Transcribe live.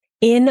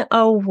In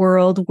a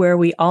world where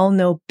we all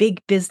know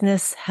big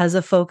business has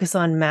a focus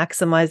on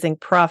maximizing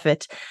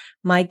profit,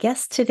 my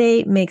guest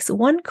today makes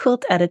one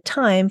quilt at a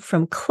time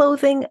from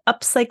clothing,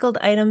 upcycled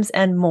items,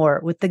 and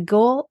more with the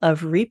goal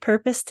of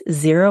repurposed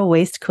zero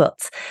waste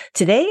quilts.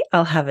 Today,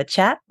 I'll have a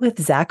chat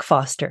with Zak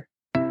Foster.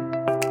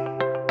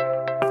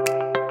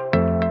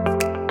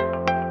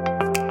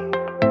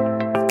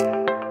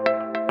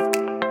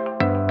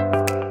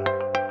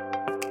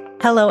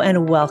 Hello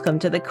and welcome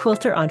to the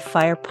Quilter on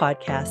Fire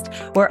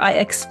podcast, where I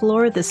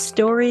explore the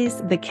stories,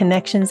 the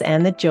connections,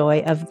 and the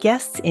joy of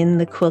guests in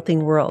the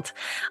quilting world.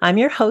 I'm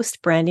your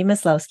host, Brandy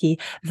Maslowski,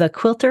 the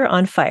Quilter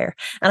on Fire,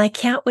 and I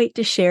can't wait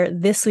to share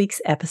this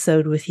week's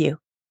episode with you.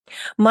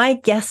 My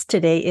guest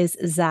today is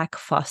Zak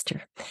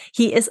Foster.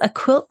 He is a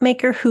quilt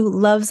maker who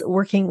loves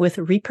working with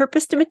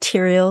repurposed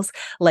materials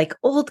like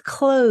old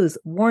clothes,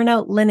 worn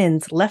out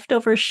linens,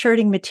 leftover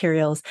shirting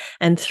materials,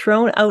 and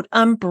thrown out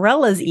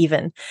umbrellas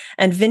even,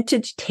 and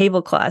vintage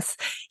tablecloths.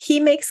 He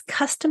makes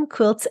custom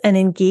quilts and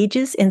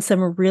engages in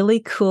some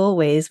really cool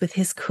ways with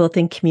his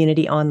quilting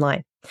community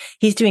online.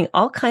 He's doing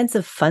all kinds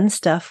of fun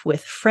stuff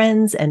with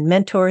friends and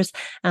mentors,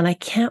 and I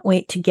can't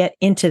wait to get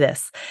into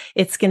this.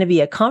 It's going to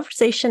be a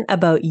conversation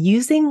about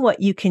using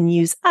what you can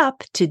use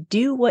up to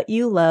do what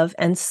you love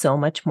and so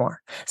much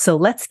more. So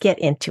let's get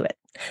into it.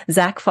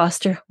 Zak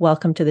Foster,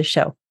 welcome to the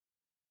show.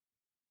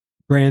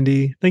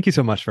 Brandy, thank you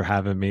so much for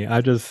having me.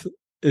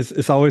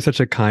 It's always such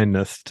a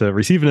kindness to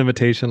receive an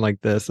invitation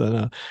like this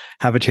and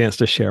have a chance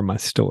to share my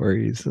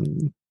stories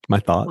and my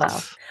thoughts. Wow.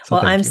 So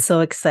well, I'm you. so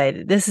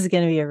excited. This is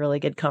going to be a really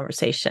good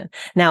conversation.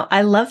 Now,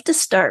 I love to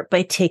start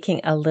by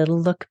taking a little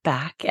look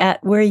back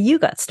at where you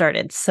got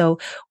started. So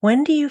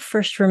when do you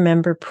first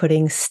remember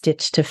putting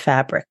stitch to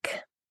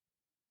fabric?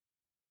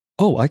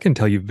 Oh, I can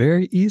tell you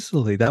very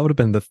easily. That would have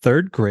been the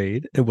third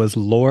grade. It was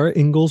Laura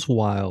Ingalls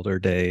Wilder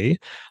Day. A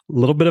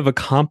little bit of a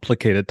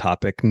complicated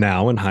topic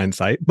now in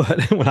hindsight,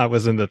 but when I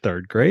was in the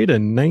third grade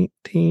in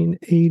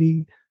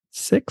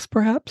 1986,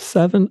 perhaps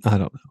 7, I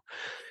don't know.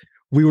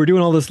 We were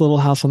doing all this Little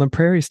House on the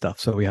Prairie stuff.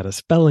 So we had a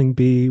spelling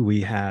bee,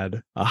 we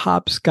had a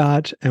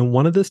hopscotch, and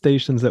one of the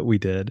stations that we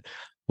did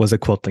was a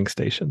quilting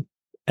station.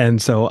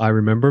 And so I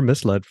remember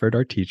Miss Ledford,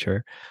 our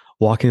teacher,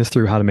 walking us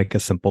through how to make a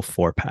simple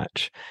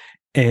 4-patch.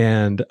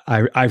 And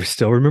I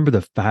still remember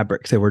the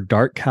fabrics. They were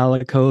dark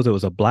calicos. It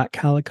was a black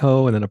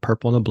calico and then a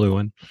purple and a blue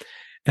one.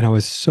 And I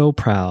was so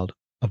proud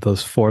of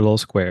those 4 little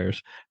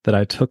squares that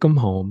I took them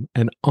home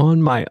and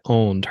on my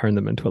own turned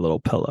them into a little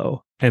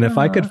pillow. And if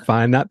I could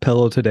find that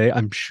pillow today,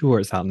 I'm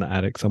sure it's out in the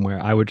attic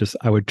somewhere. I would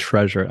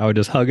treasure it. I would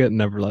just hug it and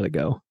never let it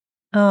go.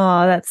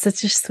 Oh, that's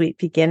such a sweet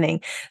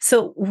beginning.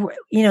 So,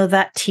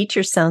 that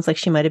teacher sounds like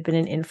she might have been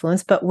an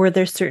influence, but were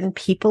there certain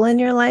people in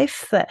your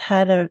life that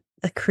had a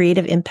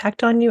creative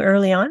impact on you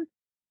early on?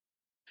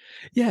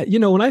 Yeah.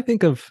 When I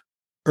think of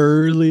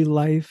early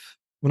life,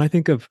 when I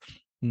think of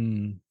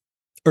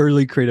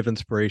early creative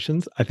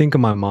inspirations, I think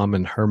of my mom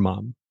and her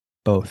mom,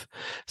 both.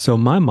 So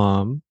my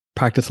mom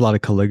practiced a lot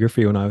of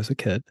calligraphy when I was a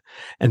kid.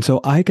 And so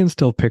I can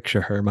still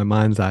picture her in my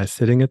mind's eye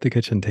sitting at the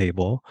kitchen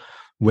table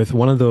with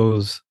one of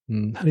those,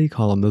 how do you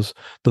call them?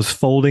 Those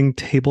folding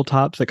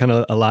tabletops that kind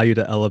of allow you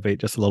to elevate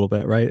just a little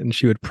bit, right? And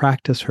she would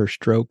practice her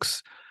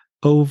strokes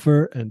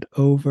over and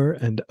over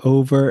and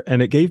over.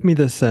 And it gave me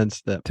this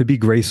sense that to be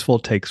graceful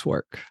takes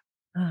work.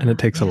 And it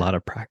takes a lot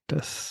of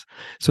practice.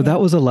 So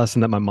that was a lesson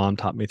that my mom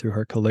taught me through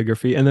her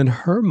calligraphy. And then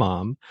her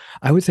mom,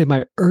 I would say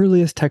my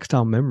earliest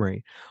textile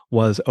memory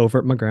was over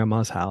at my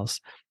grandma's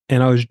house.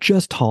 And I was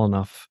just tall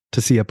enough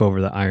to see up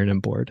over the ironing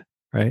board,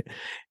 right?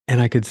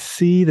 And I could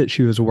see that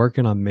she was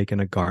working on making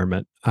a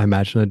garment. I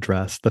imagine a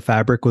dress. The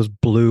fabric was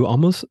blue,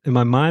 almost in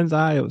my mind's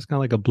eye, it was kind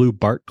of like a blue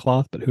bark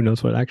cloth, but who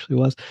knows what it actually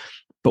was.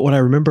 But what I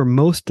remember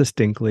most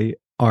distinctly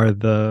are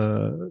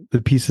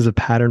the pieces of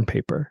pattern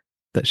paper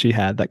that she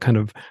had, that kind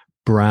of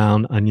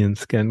brown onion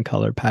skin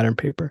color pattern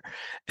paper.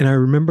 And I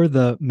remember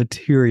the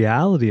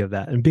materiality of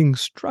that and being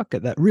struck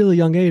at that really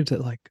young age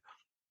that like,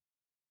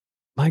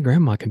 my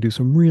grandma can do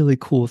some really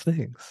cool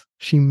things.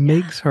 She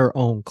makes her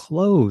own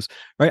clothes,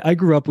 right? I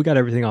grew up, we got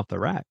everything off the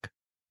rack,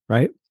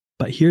 right?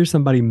 But here's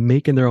somebody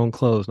making their own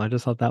clothes. And I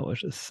just thought that was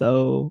just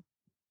so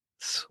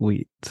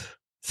sweet.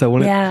 So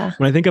when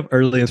I think of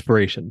early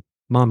inspiration,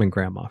 mom and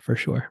grandma for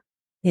sure.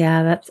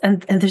 Yeah,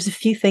 and there's a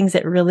few things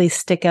that really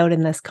stick out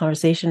in this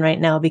conversation right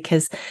now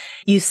because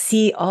you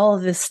see all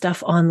of this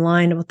stuff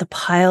online about the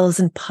piles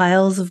and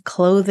piles of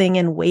clothing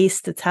and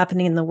waste that's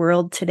happening in the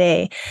world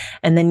today.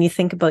 And then you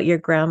think about your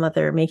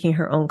grandmother making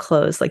her own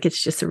clothes, like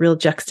it's just a real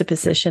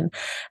juxtaposition.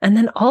 And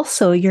then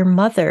also your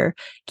mother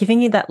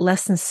giving you that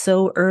lesson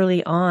so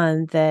early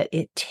on that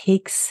it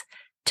takes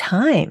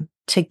time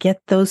to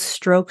get those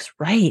strokes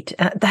right.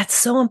 That's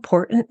so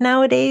important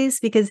nowadays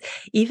because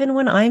even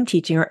when I'm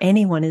teaching or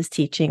anyone is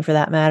teaching for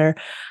that matter,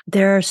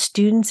 there are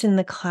students in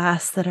the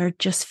class that are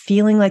just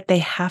feeling like they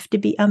have to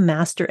be a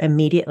master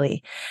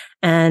immediately.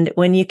 And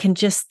when you can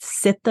just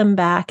sit them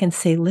back and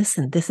say,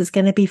 listen, this is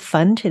going to be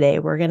fun today.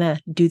 We're going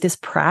to do this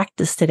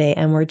practice today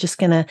and we're just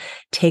going to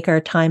take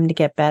our time to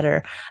get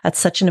better. That's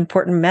such an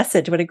important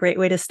message. What a great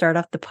way to start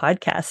off the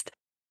podcast.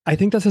 I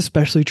think that's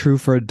especially true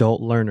for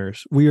adult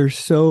learners. We are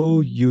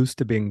so used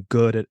to being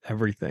good at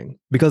everything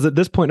because at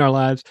this point in our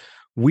lives,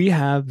 we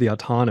have the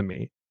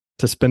autonomy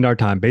to spend our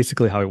time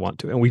basically how we want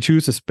to. And we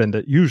choose to spend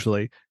it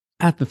usually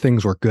at the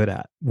things we're good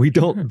at. We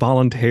don't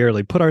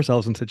voluntarily put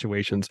ourselves in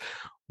situations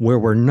where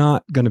we're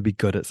not going to be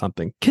good at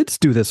something. Kids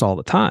do this all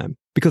the time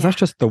because that's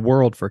just the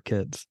world for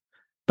kids.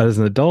 But as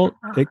an adult,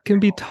 it can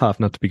be tough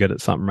not to be good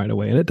at something right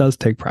away. And it does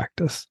take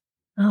practice.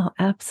 Oh,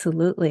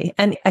 absolutely.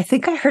 And I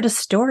think I heard a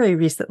story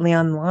recently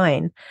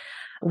online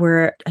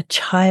where a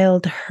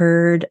child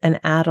heard an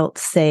adult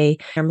say,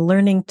 I'm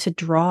learning to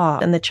draw.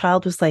 And the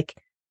child was like,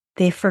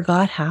 they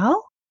forgot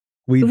how?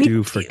 We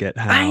do forget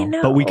how,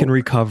 but we can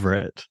recover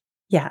it.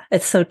 Yeah,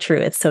 it's so true.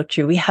 It's so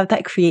true. We have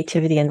that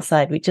creativity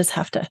inside. We just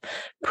have to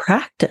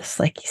practice,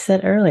 like you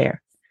said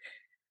earlier.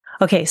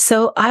 Okay,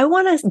 so I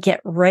want to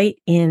get right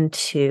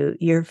into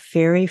your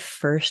very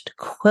first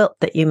quilt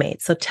that you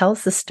made. So tell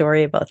us the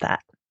story about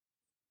that.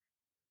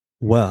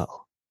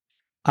 Well,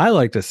 I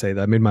like to say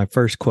that I made my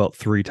first quilt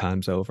 3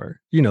 times over.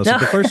 So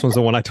the first one's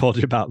the one I told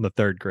you about in the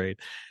 3rd grade.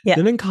 Yeah.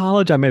 Then in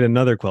college, I made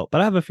another quilt, but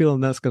I have a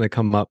feeling that's going to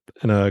come up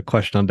in a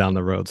question on down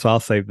the road. So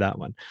I'll save that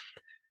one.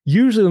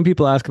 Usually when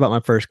people ask about my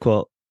first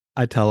quilt,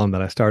 I tell them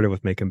that I started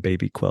with making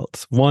baby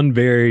quilts. One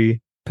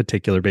very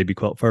particular baby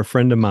quilt for a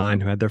friend of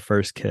mine who had their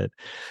first kid.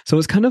 So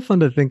it's kind of fun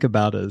to think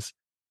about as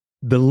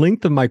the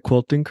length of my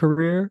quilting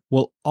career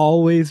will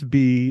always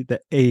be the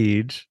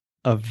age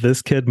of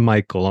this kid,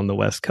 Michael, on the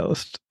West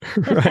Coast,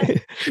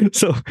 right?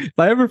 So if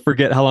I ever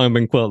forget how long I've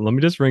been quilting, let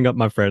me just ring up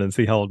my friend and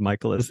see how old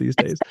Michael is these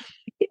days.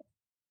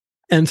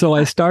 And so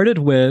I started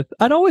with,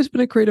 I'd always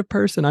been a creative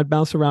person. I'd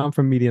bounce around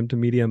from medium to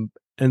medium.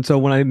 And so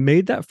when I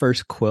made that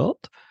first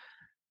quilt,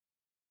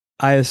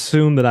 I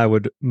assumed that I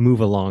would move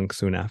along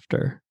soon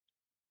after.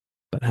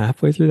 But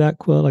halfway through that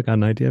quilt, I got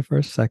an idea for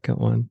a second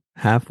one.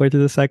 Halfway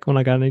through the second one,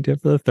 I got an idea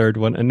for the third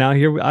one. And now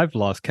here I've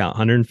lost count,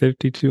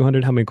 150,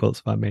 200. How many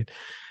quilts have I made?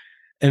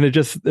 And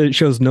it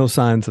shows no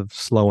signs of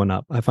slowing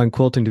up. I find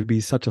quilting to be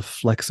such a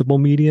flexible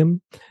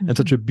medium and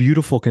such a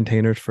beautiful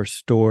container for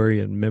story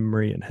and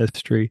memory and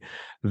history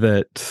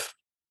that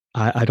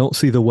I don't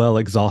see the well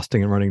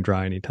exhausting and running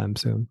dry anytime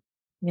soon.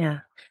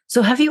 Yeah.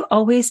 So have you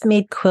always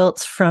made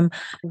quilts from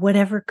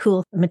whatever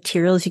cool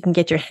materials you can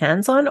get your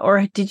hands on?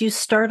 Or did you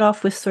start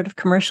off with sort of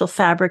commercial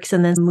fabrics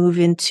and then move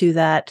into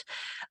that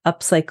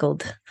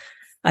upcycled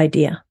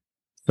idea?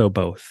 So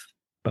both.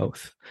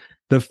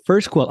 The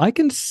first quilt, I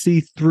can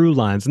see through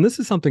lines. And this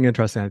is something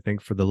interesting, I think,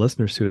 for the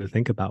listeners too, to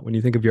think about. When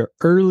you think of your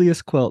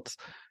earliest quilts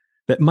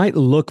that might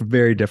look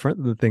very different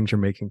than the things you're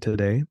making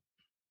today,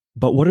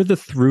 but what are the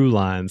through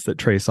lines that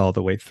trace all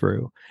the way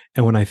through?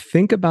 And when I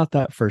think about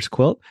that first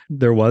quilt,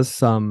 there was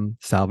some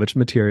salvaged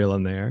material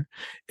in there.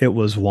 It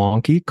was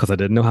wonky because I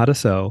didn't know how to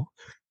sew,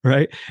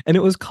 right? And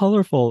it was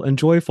colorful and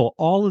joyful,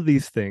 all of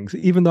these things,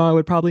 even though I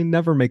would probably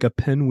never make a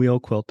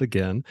pinwheel quilt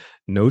again.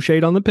 No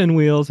shade on the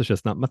pinwheels. It's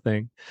just not my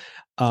thing.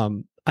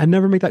 I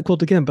never make that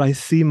quilt again, but I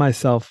see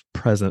myself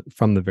present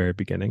from the very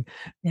beginning.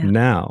 Yeah.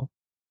 Now,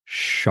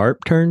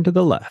 sharp turn to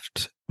the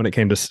left when it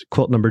came to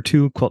quilt number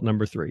 2, quilt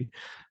number 3.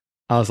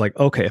 I was like,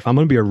 okay, if I'm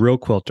going to be a real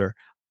quilter,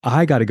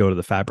 I got to go to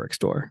the fabric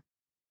store.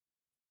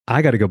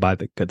 I got to go buy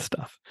the good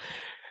stuff.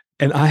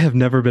 And I have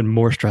never been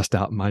more stressed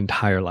out in my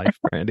entire life,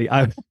 Brandy.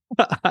 I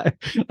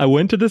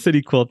went to the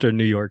City Quilter in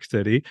New York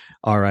City,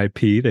 RIP.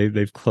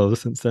 They've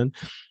closed since then.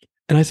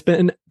 And I spent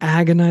an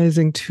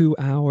agonizing 2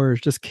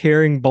 hours just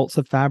carrying bolts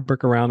of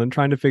fabric around and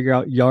trying to figure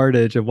out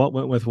yardage and what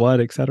went with what,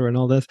 et cetera, and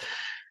all this.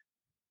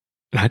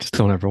 And I just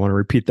don't ever want to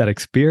repeat that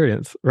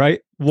experience, right?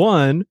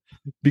 One,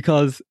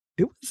 because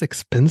it was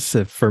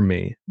expensive for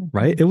me,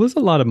 right? It was a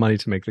lot of money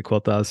to make the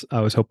quilt that I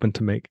was hoping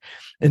to make.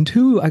 And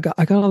 2, I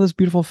got all this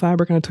beautiful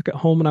fabric and I took it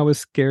home and I was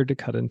scared to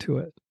cut into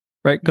it,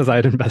 right? Because I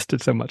had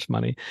invested so much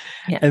money.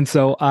 Yeah. And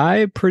so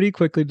I pretty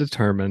quickly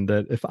determined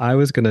that if I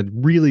was going to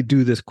really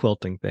do this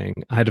quilting thing,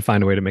 I had to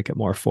find a way to make it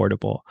more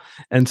affordable.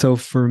 And so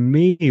for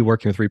me,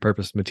 working with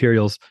repurposed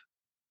materials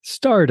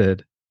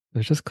started,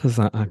 it's just because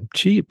I'm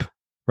cheap,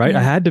 right? Yeah.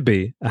 I had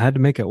to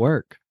make it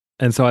work.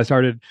 And so I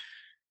started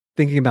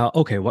thinking about,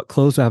 okay, what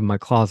clothes do I have in my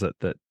closet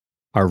that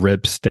are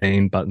ripped,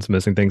 stained, buttons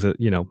missing, things that,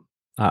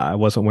 I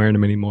wasn't wearing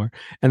them anymore.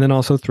 And then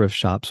also thrift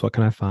shops. What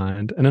can I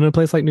find? And in a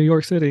place like New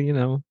York City,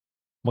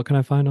 what can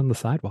I find on the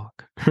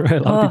sidewalk? Right?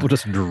 A lot of people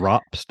just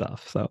drop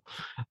stuff. So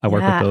I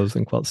work with those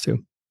in quilts too.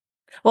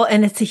 Well,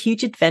 and it's a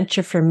huge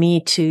adventure for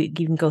me to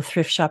even go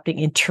thrift shopping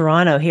in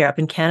Toronto here up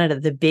in Canada,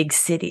 the big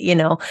city,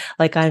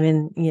 like I'm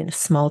in a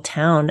small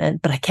town,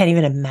 but I can't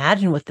even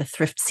imagine what the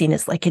thrift scene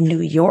is like in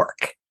New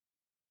York.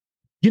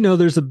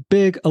 There's a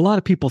lot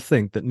of people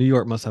think that New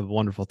York must have a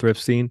wonderful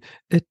thrift scene.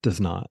 It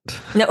does not.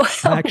 No.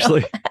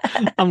 Actually,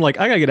 I'm like,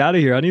 I gotta get out of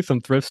here. I need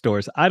some thrift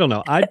stores. I don't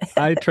know.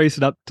 I trace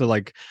it up to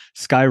like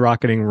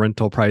skyrocketing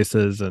rental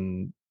prices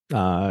and,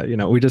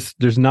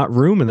 there's not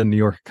room in the New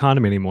York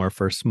economy anymore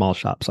for small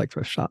shops like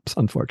thrift shops,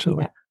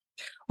 unfortunately.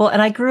 Yeah. Well,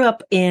 and I grew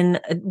up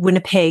in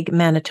Winnipeg,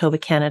 Manitoba,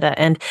 Canada,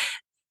 and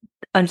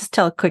I'll just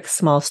tell a quick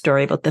small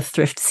story about the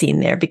thrift scene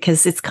there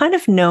because it's kind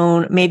of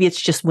known, maybe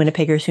it's just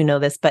Winnipeggers who know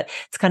this, but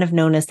it's kind of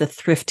known as the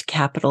thrift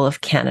capital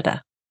of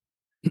Canada.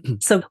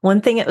 So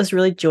one thing that was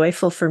really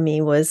joyful for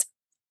me was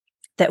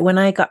that when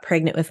I got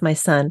pregnant with my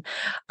son,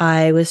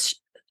 I was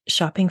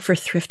shopping for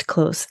thrift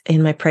clothes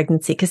in my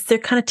pregnancy because they're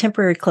kind of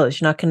temporary clothes.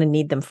 You're not going to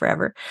need them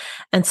forever.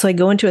 And so I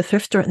go into a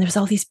thrift store and there's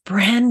all these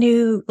brand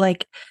new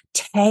like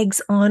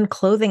tags on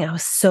clothing. I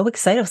was so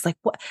excited. I was like,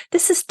 what?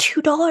 This is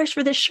 $2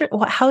 for this shirt.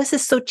 How is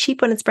this so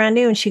cheap when it's brand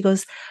new? And she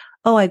goes,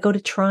 oh, I go to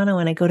Toronto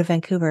and I go to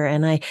Vancouver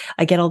and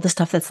I get all this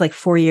stuff that's like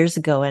 4 years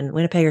ago and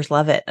Winnipeggers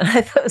love it. And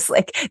I thought it was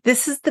like,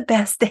 this is the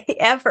best day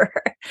ever.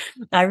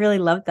 I really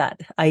love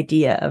that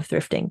idea of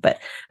thrifting. But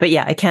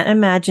yeah, I can't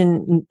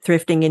imagine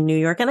thrifting in New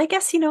York. And I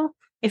guess,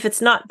 if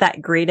it's not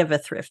that great of a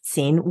thrift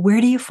scene, where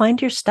do you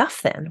find your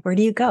stuff then? Where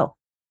do you go?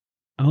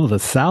 Oh, the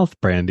South,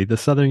 Brandy, the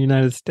Southern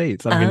United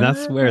States. I mean,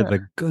 that's where Ah,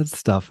 the good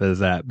stuff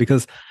is at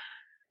because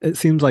it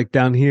seems like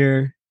down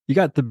here, you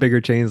got the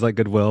bigger chains like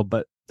Goodwill,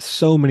 but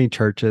so many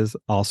churches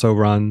also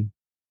run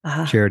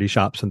ah, charity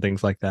shops and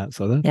things like that.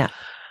 So yeah.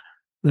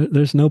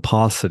 there's no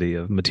paucity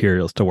of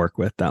materials to work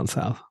with down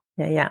south.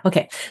 Yeah, yeah.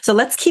 Okay. So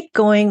let's keep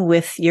going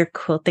with your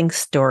quilting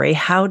story.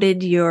 How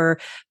did your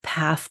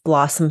path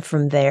blossom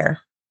from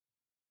there?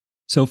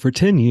 So for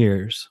 10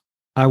 years,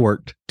 I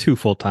worked 2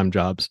 full-time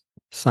jobs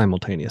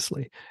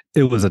simultaneously.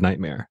 It was a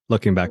nightmare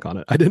looking back on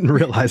it. I didn't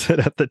realize it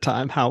at the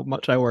time how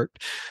much I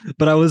worked,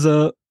 but I was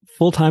a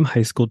full-time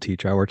high school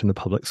teacher. I worked in the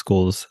public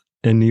schools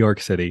in New York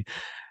City.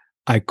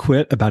 I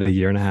quit about a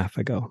year and a half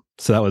ago.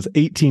 So that was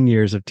 18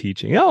 years of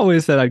teaching. I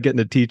always said I'd get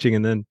into teaching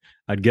and then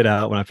I'd get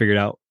out when I figured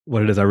out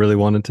what it is I really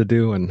wanted to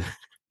do. And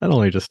that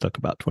only just took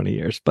about 20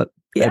 years, but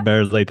Yeah.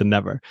 better late than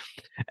never.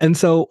 And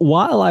so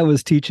while I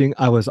was teaching,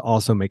 I was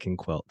also making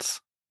quilts.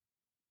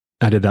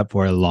 I did that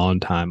for a long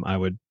time. I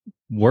would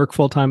work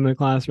full time in the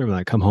classroom and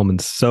I'd come home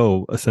and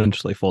sew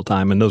essentially full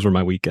time. And those were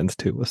my weekends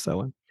too, with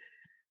sewing.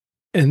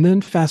 And then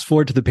fast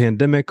forward to the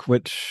pandemic,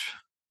 which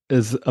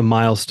is a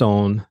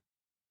milestone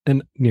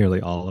in nearly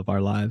all of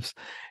our lives.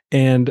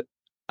 And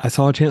I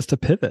saw a chance to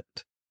pivot.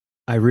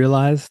 I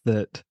realized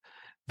that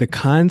the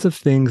kinds of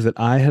things that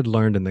I had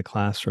learned in the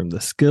classroom,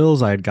 the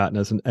skills I had gotten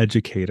as an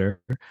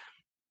educator,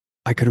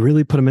 I could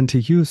really put them into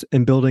use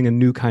in building a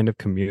new kind of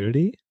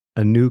community,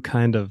 a new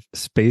kind of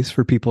space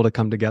for people to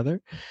come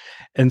together.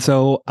 And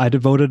so I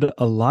devoted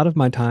a lot of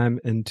my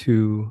time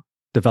into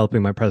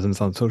developing my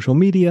presence on social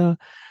media,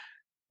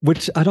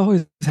 which I'd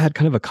always had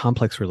kind of a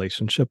complex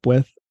relationship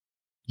with.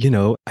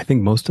 I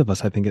think most of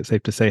us, I think it's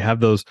safe to say,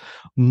 have those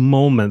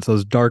moments,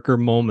 those darker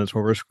moments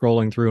where we're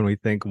scrolling through and we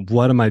think,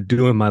 what am I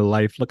doing in my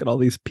life? Look at all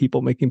these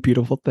people making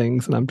beautiful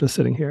things. And I'm just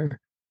sitting here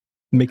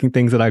making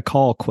things that I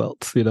call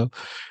quilts.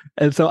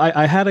 And so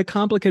I had a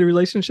complicated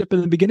relationship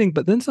in the beginning,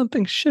 but then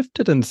something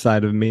shifted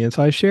inside of me. And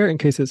so I share it in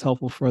case it's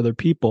helpful for other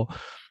people.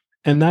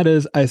 And that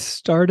is, I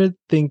started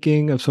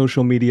thinking of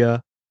social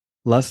media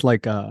less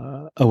like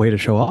a way to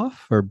show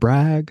off or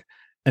brag,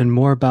 and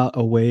more about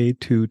a way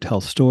to tell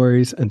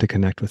stories and to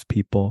connect with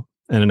people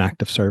and an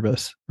act of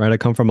service, right? I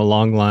come from a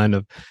long line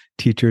of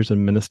teachers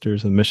and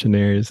ministers and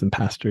missionaries and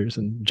pastors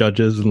and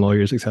judges and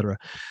lawyers, etc.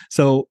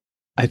 So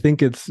I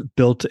think it's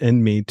built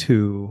in me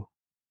to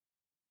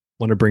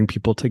want to bring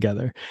people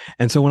together.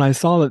 And so when I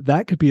saw that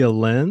that could be a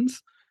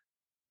lens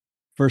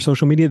for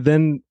social media,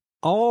 then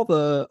all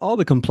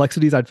the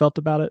complexities I'd felt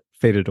about it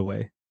faded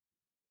away,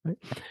 right?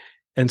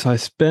 And so I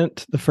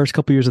spent the first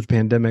couple of years of the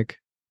pandemic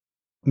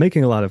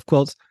making a lot of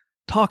quilts,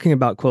 talking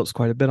about quilts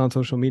quite a bit on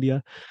social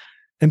media,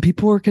 and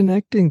people were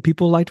connecting.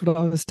 People liked what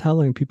I was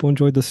telling. People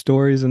enjoyed the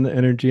stories and the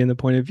energy and the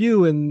point of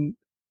view. And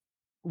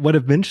what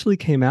eventually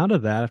came out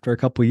of that after a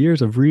couple of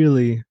years of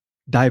really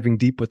diving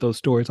deep with those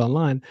stories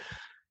online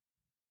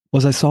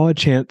was I saw a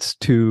chance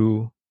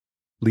to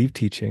leave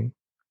teaching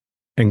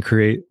and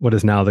create what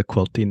is now the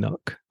Quilty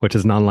Nook, which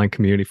is an online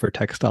community for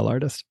textile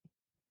artists.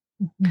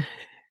 Mhm.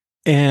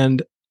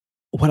 And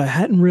what I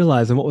hadn't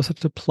realized and what was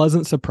such a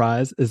pleasant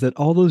surprise is that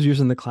all those years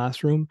in the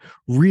classroom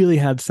really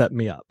had set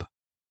me up.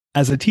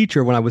 As a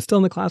teacher, when I was still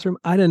in the classroom,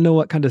 I didn't know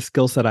what kind of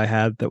skill set I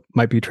had that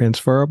might be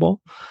transferable.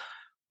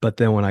 But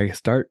then when I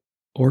start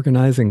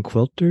organizing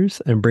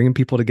quilters and bringing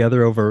people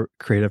together over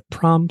creative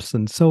prompts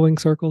and sewing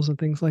circles and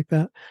things like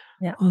that,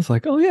 Yeah. I was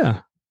like, oh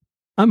yeah,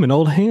 I'm an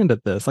old hand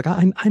at this. Like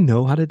I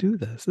know how to do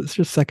this. It's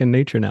just second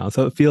nature now.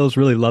 So it feels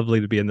really lovely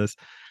to be in this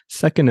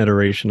second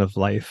iteration of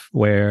life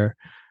where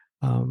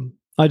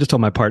I just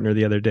told my partner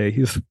the other day,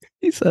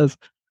 he says,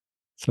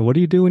 so what do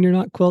you do when you're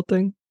not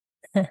quilting?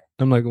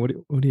 I'm like, what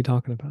are you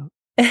talking about?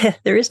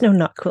 There is no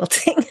not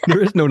quilting.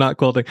 There is no not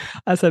quilting.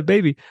 I said,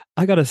 baby,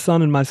 I got a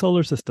sun in my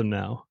solar system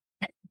now.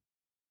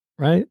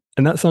 Right.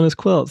 And that sun is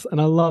quilts.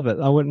 And I love it.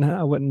 I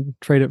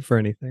wouldn't trade it for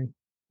anything.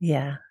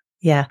 Yeah.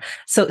 Yeah.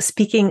 So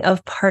speaking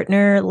of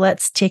partner,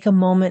 let's take a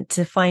moment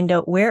to find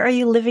out, where are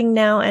you living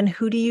now and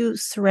who do you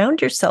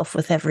surround yourself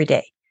with every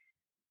day?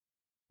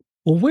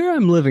 Well, where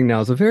I'm living now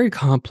is a very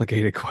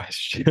complicated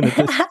question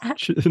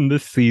at in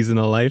this season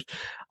of life.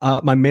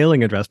 My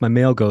mailing address, my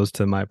mail goes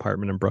to my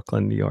apartment in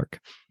Brooklyn, New York.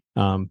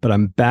 But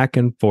I'm back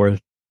and forth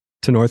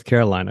to North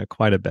Carolina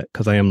quite a bit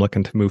because I am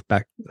looking to move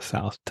back to the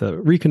South to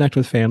reconnect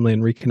with family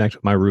and reconnect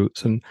with my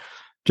roots and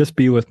just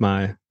be with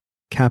my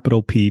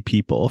capital P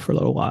people for a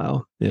little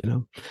while, Yeah.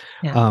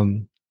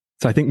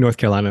 So I think North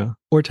Carolina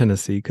or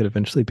Tennessee could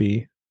eventually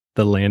be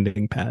the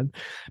landing pad.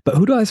 But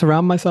who do I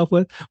surround myself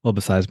with? Well,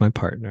 besides my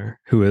partner,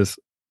 who is,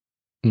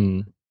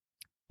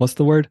 what's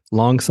the word?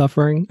 Long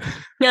suffering.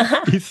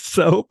 He's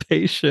so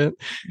patient.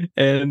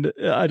 And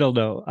I don't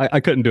know. I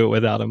couldn't do it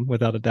without him,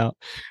 without a doubt.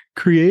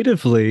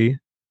 Creatively,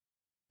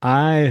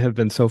 I have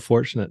been so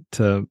fortunate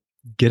to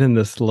get in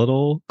this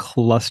little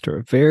cluster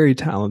of very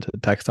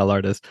talented textile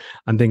artists.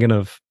 I'm thinking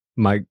of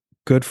my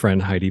good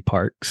friend Heidi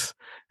Parks,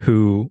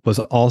 who was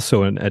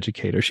also an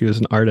educator. She was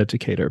an art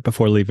educator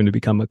before leaving to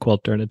become a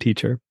quilter and a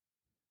teacher.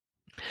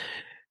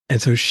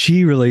 And so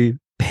she really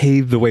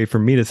paved the way for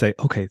me to say,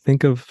 okay,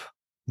 think of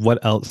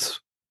what else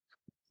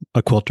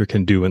a quilter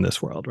can do in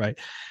this world, right?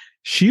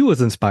 She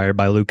was inspired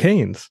by Luke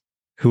Haynes,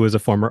 who was a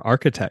former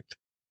architect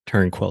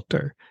turned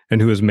quilter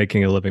and who is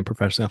making a living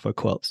professionally off of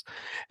quilts.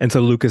 And so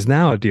Luke is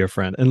now a dear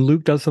friend. And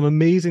Luke does some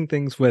amazing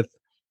things with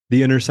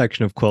the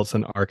intersection of quilts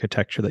and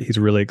architecture that he's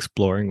really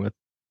exploring with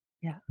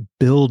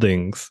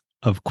buildings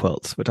of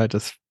quilts, which I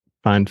just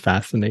find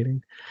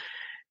fascinating.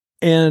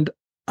 And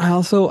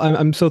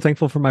I'm so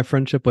thankful for my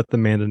friendship with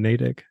Amanda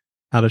Natick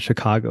out of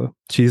Chicago.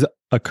 She's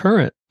a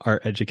current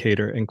art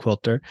educator and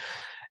quilter.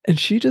 And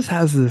she just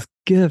has this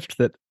gift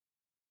that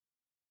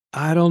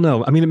I don't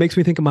know. I mean, it makes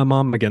me think of my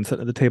mom again,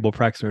 sitting at the table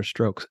practicing her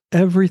strokes.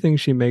 Everything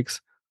she makes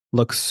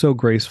looks so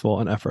graceful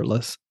and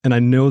effortless. And I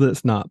know that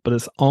it's not, but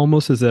it's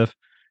almost as if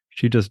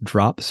she just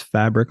drops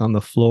fabric on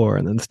the floor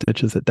and then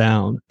stitches it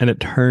down. And it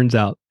turns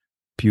out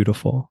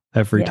beautiful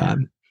every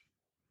time.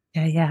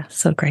 Yeah.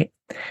 So great.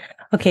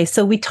 Okay.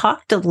 So we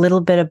talked a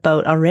little bit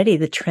about already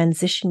the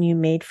transition you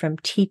made from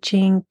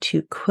teaching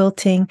to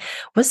quilting.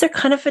 Was there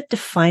kind of a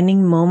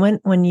defining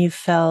moment when you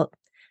felt,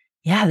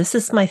 yeah, this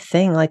is my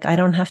thing. Like, I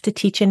don't have to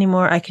teach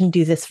anymore. I can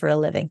do this for a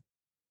living.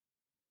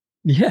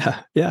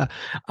 Yeah.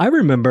 I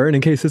remember, and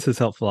in case this is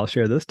helpful, I'll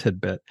share this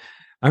tidbit.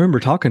 I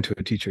remember talking to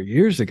a teacher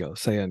years ago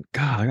saying,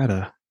 God,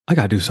 I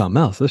gotta do something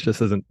else. This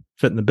just isn't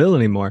fitting the bill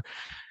anymore.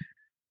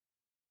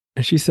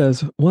 And she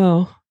says,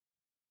 well,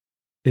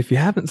 if you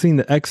haven't seen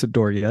the exit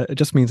door yet, it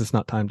just means it's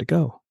not time to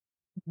go.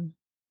 Mm-hmm.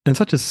 And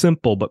such a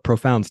simple but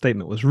profound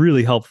statement was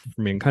really helpful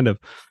for me and kind of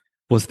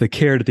was the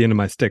carrot at the end of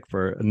my stick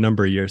for a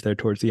number of years there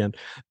towards the end.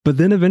 But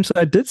then eventually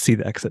I did see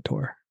the exit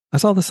door. I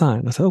saw the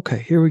sign. I said, okay,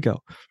 here we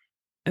go.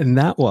 And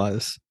that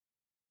was,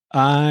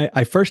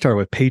 I first started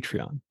with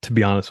Patreon, to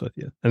be honest with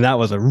you. And that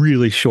was a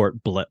really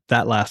short blip.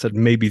 That lasted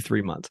maybe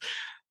 3 months.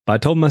 But I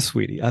told my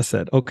sweetie, I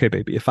said, okay,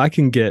 baby, if I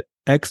can get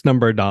X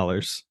number of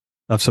dollars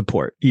of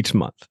support each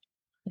month,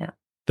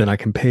 then I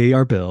can pay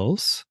our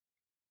bills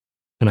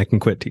and I can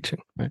quit teaching,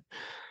 right?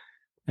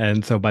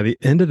 And so by the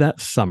end of that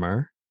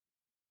summer,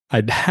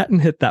 I hadn't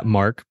hit that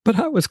mark, but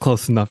I was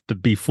close enough to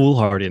be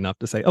foolhardy enough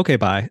to say, okay,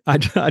 bye. I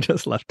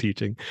just left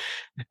teaching.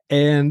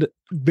 And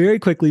very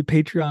quickly,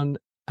 Patreon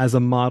as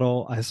a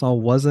model I saw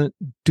wasn't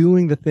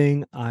doing the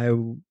thing I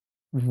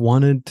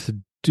wanted to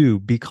do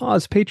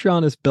because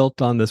Patreon is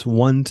built on this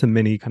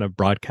one-to-many kind of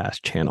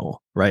broadcast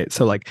channel, right?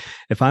 So like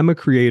if I'm a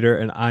creator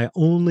and I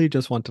only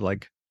just want to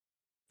like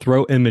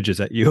throw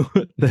images at you,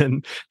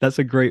 then that's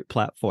a great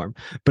platform.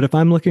 But if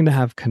I'm looking to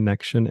have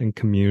connection and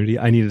community,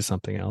 I needed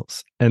something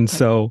else. And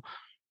so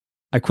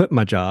I quit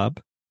my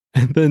job.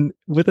 And then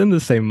within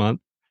the same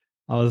month,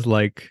 I was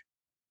like,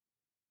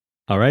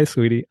 all right,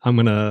 sweetie, I'm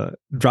going to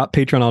drop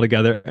Patreon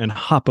altogether and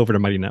hop over to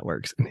Mighty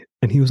Networks.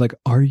 And he was like,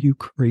 are you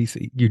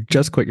crazy? You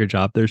just quit your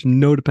job. There's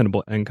no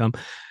dependable income.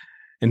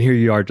 And here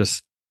you are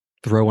just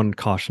throwing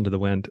caution to the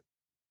wind.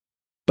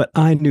 But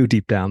I knew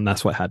deep down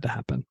that's what had to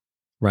happen.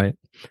 Right.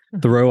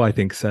 Thoreau, I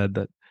think, said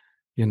that,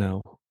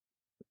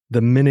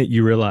 the minute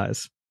you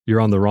realize you're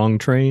on the wrong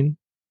train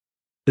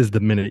is the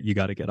minute you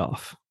got to get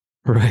off.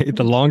 Right.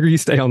 The longer you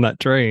stay on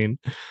that train,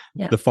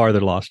 the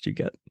farther lost you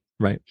get.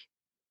 Right.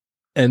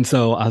 And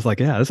so I was like,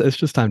 yeah, it's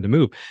just time to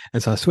move.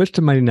 And so I switched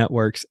to Mighty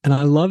Networks and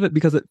I love it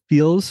because it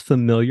feels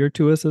familiar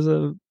to us as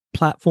a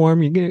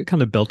platform. You get it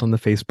kind of built on the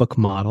Facebook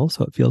model.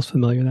 So it feels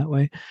familiar that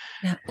way.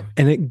 Yeah.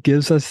 And it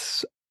gives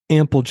us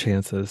ample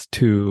chances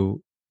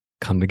to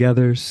come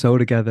together, sew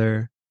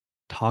together,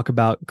 talk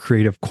about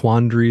creative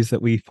quandaries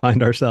that we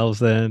find ourselves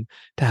in,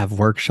 to have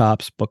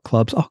workshops, book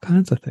clubs, all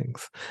kinds of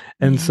things.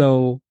 And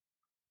so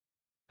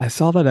I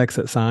saw that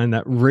exit sign,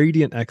 that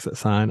radiant exit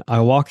sign. I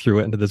walked through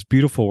it into this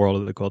beautiful world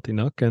of the Quilty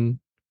Nook. And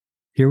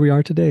here we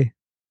are today,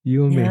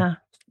 you and me.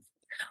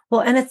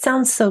 Well, and it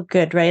sounds so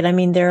good, right? I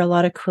mean, there are a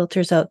lot of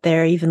quilters out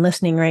there, even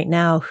listening right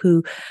now,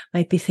 who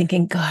might be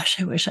thinking,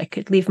 gosh, I wish I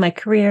could leave my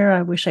career.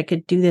 I wish I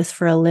could do this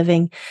for a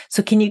living.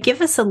 So can you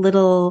give us a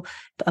little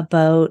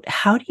about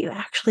how do you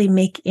actually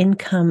make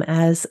income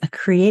as a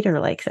creator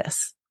like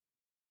this?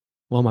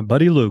 Well, my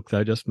buddy Luke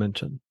that I just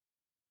mentioned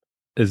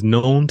is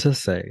known to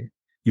say,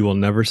 you will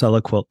never sell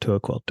a quilt to a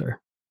quilter.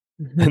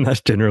 Mm-hmm. And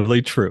that's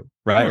generally true,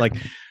 right? Yeah. Like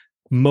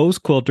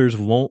most quilters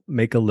won't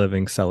make a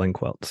living selling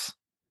quilts.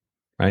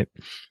 Right.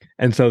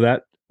 And so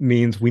that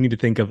means we need to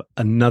think of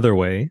another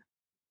way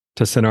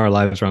to center our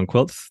lives around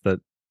quilts that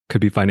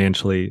could be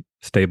financially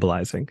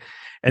stabilizing.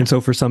 And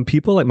so for some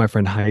people, like my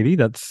friend Heidi,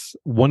 that's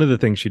one of the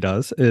things she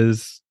does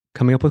is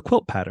coming up with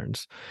quilt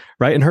patterns,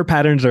 right? And her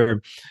patterns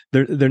are,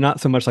 they're not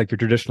so much like your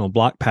traditional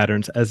block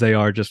patterns as they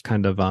are just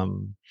kind of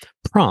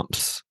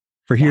prompts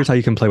for here's how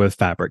you can play with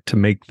fabric to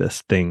make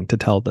this thing, to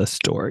tell this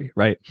story,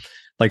 right?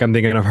 Like I'm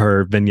thinking of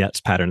her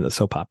vignettes pattern that's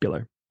so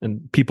popular,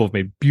 and people have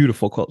made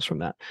beautiful quilts from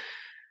that.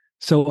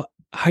 So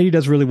Heidi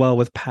does really well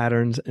with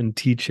patterns and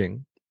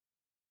teaching.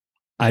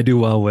 I do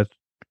well with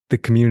the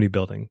community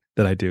building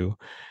that I do.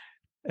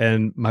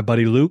 And my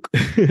buddy Luke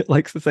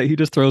likes to say he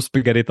just throws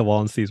spaghetti at the wall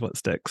and sees what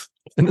sticks.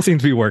 And it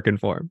seems to be working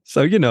for him.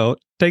 So,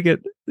 take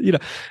it,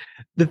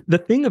 the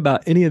thing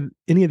about any of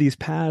these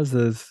paths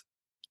is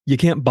you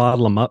can't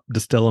bottle them up,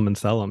 distill them and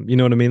sell them. You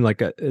know what I mean?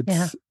 Like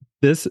it's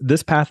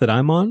this path that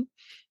I'm on,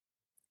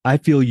 I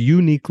feel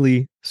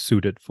uniquely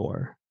suited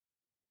for.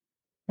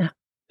 Yeah.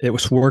 It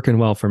was working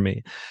well for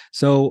me.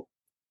 So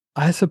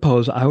I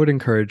suppose I would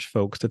encourage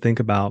folks to think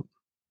about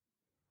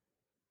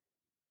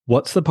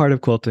what's the part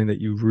of quilting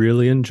that you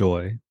really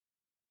enjoy?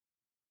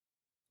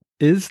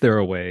 Is there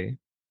a way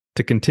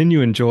to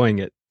continue enjoying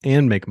it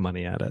and make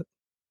money at it?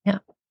 Yeah.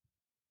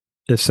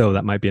 If so,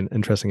 that might be an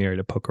interesting area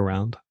to poke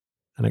around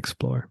and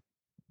explore.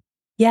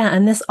 Yeah.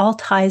 And this all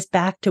ties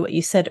back to what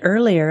you said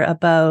earlier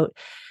about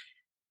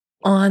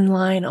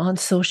online, on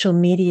social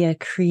media,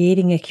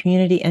 creating a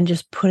community and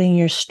just putting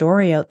your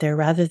story out there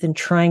rather than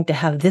trying to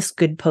have this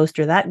good post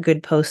or that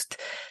good post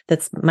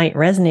that might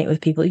resonate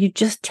with people. You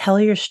just tell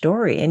your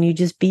story and you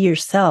just be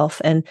yourself.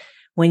 And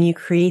when you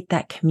create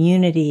that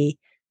community,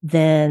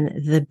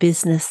 then the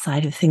business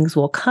side of things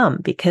will come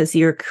because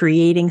you're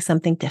creating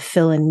something to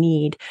fill a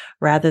need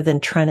rather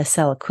than trying to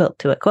sell a quilt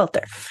to a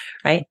quilter,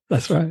 right?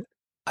 That's right.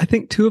 I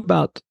think too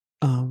about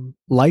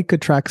like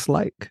attracts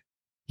like.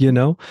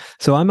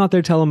 So I'm out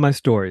there telling my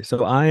story.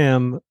 So I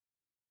am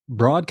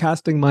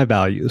broadcasting my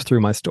values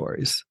through my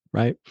stories,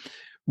 right?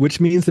 Which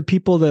means the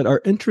people that are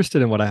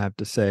interested in what I have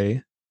to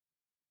say,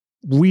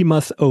 we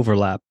must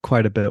overlap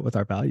quite a bit with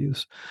our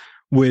values,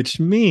 which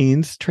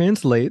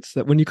translates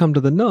that when you come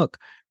to the Nook,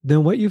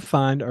 then what you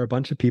find are a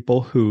bunch of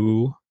people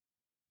who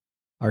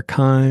are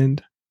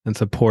kind and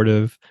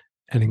supportive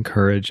and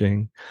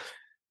encouraging.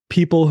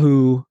 People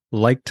who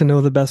like to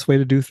know the best way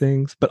to do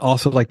things, but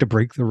also like to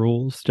break the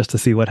rules just to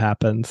see what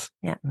happens.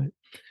 Yeah. Right?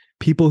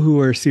 People who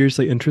are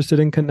seriously interested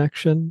in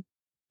connection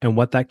and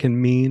what that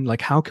can mean.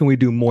 Like, how can we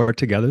do more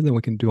together than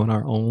we can do on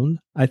our own?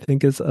 I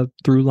think is a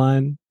through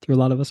line through a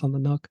lot of us on the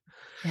Nook.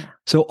 Yeah.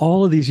 So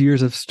all of these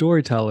years of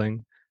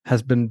storytelling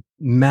has been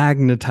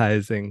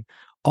magnetizing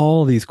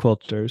all these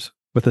quilters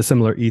with a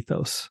similar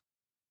ethos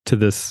to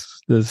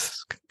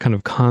this kind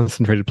of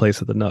concentrated place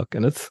of the Nook.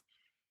 And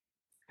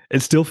it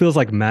still feels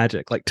like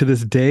magic. Like to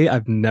this day,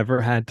 I've never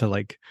had to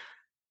like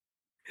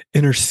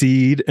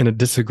intercede in a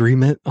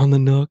disagreement on the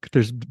Nook.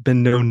 There's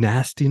been no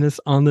nastiness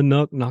on the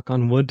Nook, knock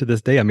on wood, to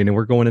this day. I mean, and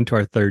we're going into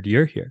our 3rd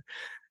year here.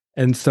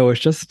 And so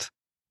it's just,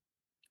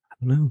 I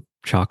don't know,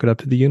 chalk it up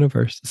to the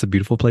universe. It's a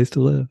beautiful place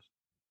to live.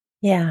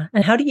 Yeah.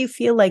 And how do you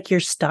feel like your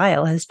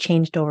style has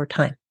changed over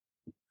time?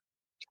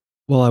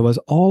 Well, I was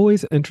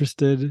always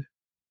interested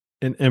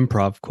in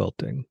improv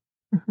quilting.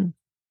 Mm-hmm.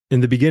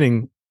 In the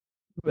beginning,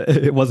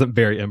 it wasn't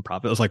very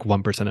improv. It was like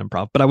 1%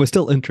 improv, but I was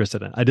still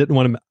interested in it. I didn't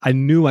want to, I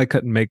knew I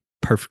couldn't make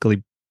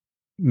perfectly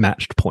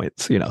matched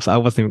points, so I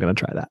wasn't even going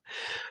to try that.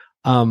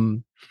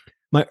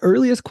 My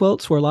earliest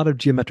quilts were a lot of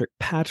geometric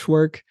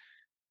patchwork,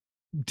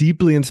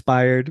 deeply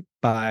inspired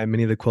by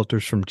many of the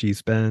quilters from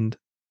G-Spend.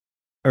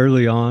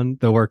 Early on,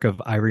 the work of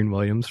Irene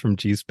Williams from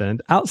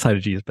G-Spend, outside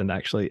of G-Spend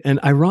actually.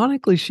 And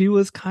ironically, she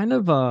was kind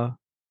of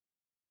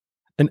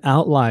an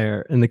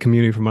outlier in the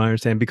community from what I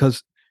understand,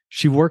 because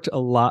she worked a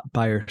lot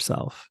by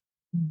herself,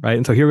 right?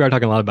 And so here we are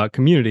talking a lot about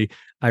community.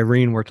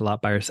 Irene worked a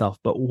lot by herself.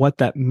 But what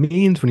that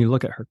means when you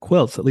look at her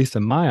quilts, at least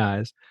in my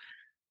eyes,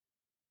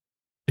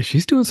 is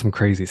she's doing some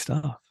crazy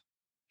stuff.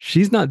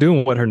 She's not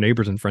doing what her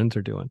neighbors and friends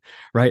are doing,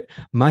 right?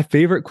 My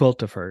favorite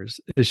quilt of hers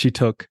is she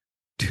took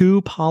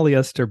 2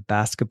 polyester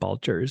basketball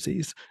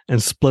jerseys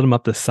and split them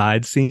up the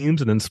side seams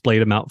and then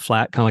splayed them out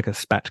flat, kind of like a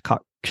spatchcock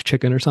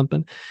chicken or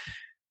something.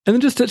 And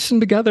then just stitched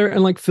them together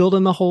and like filled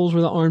in the holes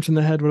where the arms and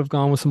the head would have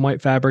gone with some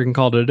white fabric and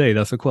called it a day.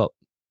 That's a quilt.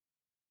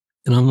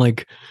 And I'm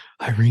like,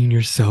 Irene,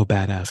 you're so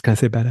badass. Can I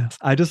say badass?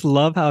 I just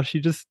love how she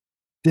just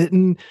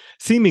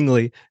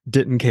seemingly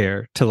didn't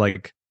care to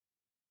like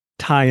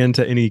tie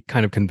into any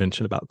kind of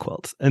convention about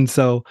quilts. And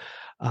so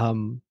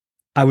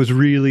I was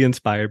really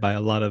inspired by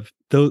a lot of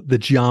the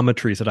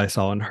geometries that I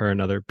saw in her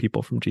and other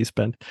people from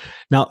G-Spend.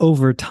 Now,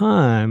 over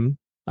time,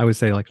 I would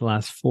say like the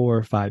last 4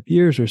 or 5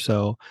 years or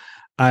so,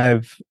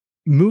 I've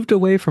moved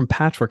away from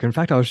patchwork. In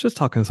fact, I was just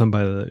talking to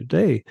somebody the other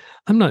day.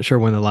 I'm not sure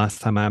when the last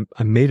time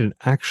I made an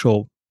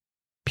actual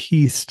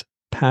pieced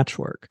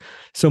patchwork.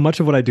 So much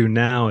of what I do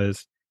now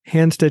is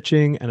hand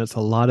stitching, and it's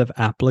a lot of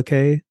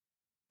applique.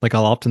 Like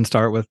I'll often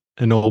start with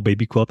an old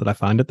baby quilt that I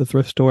find at the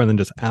thrift store and then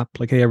just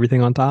applique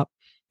everything on top.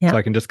 Yeah. So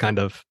I can just kind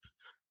of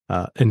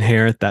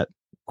inherit that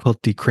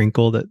quilty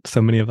crinkle that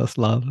so many of us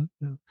love.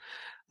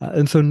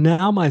 And so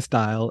now my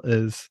style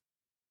is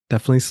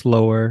definitely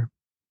slower.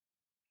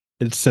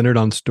 It's centered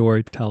on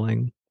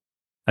storytelling.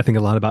 I think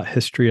a lot about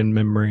history and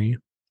memory.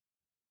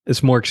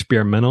 It's more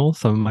experimental.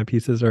 Some of my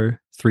pieces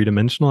are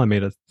three-dimensional. I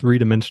made a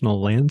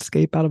three-dimensional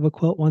landscape out of a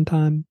quilt one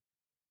time.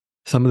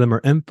 Some of them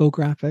are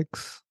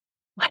infographics.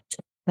 What?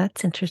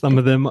 That's Some interesting.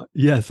 of them,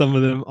 some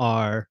of them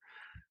are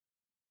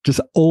just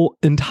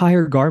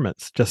entire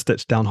garments just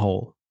stitched down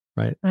whole,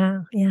 right?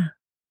 Wow. Yeah.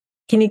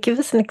 Can you give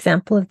us an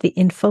example of the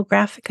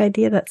infographic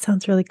idea? That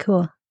sounds really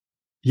cool.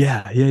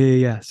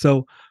 Yeah.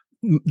 So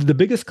the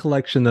biggest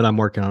collection that I'm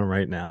working on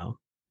right now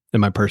in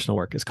my personal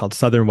work is called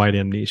Southern White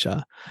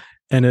Amnesia.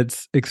 And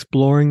it's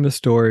exploring the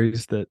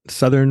stories that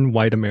Southern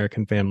white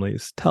American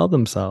families tell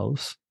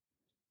themselves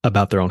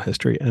about their own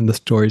history and the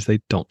stories they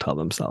don't tell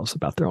themselves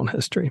about their own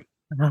history.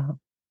 Wow.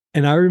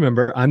 And I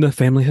remember I'm the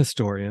family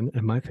historian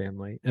in my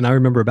family. And I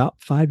remember about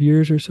 5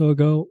 years or so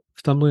ago,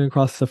 stumbling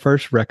across the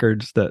first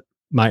records that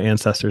my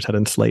ancestors had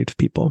enslaved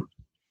people.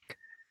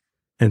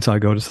 And so I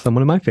go to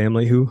someone in my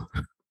family who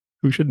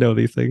should know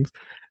these things.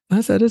 And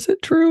I said, "Is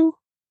it true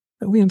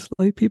that we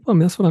enslaved people? I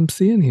mean, that's what I'm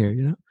seeing here,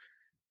 you know?"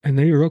 And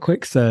they real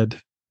quick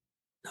said,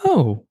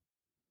 "No,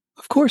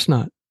 of course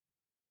not.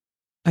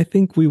 I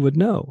think we would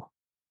know."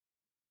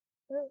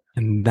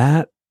 And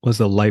that was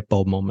a light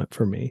bulb moment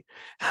for me.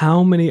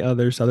 How many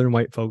other Southern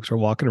white folks are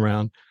walking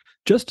around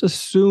just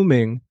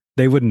assuming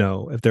they would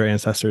know if their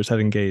ancestors had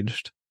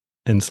engaged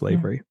in Yeah.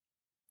 slavery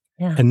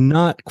Yeah. and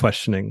not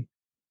questioning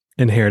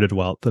inherited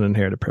wealth and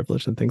inherited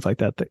privilege and things like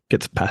that that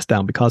gets passed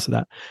down because of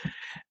that.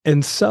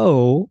 And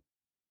so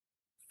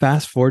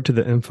fast forward to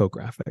the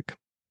infographic.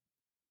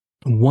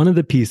 One of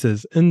the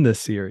pieces in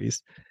this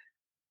series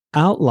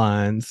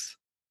outlines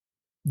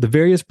the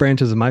various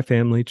branches of my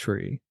family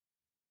tree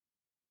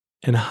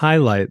and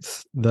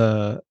highlights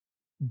the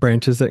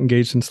branches that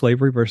engaged in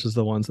slavery versus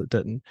the ones that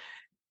didn't,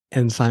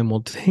 and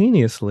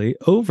simultaneously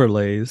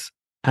overlays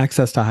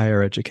access to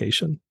higher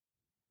education.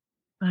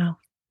 Wow.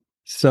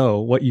 So,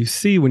 what you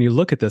see when you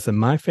look at this in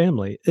my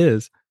family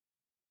is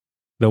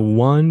the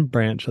one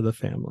branch of the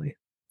family.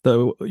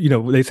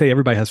 They say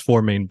everybody has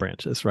four main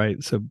branches,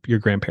 right? So, your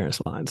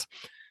grandparents' lines.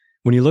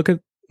 When you look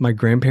at my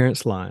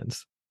grandparents'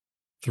 lines,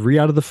 3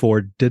 out of the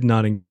 4 did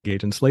not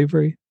engage in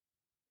slavery.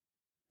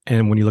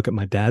 And when you look at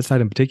my dad's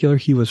side in particular,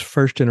 he was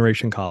first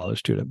generation college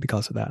student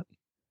because of that.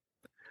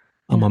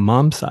 On Yeah. my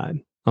mom's side,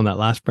 on that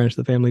last branch of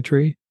the family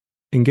tree,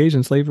 engaged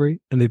in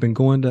slavery, and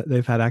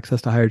they've had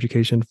access to higher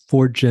education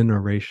for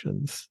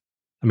generations.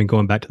 I mean,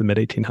 going back to the mid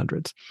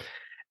 1800s.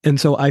 And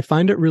so I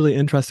find it really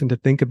interesting to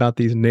think about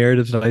these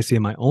narratives that I see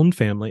in my own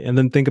family and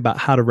then think about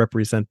how to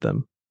represent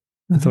them.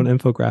 And so an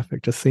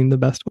infographic just seemed the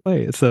best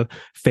way. It's a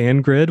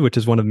fan grid, which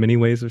is one of many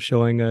ways of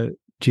showing a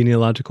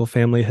genealogical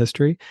family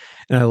history.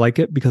 And I like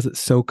it because it's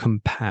so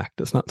compact.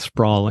 It's not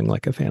sprawling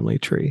like a family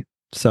tree.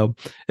 So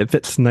it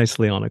fits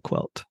nicely on a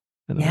quilt.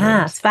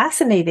 Yeah, it's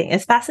fascinating.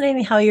 It's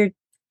fascinating how you're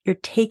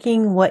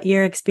taking what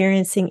you're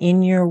experiencing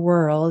in your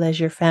world as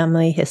your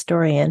family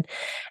historian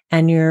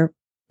and you're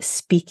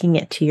speaking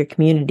it to your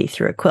community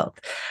through a quilt.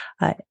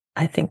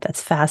 I think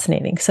that's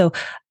fascinating. So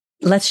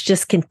let's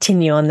just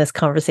continue on this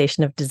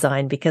conversation of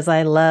design because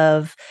I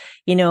love,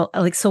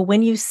 so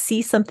when you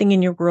see something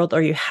in your world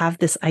or you have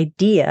this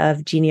idea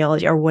of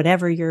genealogy or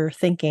whatever you're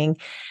thinking,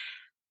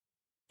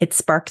 it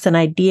sparks an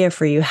idea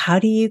for you. How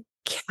do you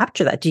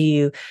capture that? Do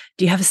you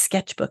have a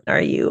sketchbook?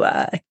 Are you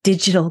a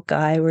digital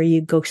guy where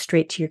you go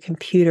straight to your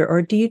computer,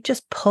 or do you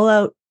just pull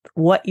out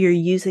what you're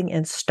using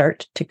and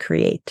start to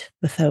create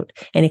without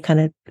any kind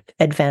of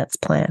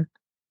advanced plan?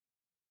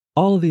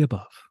 All of the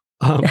above.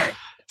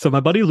 So my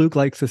buddy Luke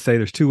likes to say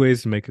there's 2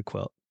 ways to make a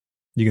quilt.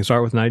 You can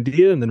start with an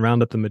idea and then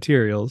round up the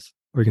materials,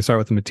 or you can start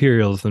with the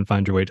materials and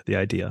find your way to the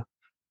idea.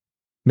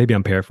 Maybe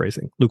I'm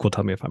paraphrasing. Luke will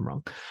tell me if I'm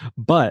wrong.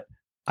 But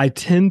I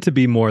tend to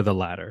be more the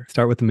latter.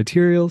 Start with the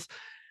materials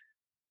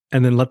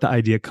and then let the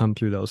idea come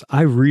through those.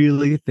 I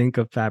really think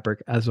of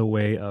fabric as a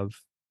way of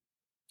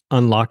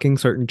unlocking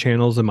certain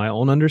channels in my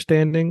own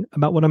understanding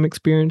about what I'm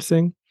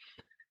experiencing.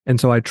 And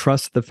so I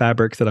trust the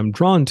fabrics that I'm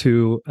drawn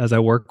to as I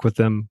work with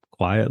them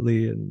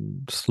quietly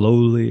and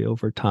slowly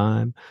over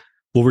time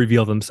will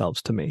reveal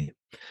themselves to me.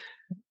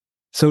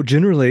 So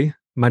generally,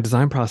 my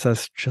design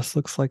process just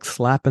looks like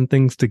slapping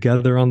things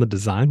together on the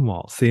design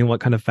wall, seeing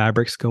what kind of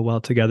fabrics go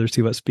well together,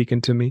 see what's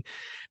speaking to me.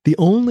 The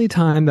only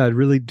time that I'd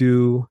really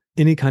do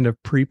any kind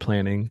of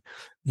pre-planning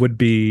would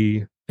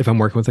be if I'm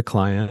working with a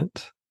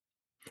client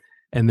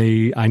and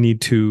I need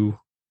to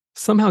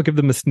somehow give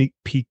them a sneak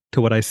peek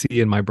to what I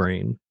see in my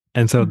brain.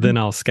 And so then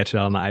I'll sketch it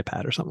out on the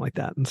iPad or something like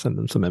that and send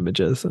them some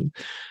images and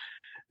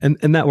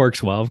that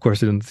works well. Of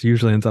course, it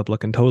usually ends up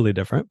looking totally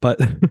different, but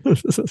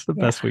this is the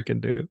best we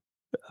can do.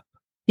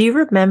 Do you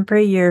remember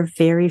your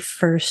very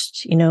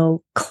first,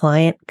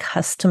 client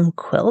custom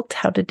quilt?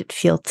 How did it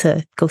feel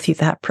to go through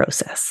that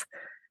process?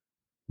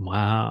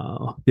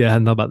 Wow. Yeah, I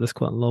know about this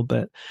quilt in a little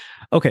bit.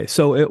 Okay,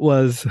 so it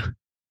was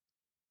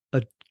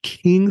a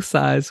king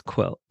size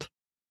quilt,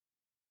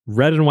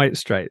 red and white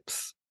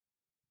stripes.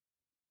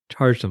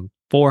 Charged them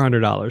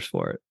 $400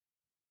 for it,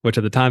 which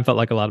at the time felt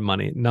like a lot of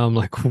money. Now I'm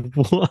like,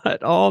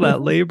 what? All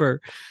that labor.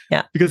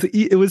 Yeah. Because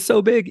it was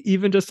so big,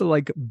 even just to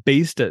like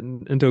baste it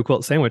into a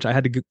quilt sandwich, I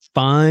had to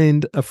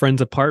find a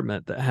friend's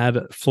apartment that had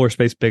a floor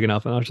space big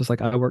enough. And I was just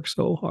like, I worked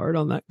so hard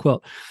on that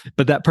quilt.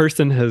 But that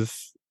person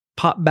has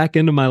popped back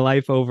into my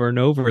life over and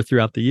over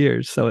throughout the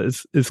years. So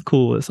it's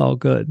cool. It's all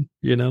good,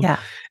 you know? Yeah.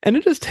 And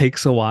it just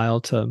takes a while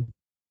to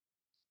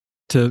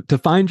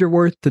find your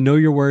worth, to know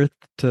your worth,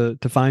 to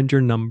find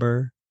your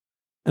number.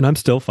 And I'm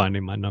still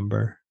finding my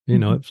number. You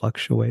know, it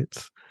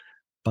fluctuates.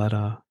 But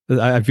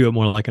I view it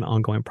more like an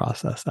ongoing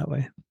process that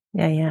way.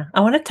 Yeah, yeah.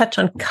 I want to touch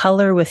on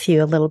color with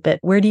you a little bit.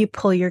 Where do you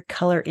pull your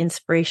color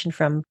inspiration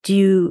from? Do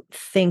you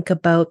think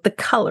about the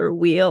color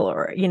wheel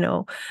or, you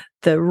know,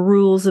 the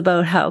rules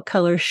about how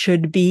color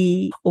should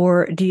be?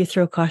 Or do you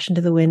throw caution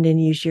to the wind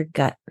and use your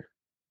gut?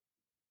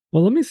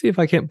 Well, let me see if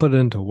I can't put it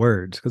into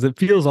words because it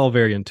feels all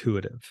very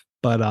intuitive.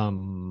 But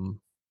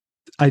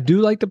I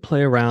do like to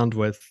play around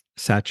with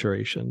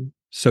saturation.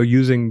 So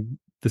using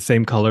the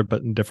same color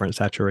but in different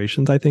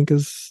saturations, I think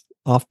is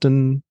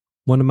often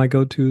one of my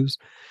go-tos.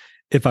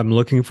 If I'm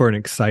looking for an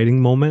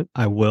exciting moment,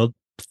 I will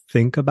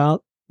think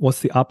about what's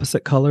the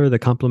opposite color, the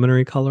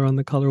complementary color on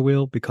the color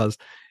wheel, because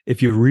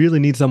if you really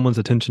need someone's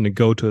attention to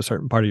go to a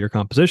certain part of your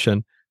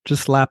composition,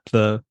 just slap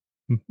the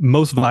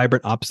most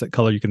vibrant opposite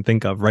color you can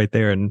think of right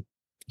there and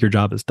your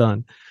job is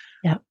done.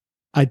 Yeah.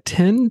 I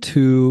tend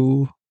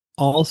to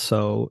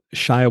also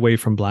shy away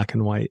from black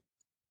and white.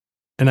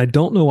 And I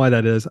don't know why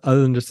that is,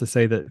 other than just to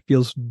say that it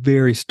feels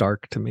very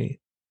stark to me.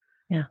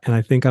 Yeah. And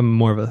I think I'm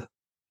more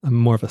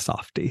of a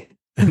softie.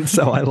 And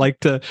so I like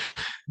to,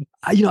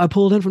 I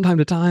pull it in from time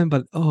to time,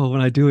 but when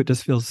I do, it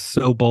just feels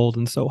so bold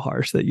and so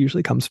harsh that it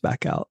usually comes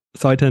back out.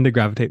 So I tend to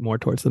gravitate more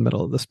towards the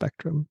middle of the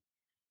spectrum.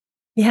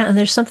 Yeah. And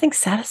there's something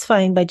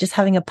satisfying by just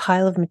having a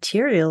pile of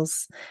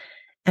materials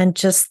and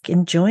just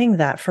enjoying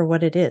that for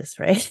what it is,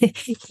 right?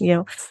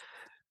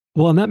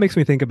 Well, and that makes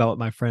me think about what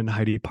my friend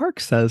Heidi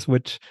Park says,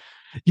 which,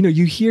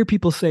 you hear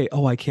people say,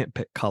 oh, I can't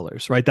pick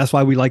colors, right? That's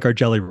why we like our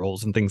jelly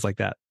rolls and things like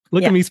that.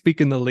 Look at me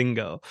speaking the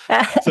lingo.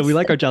 So we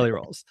like our jelly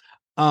rolls.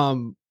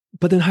 But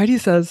then Heidi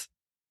says,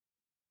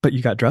 but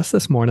you got dressed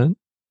this morning.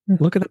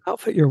 Look at the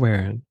outfit you're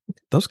wearing.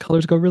 Those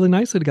colors go really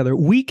nicely together.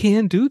 We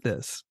can do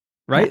this,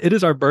 right? Yeah. It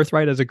is our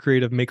birthright as a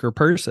creative maker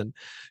person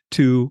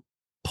to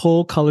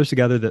pull colors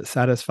together that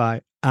satisfy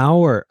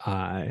our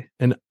eye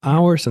and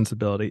our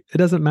sensibility. It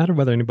doesn't matter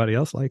whether anybody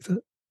else likes it.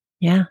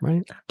 Yeah,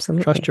 right.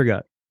 Absolutely. Trust your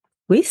gut.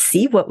 We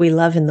see what we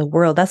love in the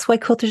world. That's why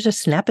quilters are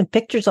snapping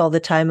pictures all the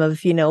time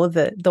of,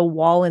 the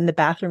wall in the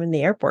bathroom in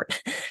the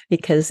airport,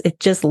 because it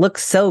just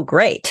looks so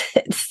great.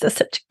 It's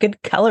such a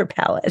good color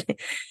palette.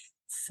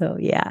 So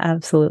yeah,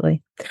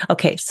 absolutely.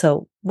 Okay.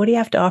 So what do you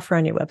have to offer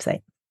on your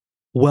website?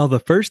 Well, the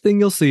first thing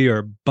you'll see are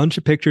a bunch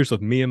of pictures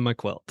of me and my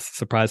quilts.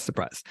 Surprise,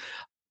 surprise.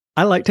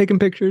 I like taking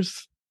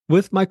pictures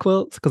with my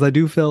quilts because I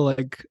do feel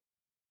like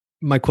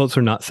my quilts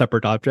are not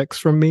separate objects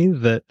from me,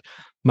 that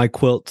my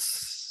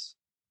quilts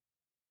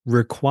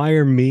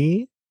require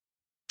me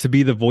to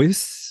be the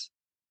voice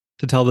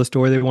to tell the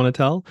story they want to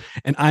tell.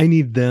 And I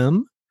need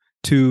them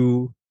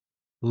to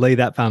lay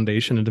that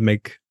foundation and to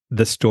make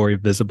the story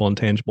visible and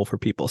tangible for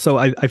people. So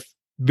I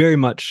very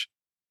much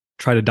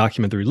try to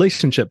document the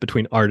relationship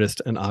between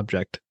artist and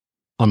object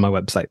on my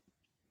website.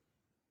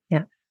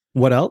 Yeah.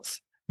 What else?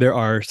 There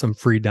are some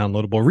free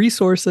downloadable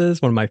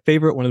resources. One of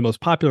the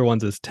most popular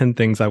ones is 10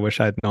 Things I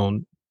Wish I'd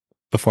Known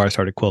Before I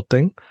Started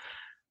Quilting.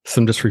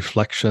 Some just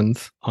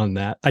reflections on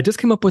that. I just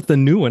came up with a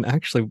new one,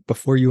 actually,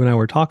 before you and I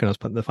were talking. I was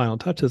putting the final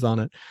touches on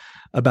it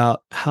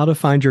about how to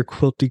find your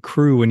quilty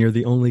crew when you're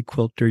the only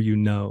quilter you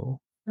know.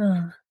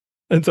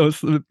 And so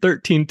it's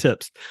 13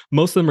 tips.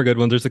 Most of them are good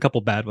ones. There's a couple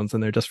bad ones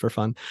in there just for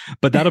fun,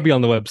 but that'll be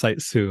on the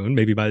website soon,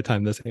 maybe by the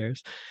time this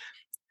airs.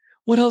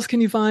 What else can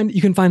you find?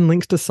 You can find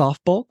links to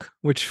Soft Bulk,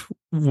 which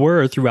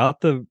were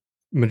throughout the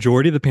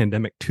majority of the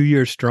pandemic, 2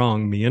 years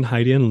strong. Me and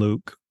Heidi and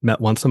Luke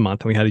met once a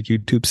month, and we had a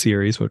YouTube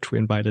series, which we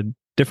invited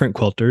different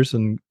quilters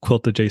and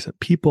quilt adjacent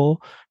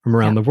people from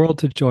around the world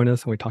to join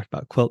us. And we talked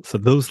about quilts. So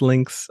those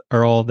links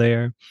are all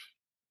there.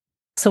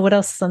 So what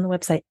else is on the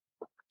website?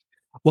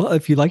 Well,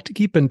 if you like to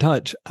keep in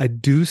touch, I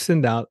do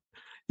send out,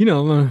 in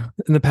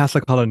the past, I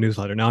called it a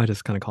newsletter. Now I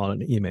just kind of call it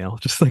an email.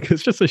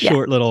 It's just a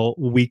short little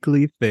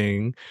weekly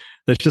thing.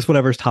 That's just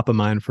whatever's top of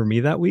mind for me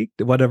that week.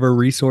 Whatever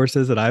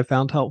resources that I've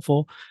found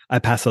helpful, I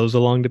pass those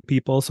along to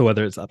people. So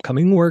whether it's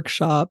upcoming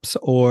workshops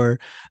or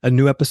a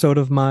new episode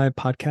of my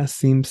podcast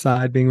Seam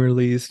Side being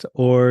released,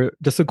 or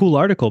just a cool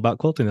article about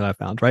quilting that I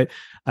found, right?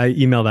 I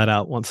email that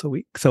out once a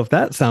week. So if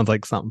that sounds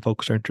like something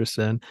folks are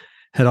interested in,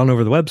 head on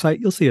over to the website.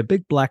 You'll see a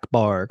big black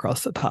bar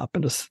across the top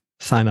and just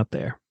sign up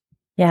there.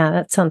 Yeah,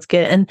 that sounds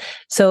good. And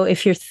so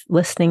if you're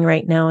listening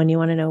right now and you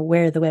want to know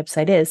where the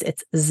website is,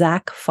 it's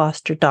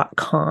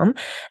zakfoster.com.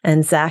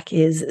 And Zak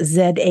is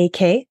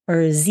Z-A-K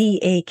or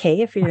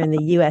Z-A-K if you're in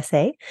the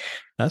USA.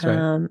 That's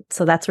right.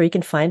 So that's where you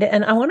can find it.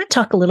 And I want to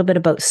talk a little bit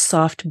about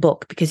Soft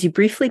Bulk because you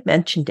briefly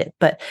mentioned it,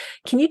 but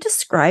can you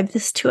describe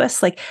this to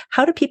us? Like,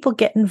 how do people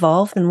get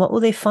involved and what will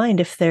they find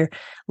if they're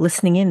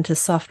listening in to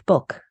Soft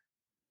Bulk?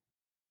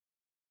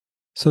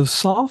 So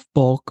Soft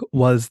Bulk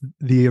was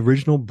the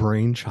original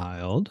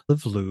brainchild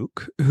of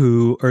Luke,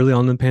 who early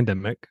on in the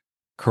pandemic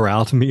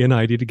corralled me and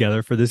Heidi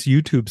together for this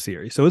YouTube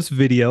series. So it's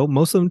video.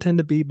 Most of them tend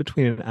to be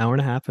between an hour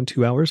and a half and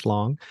 2 hours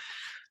long.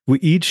 We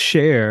each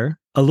share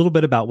a little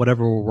bit about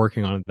whatever we're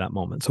working on at that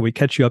moment. So we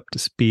catch you up to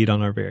speed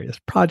on our various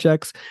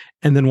projects,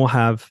 and then we'll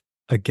have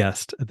a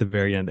guest at the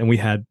very end. And we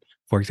had,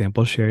 for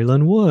example, Sherry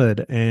Lynn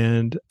Wood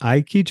and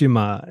Ai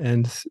Kijima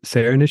and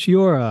Sarah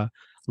Nishiura,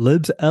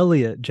 Libs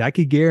Elliott,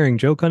 Jackie Gehring,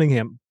 Joe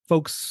Cunningham,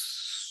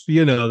 folks,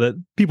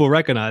 that people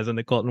recognize in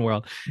the quilting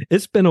world.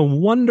 It's been a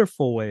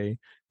wonderful way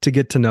to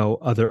get to know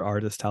other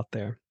artists out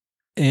there.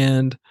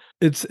 And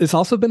it's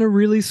also been a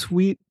really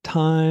sweet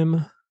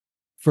time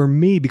for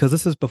me, because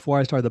this is before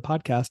I started the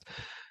podcast.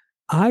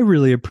 I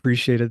really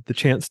appreciated the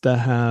chance to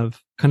have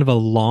kind of a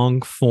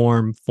long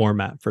form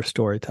format for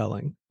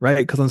storytelling, right?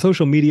 Because on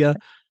social media,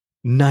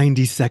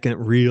 90-second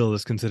reel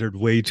is considered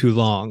way too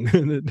long.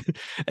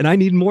 And I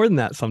need more than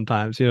that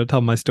sometimes,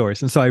 tell my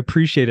stories. And so I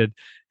appreciated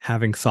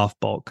having Soft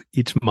Bulk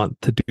each month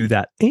to do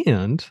that.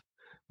 And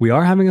we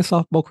are having a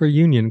Soft Bulk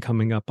reunion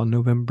coming up on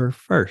November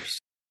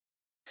 1st.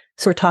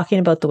 So we're talking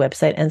about the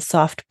website, and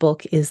Soft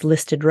Bulk is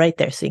listed right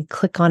there. So you can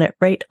click on it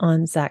right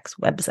on Zak's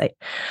website.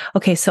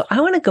 Okay, so I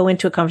want to go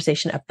into a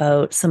conversation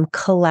about some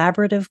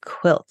collaborative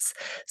quilts.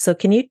 So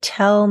can you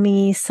tell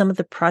me some of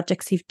the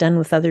projects you've done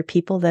with other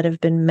people that have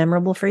been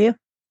memorable for you?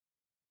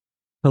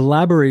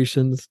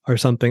 Collaborations are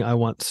something I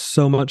want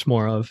so much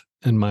more of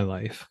in my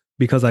life,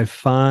 because I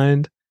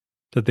find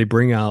that they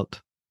bring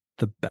out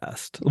the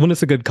best. When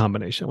it's a good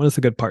combination, when it's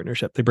a good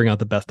partnership, they bring out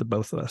the best of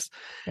both of us.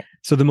 Yeah.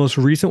 So the most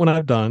recent one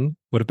I've done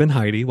would have been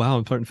Heidi. Wow,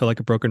 I'm starting to feel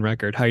like a broken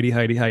record. Heidi.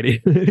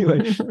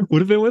 Anyway,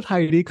 would have been with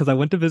Heidi because I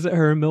went to visit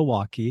her in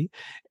Milwaukee,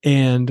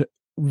 and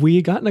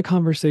we got in a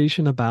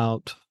conversation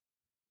about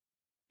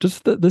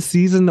just the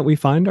season that we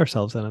find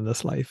ourselves in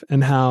this life,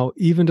 and how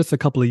even just a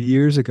couple of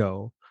years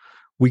ago,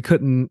 we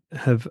couldn't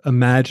have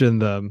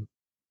imagined the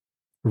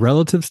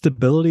relative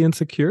stability and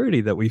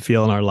security that we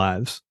feel in our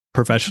lives,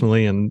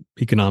 professionally and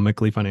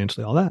economically,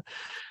 financially, all that.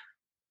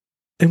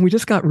 And we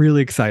just got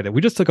really excited.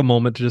 We just took a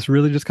moment to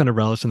just kind of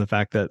relish in the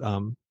fact that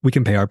we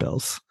can pay our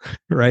bills,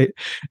 right?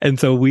 And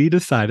so we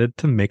decided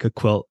to make a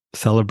quilt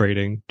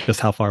celebrating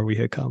just how far we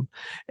had come.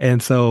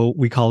 And so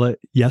we call it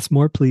Yes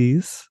More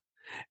Please.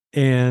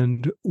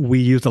 And we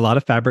used a lot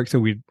of fabrics that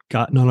we'd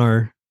gotten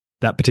on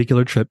that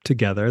particular trip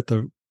together at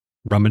the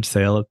rummage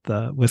sale at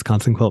the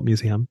Wisconsin Quilt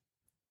Museum.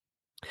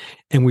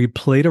 And we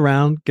played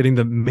around getting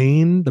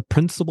the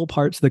principal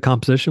parts of the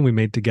composition we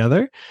made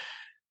together.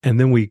 And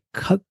then we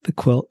cut the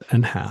quilt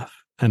in half.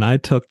 And I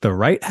took the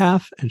right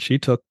half and she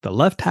took the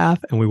left half,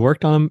 and we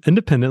worked on them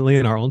independently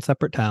in our own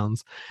separate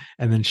towns.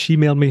 And then she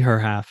mailed me her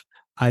half.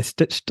 I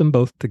stitched them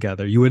both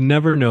together. You would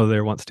never know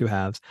there once two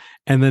halves.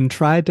 And then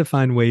tried to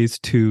find ways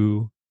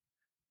to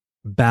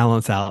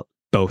balance out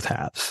both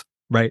halves,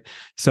 right?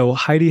 So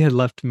Heidi had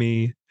left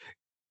me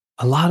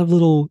a lot of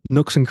little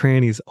nooks and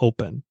crannies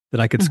open that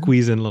I could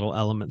squeeze in little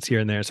elements here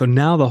and there. So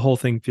now the whole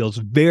thing feels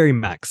very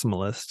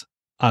maximalist.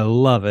 I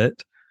love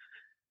it.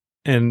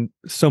 And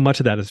so much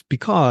of that is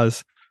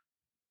because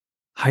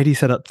Heidi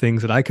set up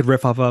things that I could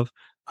riff off of.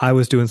 I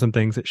was doing some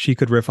things that she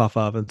could riff off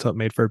of. And so it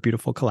made for a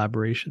beautiful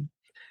collaboration.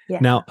 Yeah.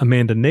 Now,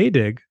 Amanda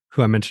Nadig,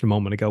 who I mentioned a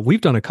moment ago,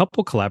 we've done a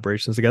couple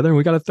collaborations together, and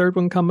we got a third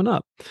one coming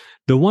up.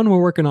 The one we're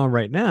working on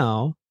right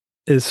now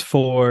is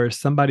for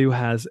somebody who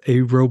has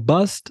a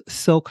robust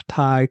silk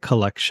tie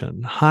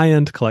collection,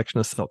 high-end collection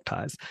of silk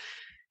ties.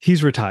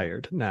 He's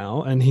retired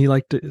now, and he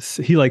likes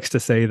to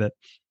say that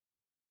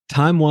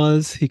time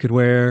was he could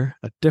wear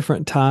a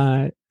different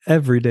tie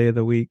every day of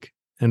the week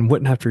and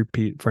wouldn't have to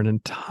repeat for an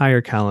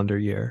entire calendar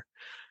year.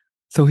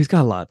 So he's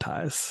got a lot of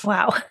ties.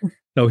 Wow.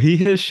 So he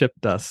has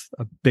shipped us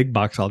a big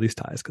box of all these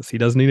ties because he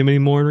doesn't need them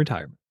anymore in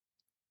retirement.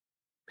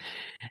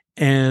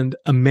 And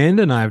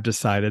Amanda and I have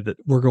decided that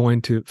we're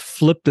going to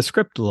flip the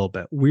script a little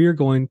bit. We're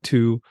going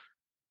to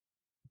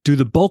do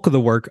the bulk of the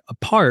work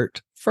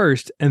apart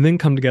first and then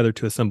come together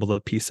to assemble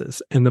the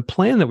pieces. And the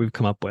plan that we've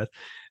come up with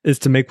is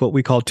to make what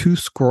we call two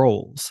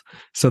scrolls.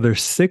 So they're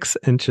 6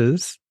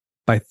 inches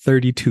by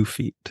 32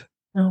 feet.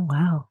 Oh,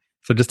 wow.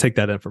 So just take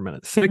that in for a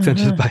minute. 6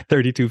 inches by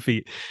 32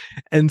 feet.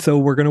 And so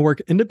we're going to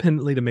work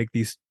independently to make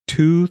these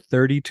two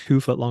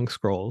 32-foot long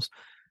scrolls,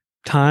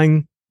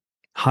 tying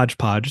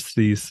hodgepodge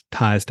these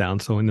ties down,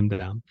 sewing them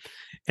down.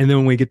 And then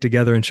when we get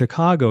together in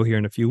Chicago here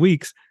in a few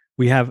weeks,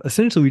 we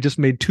just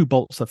made 2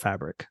 bolts of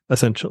fabric,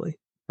 essentially,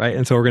 right?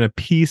 And so we're going to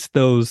piece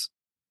those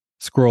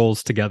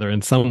scrolls together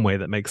in some way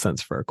that makes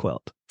sense for a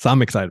quilt. So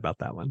I'm excited about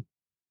that one.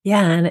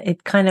 Yeah, and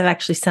it kind of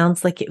actually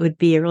sounds like it would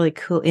be a really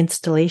cool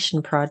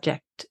installation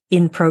project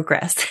in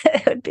progress.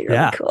 It would be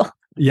really cool.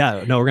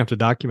 Yeah, no, we're going to have to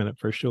document it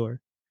for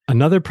sure.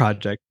 Another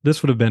project,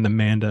 this would have been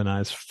Amanda and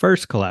I's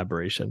first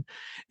collaboration.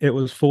 It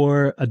was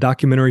for a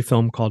documentary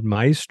film called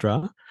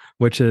Maestra,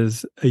 which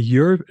is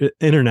a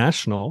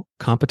international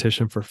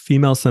competition for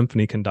female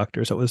symphony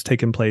conductors that was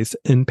taking place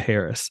in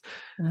Paris.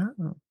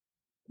 Oh.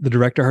 The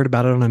director heard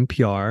about it on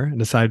NPR and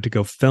decided to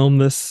go film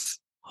this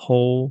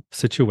whole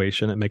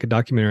situation and make a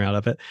documentary out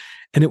of it.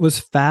 And it was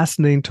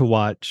fascinating to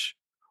watch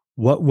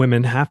what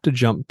women have to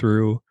jump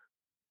through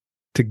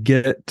to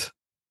get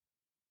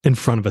in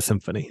front of a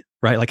symphony,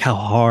 right? Like how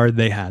hard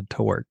they had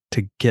to work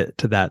to get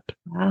to that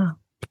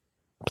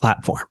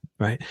platform,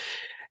 right?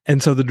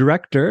 And so the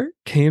director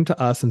came to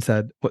us and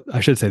said, what I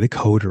should say, the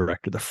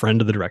co-director, the friend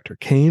of the director,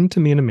 came to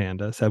me and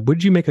Amanda, said,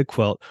 would you make a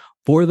quilt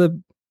for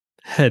the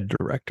head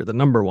director, the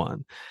number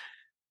one,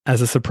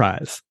 as a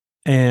surprise?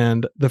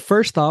 And the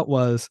first thought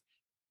was,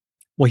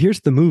 well,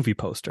 here's the movie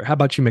poster. How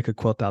about you make a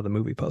quilt out of the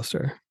movie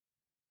poster?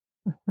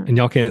 And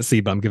y'all can't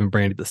see, but I'm giving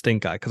Brandy the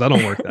stink eye because I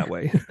don't work that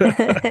way.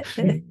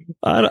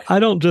 I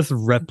don't just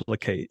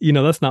replicate.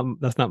 That's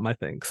not my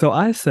thing. So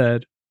I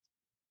said,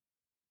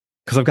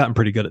 because I've gotten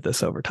pretty good at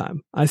this over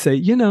time, I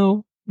say,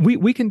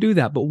 we can do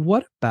that. But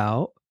what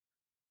about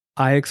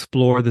I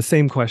explore the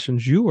same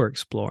questions you were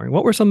exploring?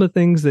 What were some of the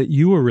things that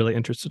you were really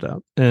interested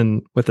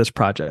in with this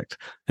project?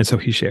 And so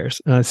he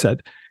shares. And I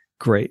said,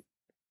 great.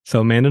 So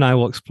Amanda and I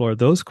will explore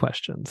those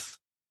questions.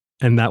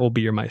 And that will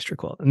be your Maestro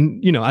quilt.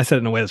 And, I said it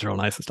in a way that's real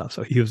nice and stuff.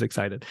 So he was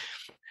excited.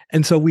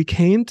 And so we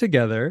came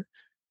together.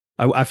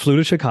 I flew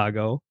to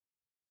Chicago.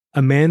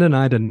 Amanda and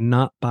I did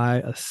not buy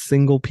a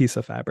single piece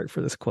of fabric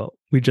for this quilt.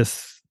 We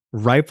just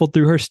rifled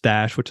through her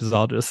stash, which is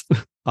all just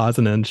odds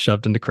and ends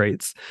shoved into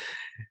crates,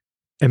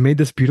 and made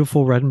this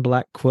beautiful red and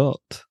black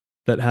quilt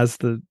that has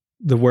the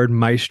word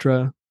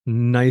Maestra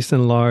nice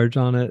and large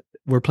on it.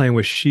 We're playing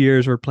with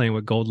shears. We're playing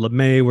with gold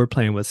lame. We're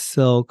playing with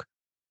silk.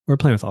 We're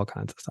playing with all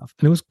kinds of stuff.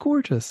 And it was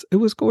gorgeous. It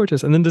was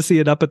gorgeous. And then to see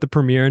it up at the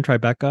premiere in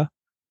Tribeca,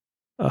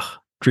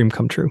 dream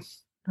come true.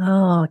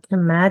 Oh, I can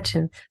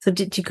imagine. So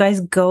did you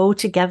guys go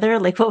together?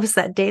 Like, what was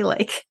that day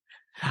like?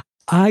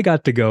 I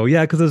got to go,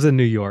 yeah, because it was in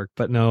New York.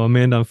 But no,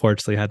 Amanda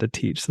unfortunately had to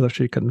teach, so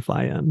she couldn't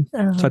fly in.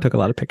 So I took a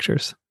lot of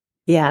pictures.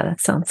 Yeah,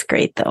 that sounds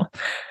great, though.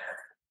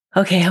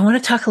 Okay, I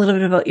want to talk a little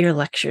bit about your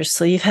lectures.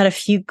 So you've had a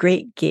few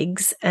great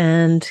gigs,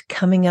 and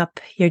coming up,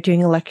 you're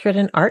doing a lecture at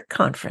an art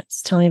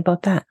conference. Tell me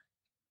about that.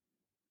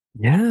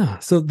 Yeah.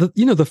 So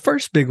the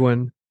first big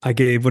one I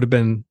gave would have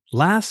been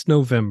last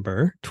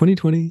November,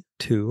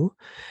 2022.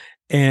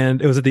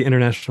 And it was at the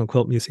International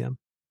Quilt Museum.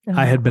 Oh.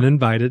 I had been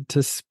invited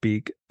to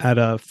speak at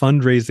a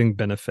fundraising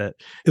benefit.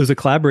 It was a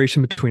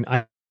collaboration between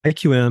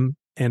IQM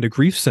and a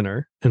grief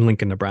center in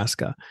Lincoln,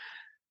 Nebraska.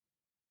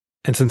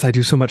 And since I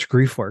do so much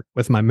grief work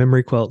with my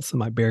memory quilts and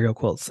my burial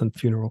quilts and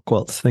funeral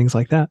quilts, things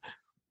like that,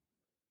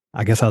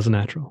 I guess I was a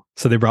natural.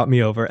 So they brought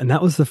me over. And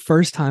that was the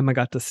first time I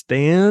got to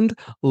stand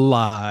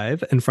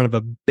live in front of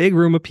a big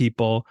room of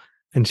people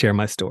and share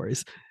my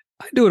stories.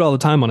 I do it all the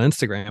time on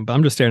Instagram, but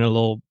I'm just staring at a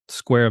little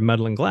square of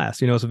metal and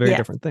glass. It's a very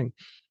different thing.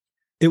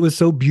 It was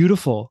so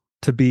beautiful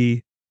to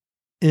be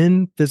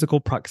in physical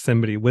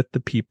proximity with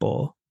the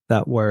people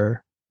that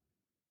were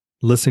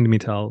listening to me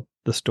tell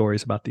the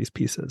stories about these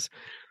pieces.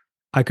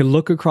 I could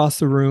look across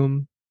the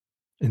room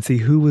and see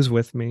who was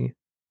with me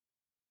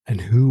and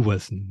who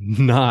was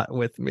not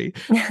with me.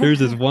 There's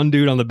this one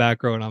dude on the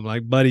back row, and I'm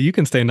like, buddy, you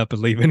can stand up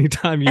and leave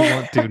anytime you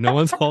want to. No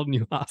one's holding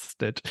you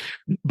hostage.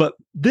 But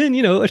then,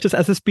 it's just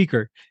as a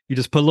speaker, you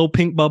just put a little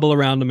pink bubble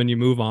around them and you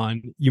move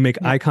on. You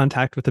make eye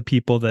contact with the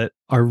people that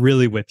are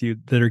really with you,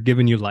 that are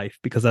giving you life,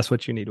 because that's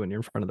what you need when you're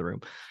in front of the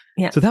room.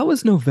 Yeah. So that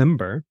was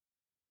November.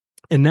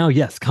 And now,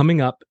 yes, coming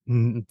up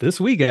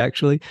this week,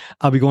 actually,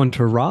 I'll be going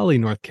to Raleigh,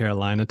 North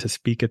Carolina to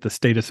speak at the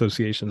State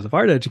Associations of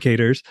Art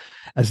Educators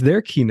as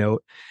their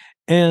keynote.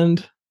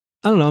 And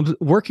I don't know,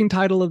 working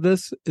title of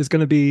this is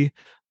going to be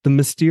The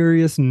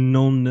Mysterious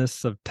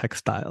Knownness of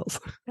Textiles,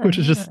 which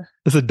is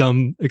it's a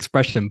dumb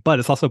expression, but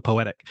it's also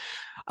poetic.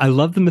 I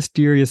love the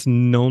mysterious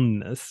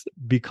knownness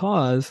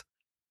because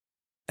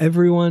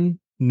everyone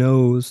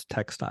knows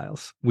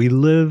textiles. We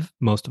live,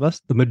 most of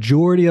us, the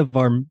majority of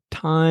our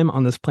time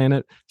on this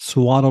planet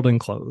swaddled in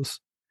clothes.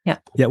 Yeah.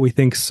 Yet we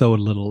think so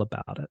little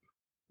about it.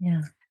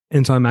 Yeah.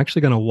 And so I'm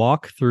actually going to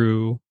walk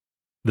through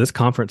this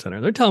conference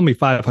center. They're telling me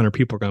 500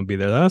 people are going to be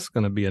there. That's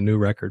going to be a new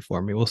record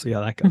for me. We'll see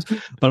how that goes. But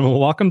I'm going to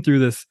walk them through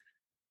this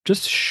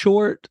just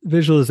short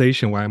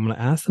visualization where I'm going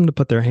to ask them to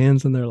put their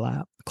hands in their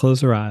lap,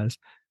 close their eyes.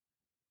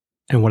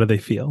 And what do they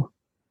feel?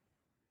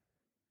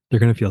 They're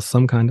going to feel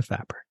some kind of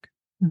fabric.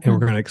 Mm-hmm. And we're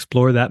going to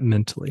explore that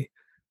mentally.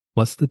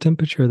 What's the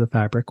temperature of the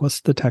fabric?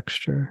 What's the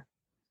texture?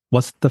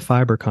 What's the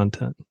fiber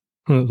content?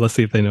 Let's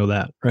see if they know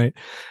that, right?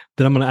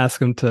 Then I'm going to ask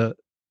them to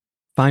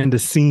find a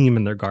seam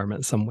in their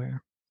garment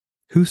somewhere.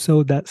 Who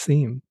sewed that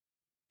seam?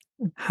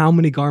 How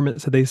many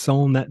garments had they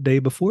sewn that day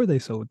before they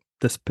sewed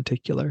this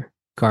particular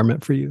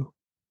garment for you?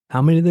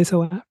 How many did they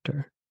sew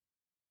after?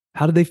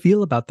 How did they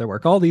feel about their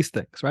work? All these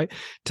things, right?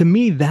 To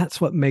me,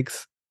 that's what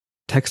makes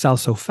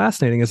textiles so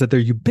fascinating, is that they're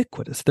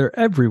ubiquitous. They're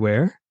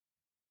everywhere.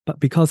 But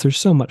because there's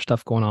so much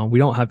stuff going on, we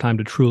don't have time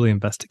to truly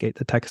investigate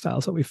the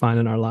textiles that we find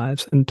in our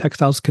lives. And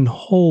textiles can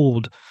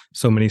hold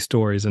so many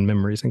stories and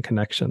memories and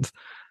connections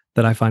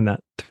that I find that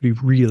to be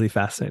really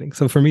fascinating.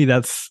 So for me,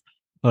 that's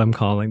what I'm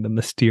calling the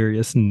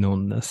mysterious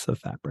knownness of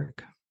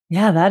fabric.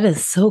 Yeah, that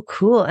is so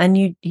cool. And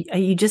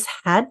you just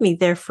had me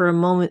there for a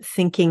moment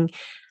thinking,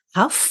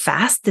 how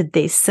fast did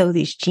they sew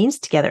these jeans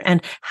together?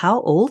 And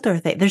how old are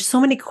they? There's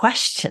so many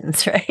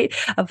questions, right?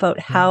 About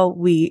how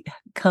we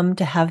come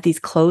to have these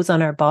clothes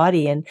on our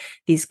body and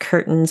these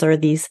curtains or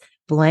these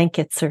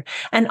blankets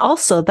and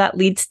also that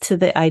leads to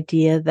the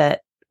idea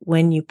that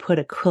when you put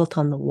a quilt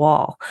on the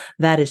wall,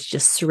 that is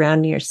just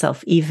surrounding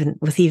yourself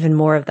even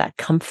more of that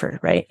comfort,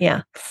 right?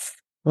 Yeah.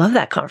 Love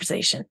that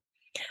conversation.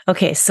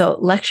 Okay, so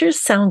lectures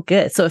sound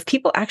good. So if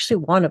people actually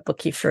want to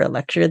book you for a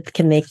lecture,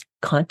 can they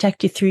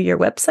contact you through your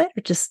website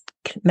or just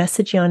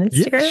message you on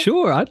Instagram? Yeah,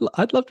 sure.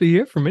 I'd love to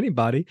hear from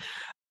anybody.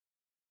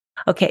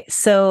 Okay,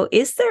 so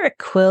is there a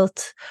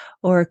quilt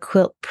or a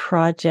quilt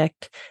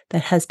project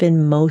that has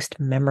been most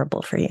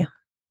memorable for you?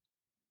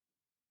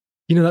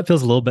 That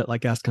feels a little bit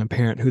like asking a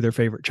parent who their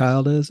favorite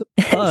child is,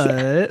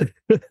 but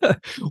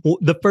well,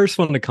 the first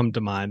one to come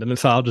to mind, and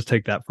so I'll just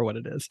take that for what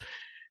it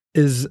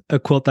is a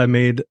quilt I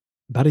made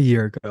about a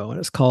year ago, and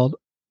it's called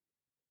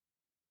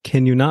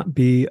 "Can You Not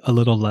Be a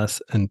Little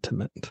Less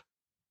Intimate?"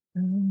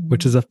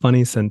 Which is a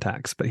funny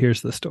syntax, but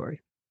here's the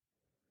story.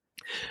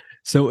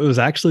 So it was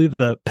actually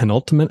the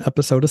penultimate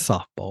episode of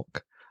Soft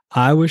Bulk.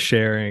 I was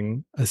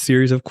sharing a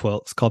series of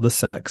quilts called the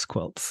sex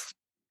quilts.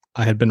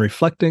 I had been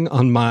reflecting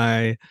on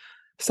my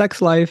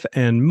sex life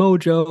and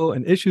mojo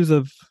and issues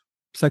of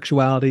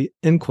sexuality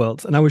in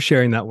quilts, and I was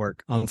sharing that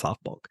work on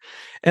Soft Bulk.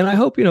 And I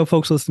hope,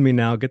 folks listening to me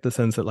now get the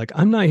sense that, like,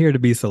 I'm not here to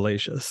be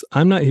salacious.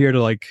 I'm not here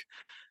to, like,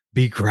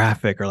 be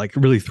graphic or, like,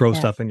 really throw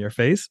stuff in your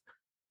face.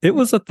 It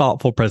was a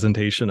thoughtful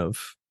presentation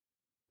of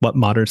what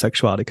modern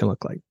sexuality can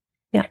look like.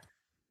 Yeah.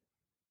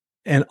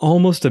 And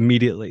almost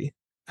immediately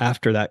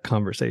after that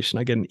conversation,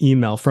 I get an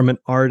email from an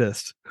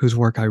artist whose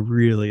work I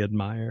really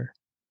admire.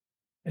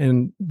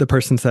 And the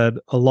person said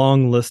a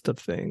long list of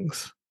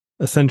things.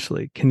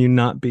 Essentially, can you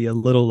not be a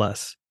little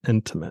less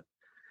intimate?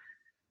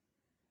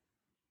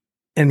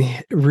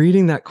 And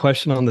reading that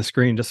question on the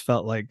screen just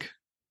felt like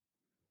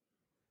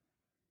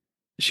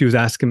she was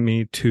asking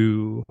me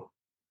to,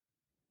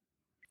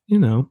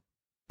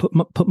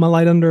 put my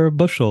light under a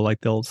bushel, like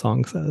the old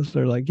song says,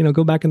 or like,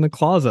 go back in the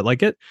closet.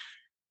 Like it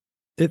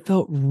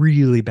felt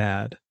really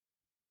bad.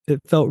 It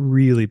felt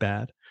really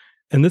bad.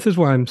 And this is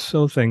where I'm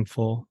so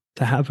thankful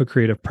to have a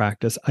creative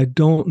practice. I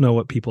don't know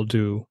what people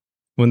do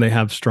when they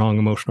have strong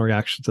emotional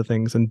reactions to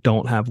things and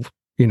don't have,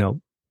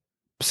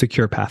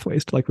 secure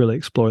pathways to, like, really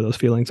explore those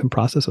feelings and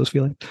process those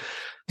feelings.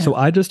 Yeah. So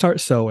I just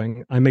start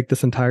sewing. I make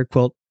this entire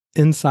quilt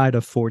inside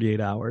of 48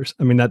 hours.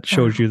 I mean, that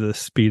shows you the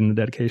speed and the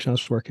dedication I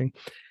was working.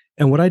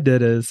 And what I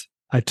did is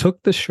I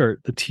took the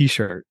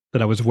t-shirt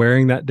that I was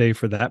wearing that day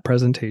for that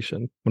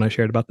presentation when I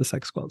shared about the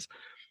sex quilts,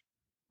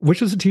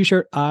 which was a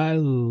t-shirt I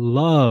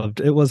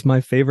loved. It was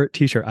my favorite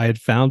t-shirt. I had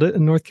found it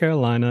in North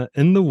Carolina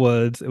in the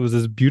woods. It was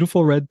this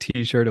beautiful red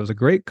t-shirt. It was a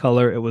great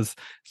color. It was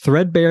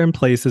threadbare in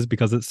places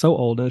because it's so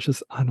old. And it's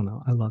just, I don't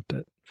know, I loved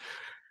it.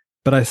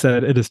 But I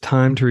said, it is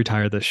time to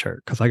retire this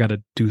shirt because I got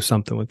to do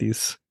something with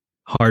these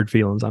hard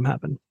feelings I'm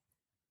having.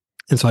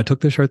 And so I took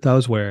the shirt that I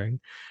was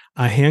wearing.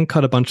 I hand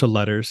cut a bunch of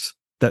letters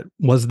that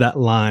was that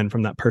line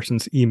from that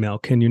person's email.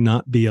 Can you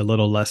not be a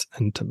little less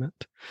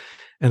intimate?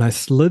 And I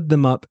slid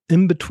them up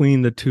in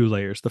between the two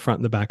layers, the front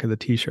and the back of the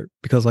t-shirt,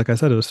 because, like I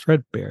said, it was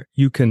threadbare.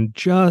 You can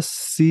just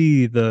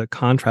see the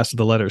contrast of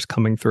the letters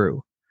coming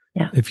through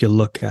if you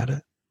look at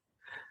it.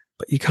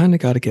 But you kind of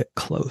got to get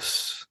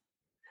close.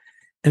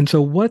 And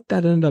so what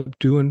that ended up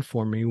doing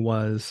for me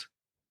was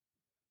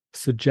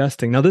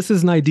suggesting, now this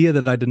is an idea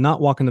that I did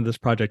not walk into this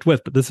project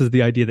with, but this is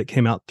the idea that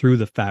came out through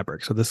the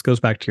fabric. So this goes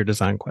back to your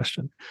design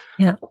question.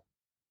 Yeah.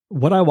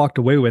 What I walked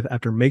away with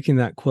after making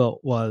that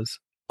quilt was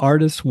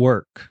artists'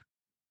 work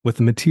with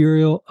the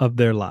material of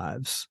their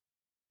lives.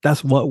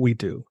 That's what we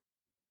do.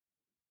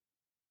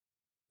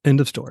 End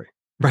of story,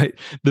 right?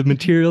 The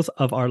materials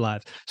of our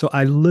lives. So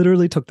I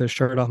literally took this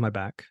shirt off my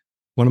back,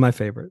 one of my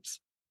favorites,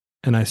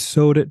 and I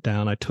sewed it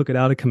down. I took it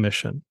out of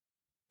commission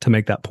to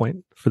make that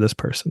point for this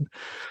person.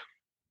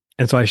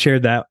 And so I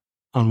shared that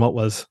on what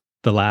was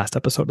the last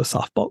episode of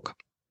Soft Bulk.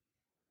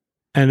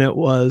 And it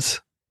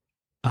was,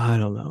 I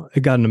don't know,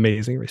 it got an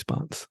amazing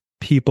response.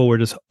 People were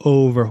just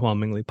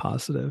overwhelmingly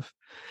positive.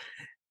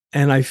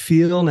 And I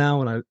feel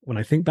now when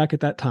I think back at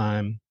that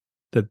time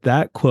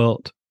that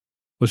quilt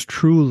was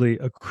truly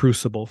a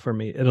crucible for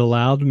me. It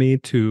allowed me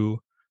to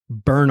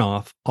burn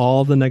off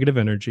all the negative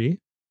energy,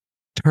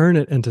 turn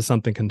it into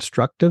something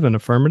constructive and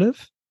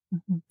affirmative,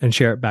 and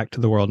share it back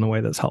to the world in a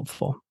way that's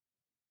helpful.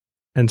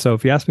 And so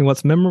if you ask me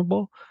what's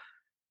memorable,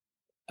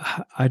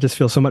 I just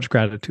feel so much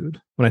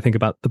gratitude when I think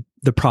about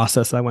the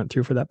process I went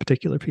through for that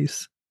particular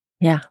piece.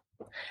 Yeah.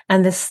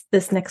 And this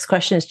next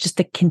question is just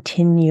a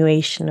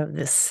continuation of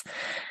this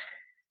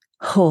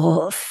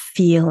whole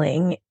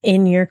feeling.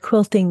 In your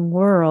quilting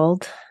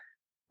world,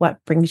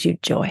 what brings you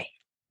joy?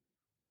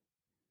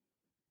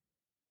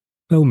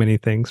 So many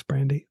things,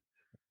 Brandy.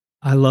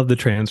 I love the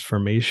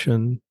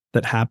transformation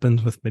that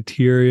happens with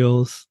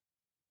materials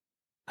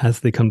as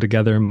they come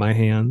together in my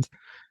hands.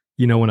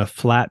 When a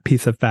flat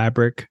piece of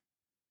fabric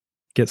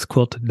gets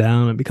quilted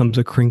down, it becomes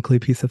a crinkly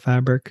piece of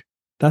fabric.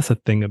 That's a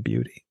thing of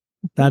beauty.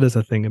 That is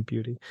a thing of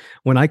beauty.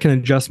 When I can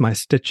adjust my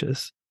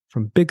stitches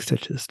from big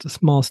stitches to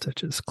small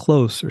stitches,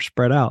 close or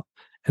spread out.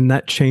 And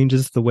that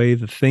changes the way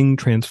the thing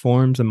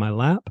transforms in my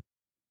lap.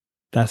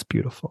 That's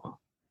beautiful.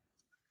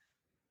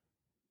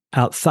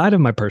 Outside of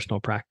my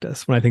personal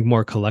practice, when I think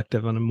more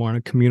collective on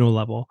a communal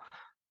level,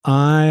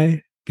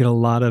 I get a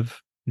lot of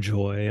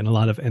joy and a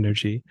lot of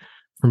energy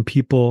from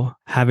people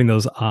having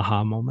those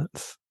aha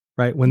moments,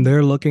 right? When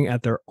they're looking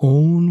at their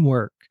own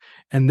work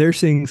and they're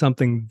seeing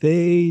something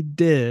they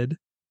did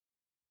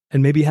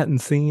and maybe hadn't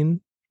seen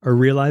or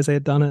realized they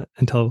had done it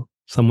until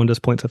someone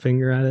just points a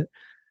finger at it.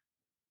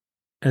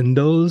 And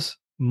those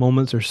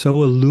moments are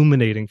so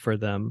illuminating for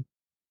them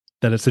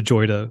that it's a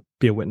joy to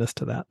be a witness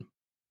to that.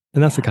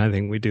 And that's the kind of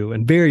thing we do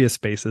in various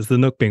spaces, the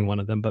Nook being one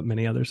of them, but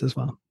many others as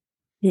well.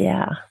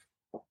 Yeah.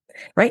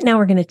 Right now,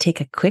 we're going to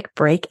take a quick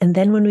break. And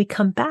then when we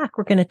come back,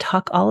 we're going to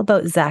talk all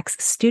about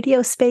Zak's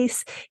studio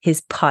space,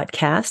 his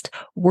podcast,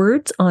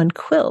 Words on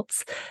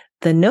Quilts,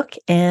 the Nook,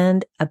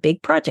 and a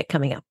big project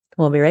coming up.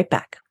 We'll be right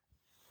back.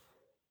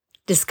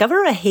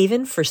 Discover a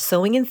haven for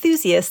sewing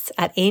enthusiasts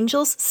at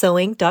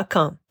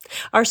angelssewing.com.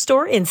 Our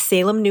store in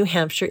Salem, New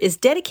Hampshire is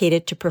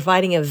dedicated to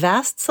providing a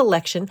vast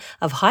selection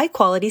of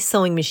high-quality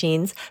sewing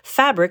machines,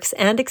 fabrics,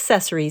 and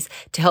accessories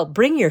to help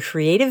bring your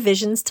creative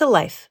visions to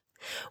life.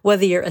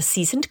 Whether you're a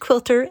seasoned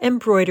quilter,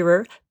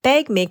 embroiderer,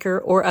 bag maker,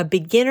 or a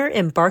beginner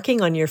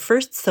embarking on your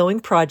first sewing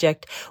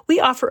project, we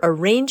offer a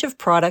range of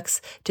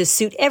products to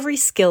suit every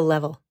skill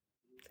level.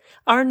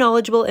 Our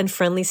knowledgeable and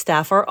friendly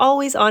staff are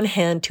always on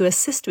hand to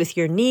assist with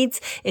your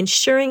needs,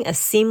 ensuring a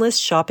seamless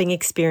shopping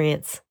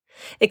experience.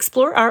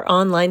 Explore our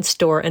online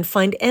store and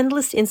find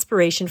endless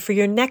inspiration for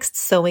your next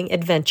sewing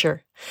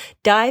adventure.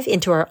 Dive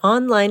into our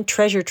online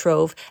treasure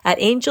trove at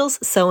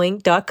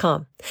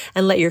angelssewing.com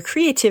and let your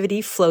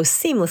creativity flow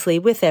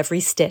seamlessly with every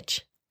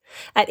stitch.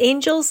 At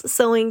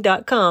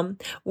angelssewing.com,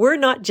 we're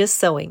not just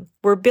sewing,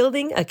 we're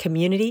building a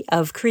community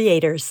of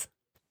creators.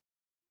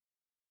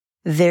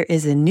 There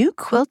is a new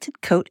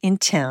quilted coat in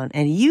town,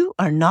 and you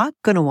are not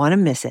going to want to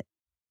miss it.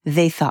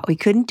 They thought we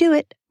couldn't do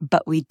it,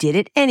 but we did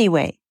it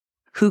anyway.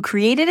 Who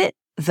created it?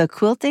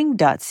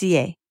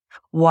 thequilting.ca.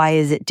 Why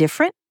is it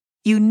different?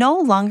 You no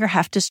longer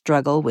have to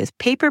struggle with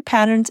paper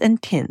patterns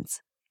and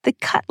pins. The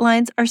cut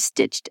lines are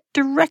stitched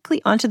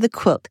directly onto the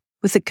quilt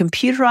with a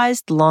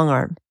computerized long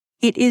arm.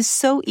 It is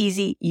so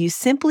easy, you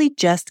simply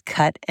just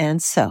cut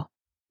and sew.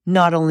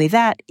 Not only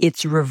that,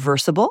 it's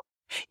reversible.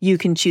 You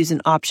can choose an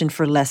option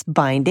for less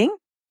binding,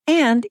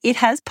 and it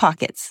has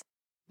pockets.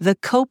 The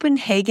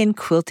Copenhagen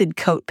quilted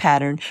coat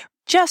pattern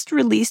just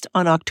released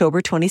on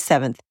October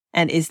 27th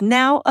and is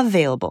now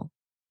available.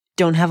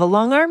 Don't have a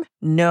long arm?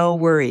 No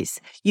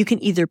worries. You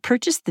can either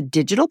purchase the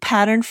digital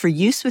pattern for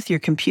use with your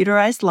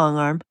computerized long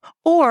arm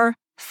or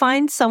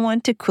find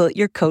someone to quilt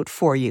your coat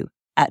for you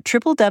at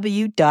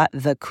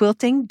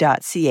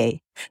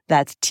www.thequilting.ca.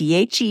 That's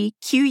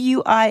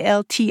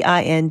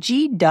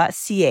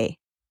thequilting.ca.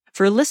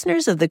 For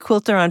listeners of the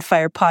Quilter on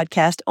Fire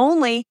podcast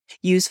only,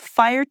 use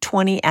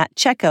FIRE20 at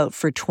checkout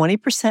for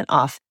 20%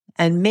 off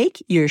and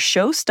make your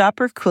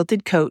showstopper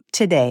quilted coat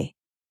today.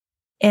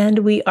 And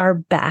we are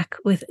back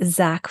with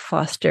Zak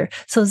Foster.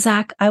 So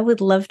Zak, I would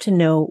love to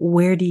know,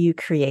 where do you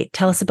create?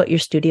 Tell us about your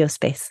studio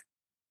space.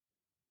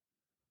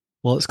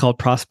 Well, it's called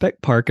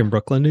Prospect Park in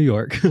Brooklyn, New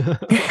York.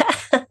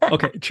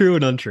 Okay, true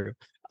and untrue.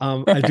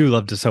 I do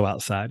love to sew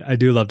outside. I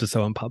do love to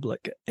sew in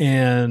public.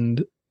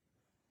 And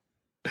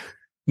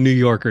New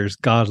Yorkers,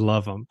 God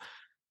love them.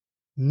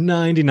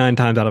 99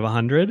 times out of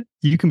 100,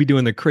 you can be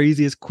doing the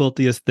craziest,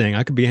 quiltiest thing.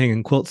 I could be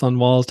hanging quilts on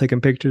walls,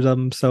 taking pictures of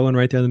them, sewing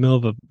right there in the middle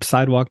of a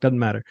sidewalk, doesn't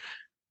matter.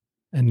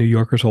 And New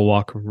Yorkers will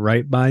walk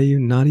right by you,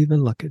 not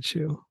even look at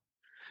you,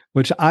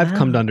 which I've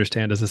come to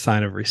understand as a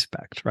sign of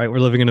respect, right? We're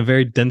living in a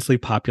very densely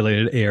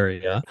populated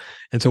area.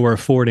 And so we're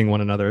affording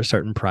one another a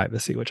certain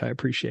privacy, which I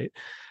appreciate.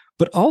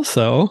 But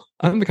also,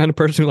 I'm the kind of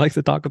person who likes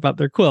to talk about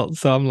their quilts.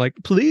 So I'm like,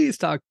 please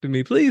talk to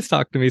me. Please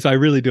talk to me. So I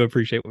really do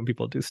appreciate when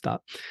people do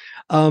stop.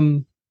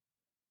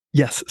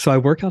 Yes. So I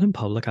work out in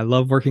public. I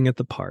love working at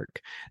the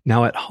park.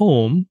 Now at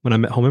home, when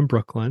I'm at home in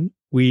Brooklyn,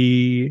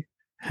 we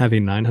have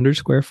a 900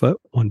 square foot,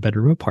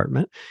 1-bedroom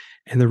apartment.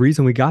 And the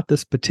reason we got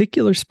this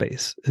particular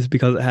space is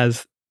because it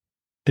has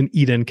an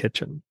eat-in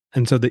kitchen.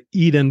 And so the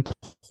eat-in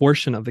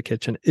portion of the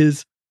kitchen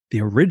is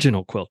the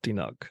original Quilty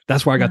Nook.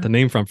 That's where I got the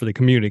name from for the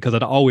community, because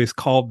I'd always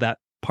called that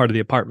part of the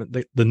apartment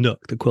the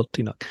Nook, the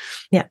Quilty Nook.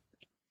 Yeah.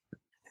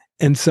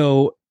 And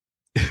so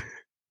it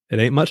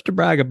ain't much to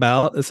brag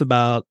about. It's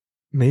about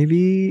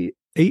maybe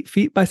 8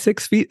 feet by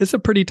 6 feet. It's a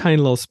pretty tiny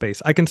little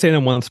space. I can stand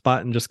in one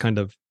spot and just kind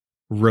of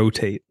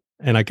rotate.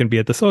 And I can be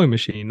at the sewing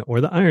machine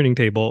or the ironing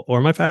table or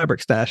my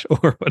fabric stash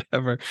or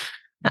whatever.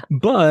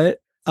 But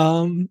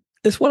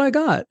it's what I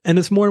got. And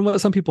it's more than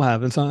what some people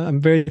have. And so I'm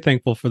very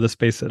thankful for the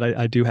space that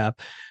I do have.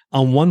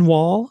 On one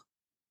wall,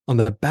 on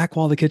the back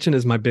wall of the kitchen,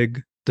 is my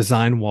big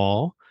design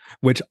wall,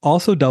 which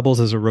also doubles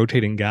as a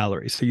rotating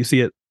gallery. So you see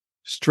it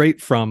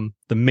straight from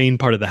the main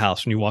part of the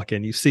house. When you walk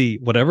in, you see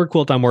whatever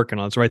quilt I'm working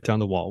on is right there on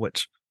the wall,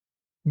 which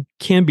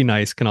can be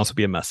nice, can also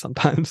be a mess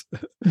sometimes.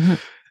 Mm-hmm.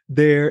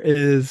 There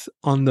is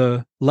on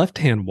the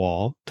left-hand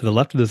wall, to the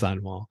left of the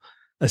design wall,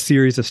 a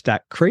series of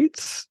stacked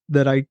crates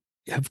that I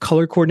have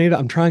color coordinated.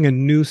 I'm trying a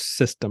new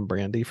system,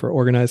 Brandy, for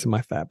organizing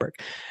my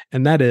fabric.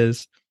 And that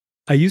is,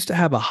 I used to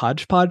have a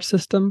hodgepodge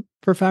system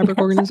for fabric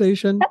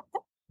organization,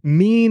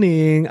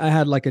 meaning I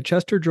had like a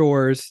chest of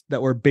drawers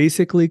that were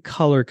basically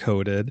color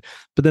coded,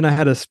 but then I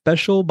had a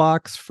special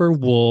box for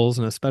wools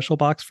and a special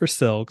box for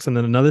silks, and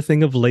then another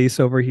thing of lace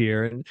over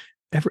here. And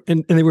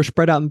they were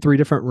spread out in 3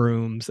 different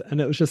rooms.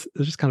 And it was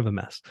just kind of a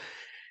mess.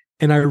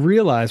 And I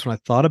realized when I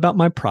thought about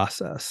my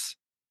process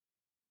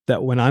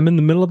that when I'm in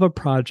the middle of a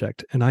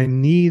project and I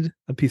need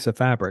a piece of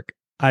fabric,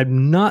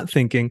 I'm not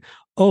thinking,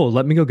 oh,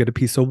 let me go get a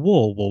piece of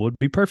wool. Wool would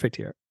be perfect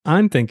here.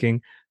 I'm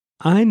thinking,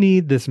 I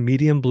need this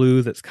medium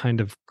blue that's kind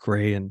of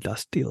gray and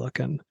dusty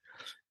looking.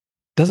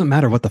 Doesn't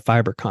matter what the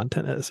fiber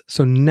content is.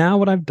 So now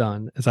what I've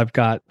done is I've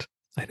got,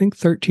 I think,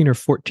 13 or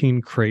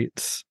 14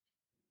 crates.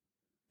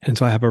 And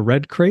so I have a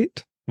red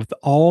crate with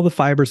all the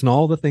fibers and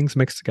all the things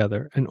mixed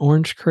together, an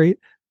orange crate,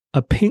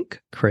 a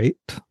pink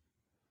crate,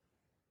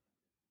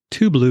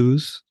 2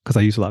 blues, because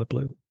I use a lot of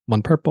blue,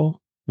 1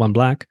 purple, 1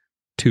 black,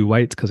 2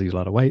 whites, because I use a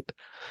lot of white.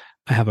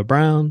 I have a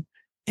brown,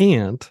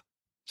 and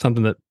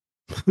something that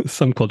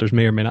some quilters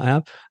may or may not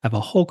have. I have a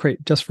whole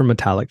crate just for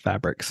metallic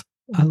fabrics.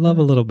 I love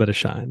a little bit of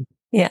shine.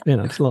 Yeah.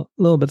 It's a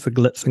little bits of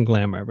glitz and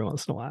glamour every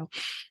once in a while.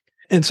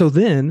 And so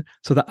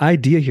the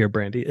idea here,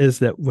 Brandy, is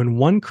that when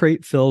one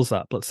crate fills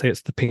up, let's say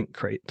it's the pink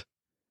crate,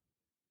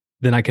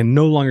 then I can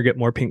no longer get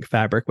more pink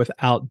fabric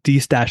without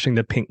destashing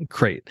the pink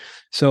crate.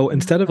 So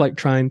instead of like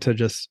trying to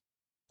just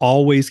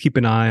always keep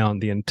an eye on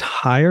the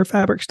entire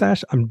fabric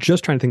stash, I'm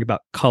just trying to think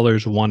about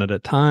colors one at a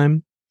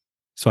time,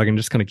 so I can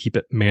just kind of keep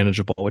it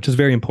manageable, which is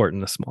very important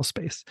in a small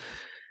space.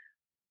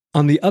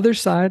 On the other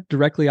side,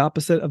 directly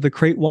opposite of the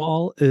crate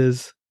wall,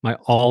 is my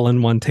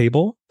all-in-one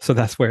table. So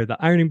that's where the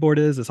ironing board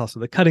is. It's also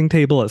the cutting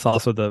table. It's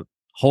also the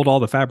hold all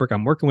the fabric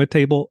I'm working with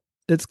table.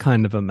 It's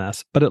kind of a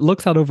mess, but it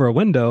looks out over a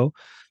window,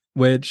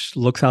 which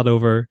looks out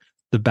over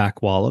the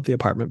back wall of the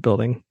apartment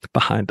building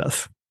behind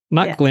us.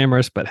 Not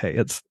glamorous, but hey,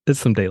 it's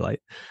some daylight.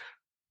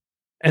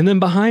 And then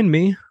behind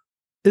me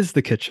is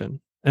the kitchen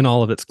in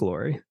all of its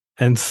glory.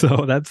 And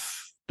so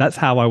that's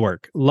how I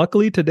work.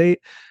 Luckily to date,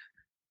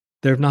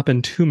 there have not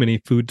been too many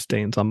food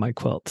stains on my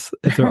quilts.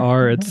 If there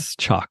are, it's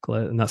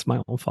chocolate, and that's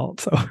my own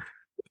fault. So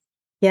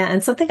yeah,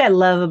 and something I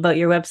love about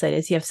your website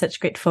is you have such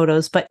great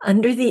photos, but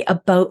under the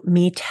About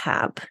Me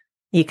tab,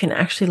 you can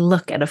actually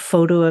look at a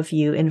photo of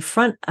you in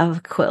front of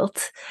a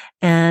quilt.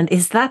 And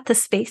is that the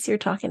space you're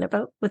talking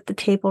about with the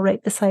table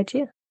right beside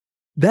you?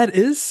 That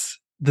is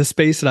the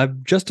space that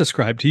I've just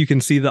described. You can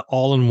see the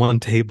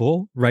all-in-one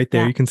table right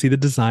there. Yeah. You can see the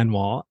design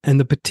wall. And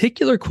the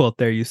particular quilt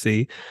there you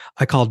see,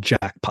 I call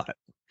Jackpot,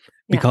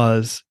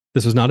 because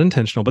this was not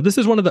intentional, but this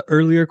is one of the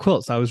earlier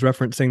quilts. I was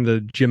referencing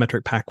the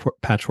geometric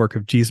patchwork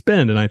of G's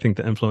Bend, and I think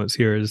the influence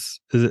here is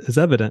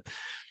evident.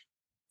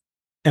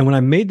 And when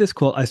I made this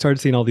quilt, I started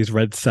seeing all these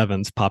red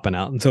 7s popping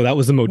out. And so that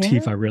was the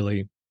motif I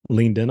really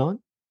leaned in on.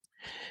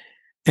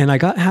 And I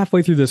got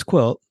halfway through this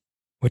quilt,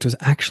 which was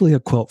actually a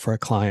quilt for a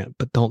client,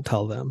 but don't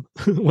tell them.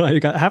 When I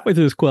got halfway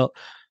through this quilt,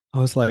 I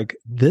was like,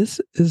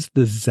 this is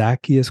the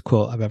zackiest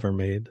quilt I've ever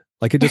made.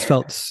 Like, it just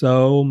felt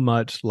so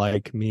much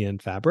like me in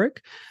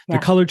fabric, the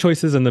color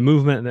choices and the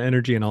movement and the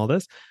energy and all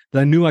this, that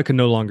I knew I could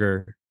no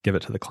longer give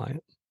it to the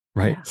client.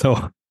 Right. Yeah.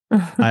 So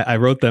I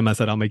wrote them. I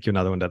said, I'll make you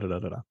another one. Da, da, da,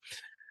 da, da.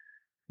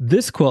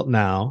 This quilt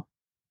now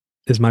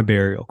is my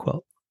burial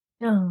quilt.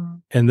 Oh.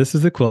 And this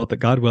is the quilt that,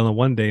 God willing,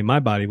 one day my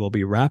body will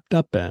be wrapped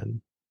up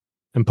in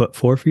and put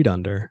 4 feet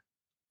under.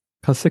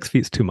 Because 6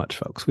 feet's too much,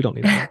 folks. We don't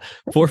need that.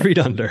 4 feet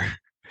under.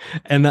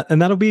 And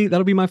that'll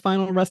be my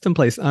final resting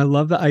place. I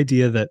love the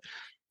idea that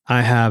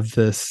I have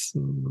this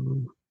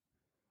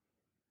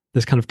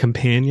kind of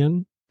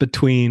companion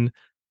between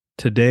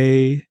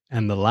today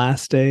and the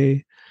last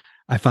day.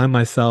 I find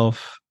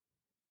myself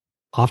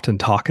often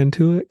talking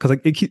to it, because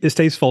it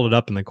stays folded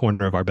up in the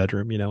corner of our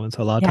bedroom, and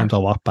so a lot of times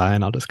I'll walk by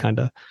and I'll just kind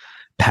of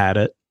pat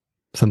it.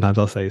 Sometimes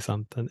I'll say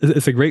something.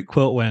 It's a great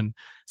quilt when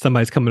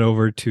somebody's coming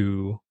over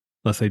to,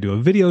 let's say, do a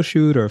video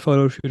shoot or a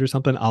photo shoot or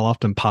something. I'll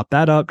often pop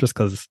that up just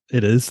because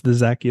it is the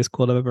zackiest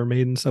quilt I've ever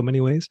made in so many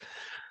ways.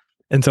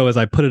 And so as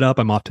I put it up,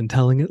 I'm often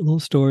telling it little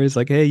stories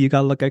like, hey, you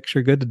got to look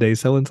extra good today.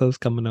 So-and-so's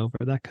coming over,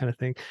 that kind of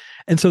thing.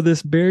 And so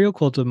this burial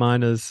quilt of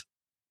mine is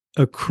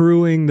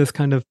accruing this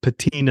kind of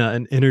patina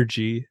and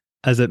energy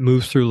as it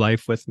moves through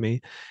life with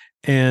me.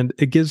 And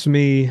it gives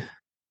me,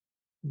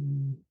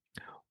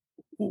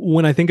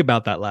 when I think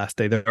about that last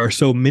day, there are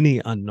so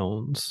many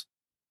unknowns,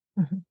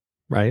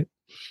 right?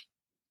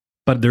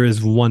 But there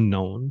is one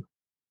known,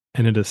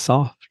 and it is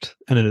soft,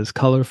 and it is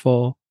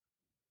colorful,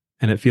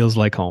 and it feels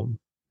like home.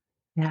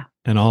 Yeah.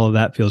 And all of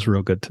that feels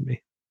real good to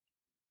me.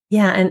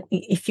 Yeah. And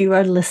if you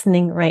are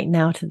listening right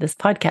now to this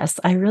podcast,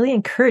 I really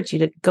encourage you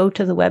to go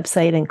to the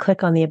website and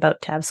click on the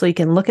About tab so you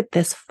can look at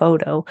this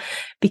photo,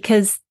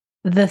 because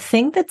the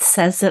thing that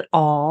says it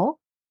all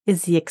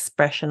is the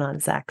expression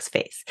on Zak's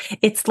face.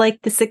 It's like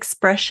this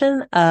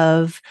expression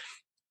of,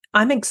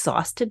 I'm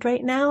exhausted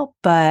right now,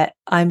 but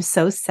I'm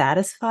so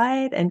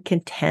satisfied and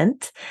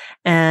content.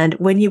 And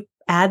when you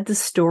add the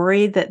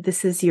story that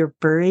this is your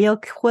burial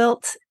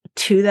quilt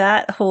to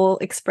that whole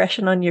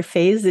expression on your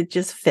face, it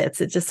just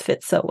fits. It just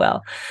fits so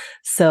well.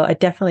 So I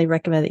definitely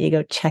recommend that you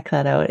go check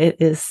that out.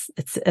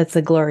 It's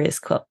a glorious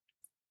quilt.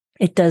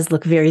 It does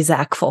look very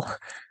Zakful.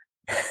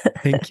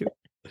 Thank you.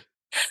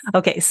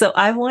 Okay, so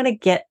I want to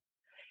get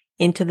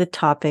into the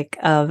topic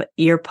of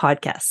your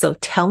podcast. So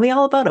tell me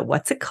all about it.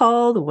 What's it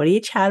called? What do you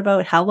chat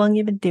about? How long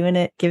you've been doing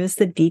it? Give us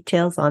the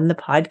details on the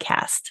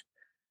podcast.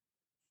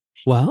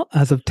 Well,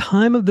 as of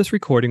time of this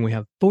recording, we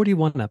have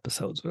 41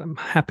 episodes. I'm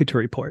happy to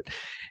report.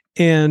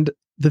 And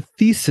the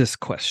thesis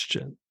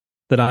question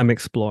that I'm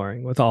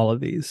exploring with all of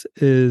these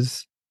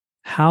is,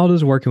 how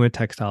does working with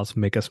textiles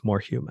make us more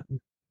human?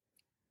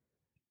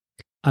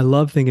 I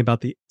love thinking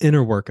about the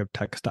inner work of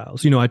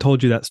textiles. I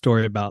told you that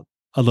story about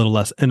A Little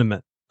Less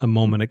Intimate a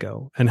moment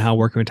ago, and how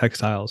working with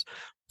textiles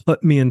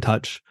put me in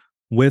touch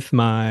with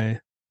my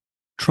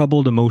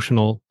troubled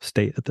emotional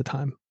state at the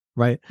time,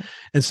 right?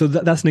 And so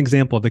that's an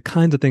example of the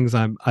kinds of things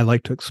I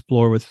like to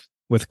explore with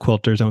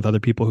quilters and with other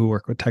people who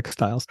work with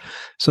textiles.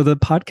 So the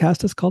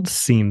podcast is called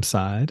Seam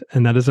Side,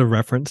 and that is a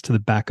reference to the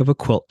back of a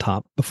quilt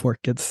top before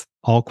it gets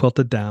all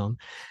quilted down.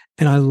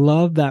 And I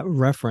love that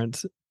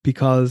reference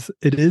because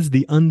it is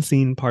the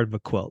unseen part of a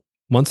quilt.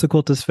 Once the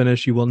quilt is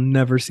finished, you will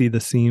never see the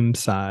seam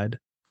side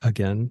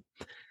again.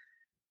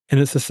 And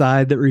it's the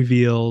side that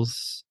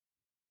reveals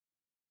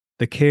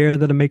the care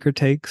that a maker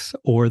takes,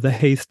 or the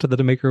haste that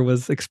a maker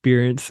was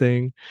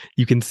experiencing.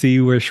 You can see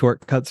where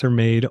shortcuts are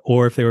made,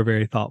 or if they were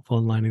very thoughtful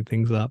in lining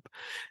things up.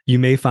 You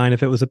may find,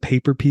 if it was a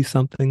paper piece,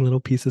 something, little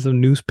pieces of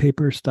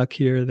newspaper stuck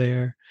here or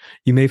there.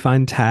 You may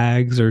find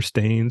tags or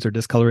stains or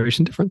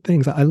discoloration, different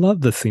things. I love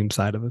the seam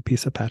side of a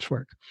piece of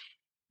patchwork.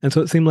 And so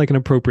it seemed like an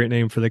appropriate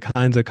name for the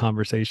kinds of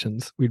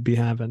conversations we'd be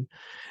having.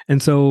 And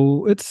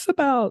so it's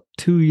about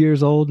 2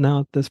 years old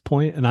now at this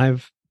point. And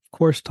I've, of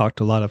course, talked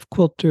to a lot of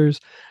quilters.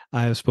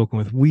 I have spoken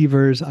with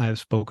weavers. I have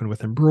spoken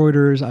with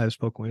embroiderers. I have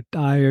spoken with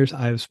dyers.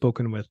 I have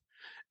spoken with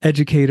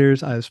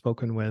educators. I have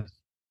spoken with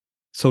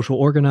social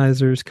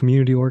organizers,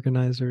 community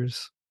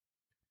organizers.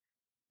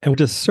 And we're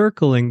just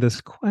circling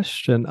this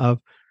question of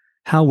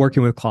how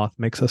working with cloth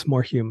makes us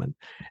more human.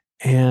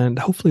 And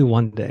hopefully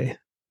one day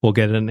we'll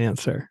get an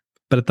answer.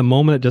 But at the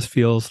moment, it just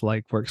feels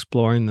like we're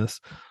exploring this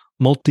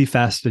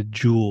multifaceted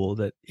jewel,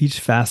 that each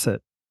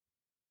facet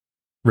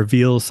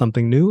reveals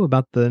something new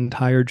about the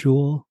entire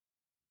jewel.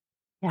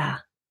 Yeah.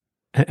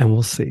 And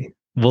we'll see.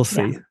 We'll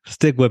see. Yeah.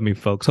 Stick with me,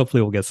 folks.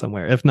 Hopefully we'll get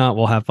somewhere. If not,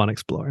 we'll have fun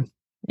exploring.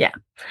 Yeah.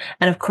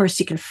 And of course,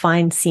 you can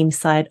find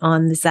Seamside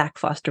on the Zak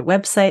Foster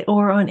website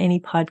or on any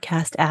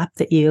podcast app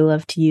that you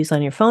love to use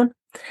on your phone.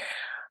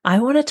 I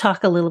want to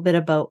talk a little bit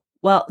about,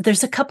 well,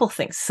 there's a couple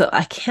things. So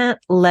I can't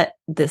let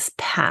this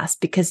pass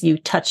because you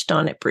touched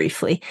on it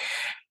briefly.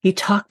 You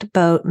talked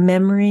about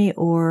memory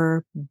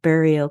or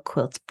burial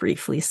quilts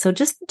briefly. So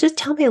just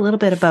tell me a little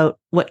bit about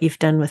what you've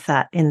done with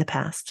that in the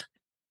past.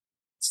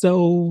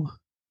 So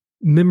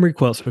memory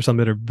quilts are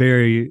something that are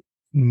very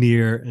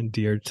near and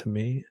dear to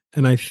me.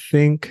 And I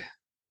think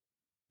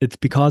it's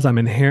because I'm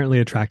inherently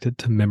attracted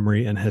to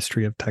memory and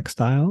history of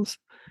textiles.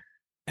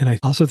 And I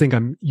also think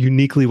I'm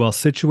uniquely well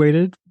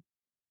situated,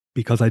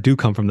 because I do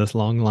come from this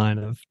long line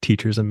of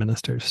teachers and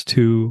ministers,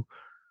 to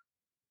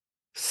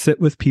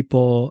sit with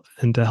people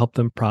and to help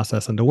them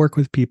process, and to work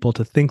with people,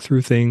 to think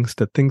through things,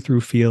 to think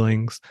through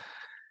feelings.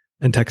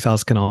 And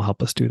textiles can all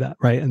help us do that,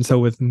 right? And so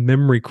with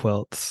memory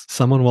quilts,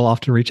 someone will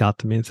often reach out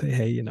to me and say,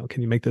 hey,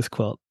 can you make this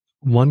quilt?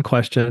 One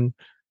question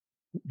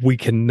we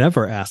can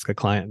never ask a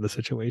client in the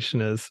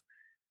situation is,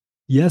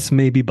 yes,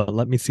 maybe, but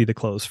let me see the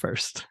clothes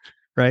first,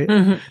 right?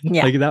 Mm-hmm.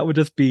 Yeah. Like that would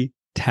just be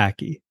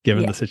tacky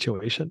given the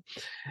situation.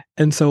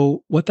 And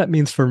so what that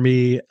means for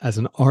me as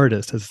an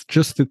artist, is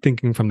just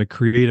thinking from the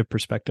creative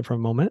perspective for a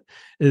moment,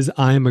 is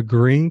I am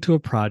agreeing to a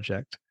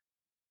project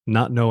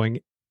not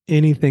knowing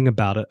anything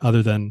about it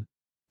other than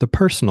the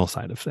personal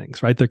side of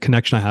things, right? The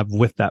connection I have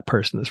with that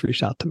person that's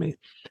reached out to me.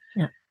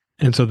 Yeah.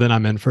 And so then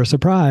I'm in for a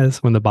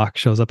surprise when the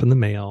box shows up in the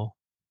mail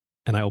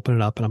and I open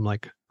it up and I'm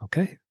like,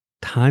 okay,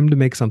 time to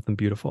make something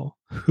beautiful.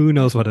 Who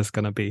knows what it's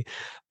going to be?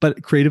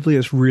 But creatively,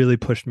 it's really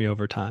pushed me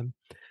over time.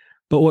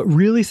 But what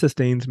really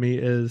sustains me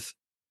is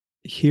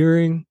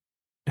hearing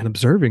and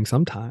observing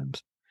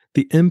sometimes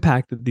the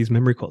impact that these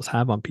memory quilts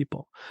have on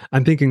people.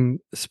 I'm thinking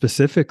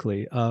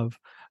specifically of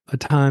a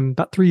time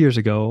about 3 years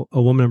ago,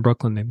 a woman in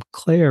Brooklyn named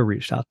Claire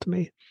reached out to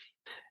me.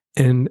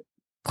 And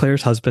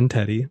Claire's husband,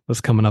 Teddy, was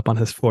coming up on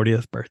his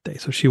 40th birthday.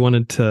 So she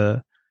wanted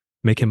to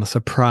make him a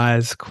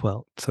surprise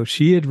quilt. So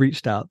she had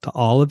reached out to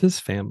all of his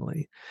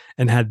family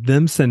and had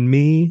them send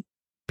me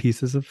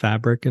pieces of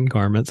fabric and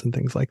garments and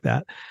things like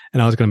that.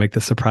 And I was going to make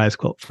this surprise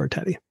quilt for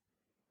Teddy.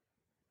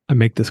 I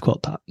make this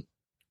quilt top.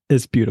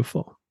 It's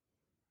beautiful.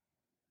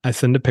 I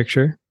send a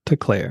picture to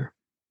Claire.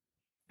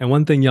 And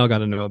one thing y'all got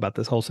to know about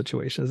this whole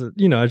situation is that,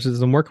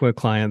 as I'm working with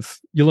clients,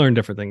 you learn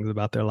different things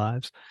about their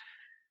lives.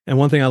 And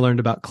one thing I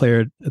learned about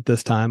Claire at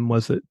this time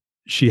was that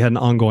she had an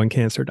ongoing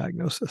cancer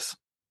diagnosis.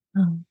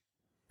 Oh.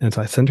 And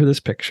so I sent her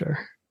this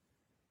picture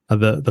of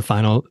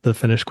the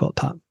finished quilt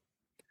top.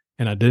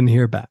 And I didn't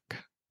hear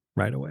back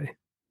right away.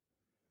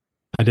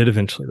 I did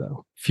eventually,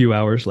 though, a few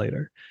hours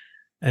later.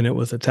 And it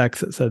was a text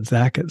that said,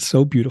 Zach, it's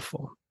so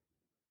beautiful,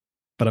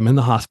 but I'm in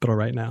the hospital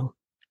right now.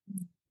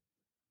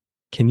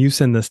 Can you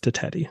send this to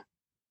Teddy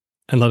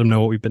and let him know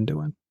what we've been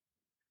doing?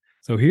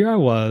 So here I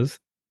was.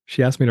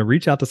 She asked me to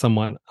reach out to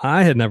someone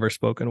I had never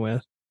spoken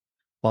with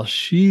while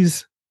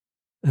she's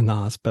in the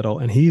hospital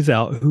and he's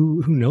out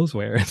who knows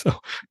where. So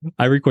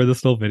I record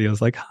this little video.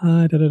 It's like,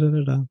 hi, da, da, da,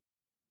 da, da.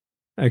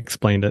 I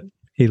explained it.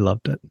 He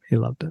loved it. He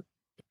loved it.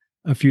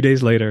 A few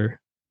days later,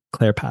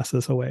 Claire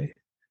passes away.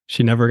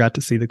 She never got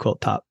to see the quilt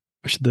top.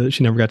 She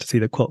never got to see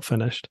the quilt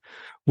finished,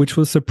 which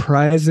was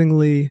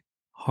surprisingly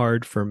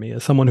hard for me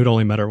as someone who'd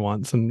only met her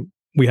once. And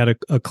we had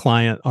a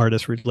client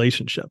artist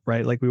relationship,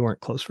 right? Like we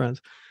weren't close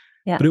friends.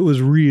 Yeah. But it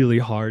was really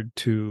hard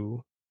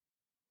to,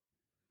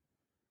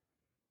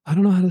 I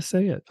don't know how to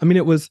say it. I mean,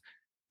 it was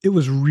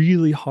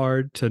really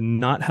hard to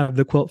not have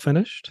the quilt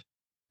finished.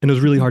 And it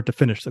was really hard to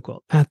finish the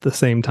quilt at the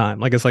same time.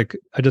 Like, it's like,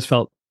 I just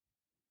felt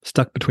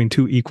stuck between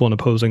two equal and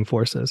opposing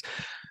forces.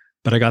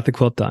 But I got the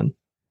quilt done.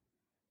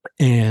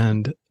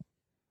 And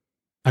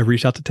I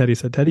reached out to Teddy,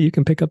 said, Teddy, you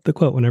can pick up the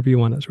quilt whenever you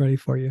want. It's ready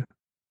for you.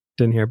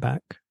 Didn't hear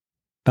back.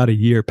 About a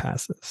year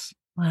passes.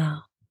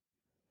 Wow.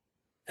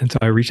 And so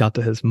I reached out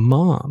to his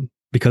mom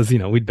because,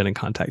 we'd been in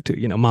contact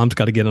too. Mom's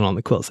got to get in on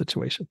the quilt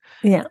situation.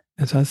 Yeah.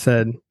 And so I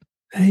said,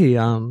 hey,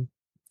 I've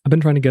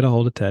been trying to get a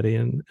hold of Teddy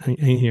and I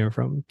ain't hearing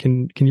from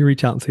him. Can you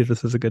reach out and see if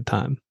this is a good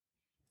time?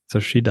 So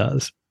she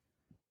does.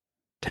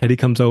 Teddy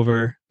comes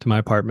over to my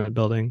apartment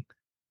building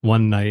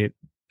one night.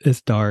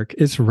 It's dark.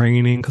 It's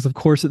raining because, of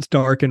course, it's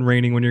dark and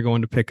raining when you're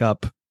going to pick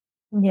up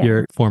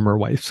your former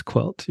wife's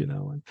quilt,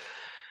 And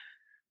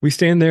we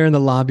stand there in the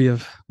lobby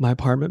of my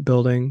apartment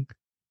building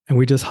and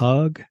we just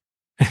hug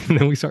and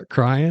then we start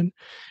crying.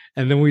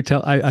 And then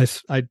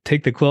I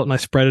take the quilt and I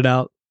spread it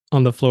out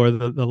on the floor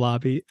of the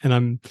lobby and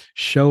I'm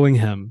showing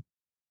him,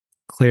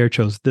 Claire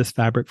chose this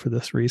fabric for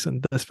this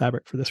reason, this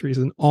fabric for this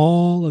reason.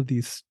 All of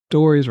these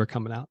stories were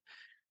coming out.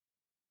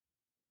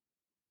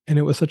 And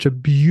it was such a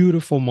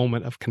beautiful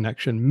moment of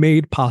connection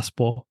made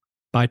possible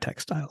by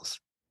textiles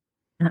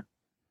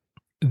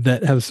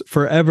that has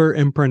forever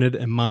imprinted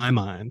in my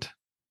mind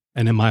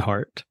and in my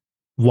heart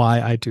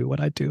why I do what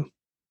I do.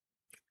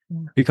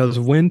 Because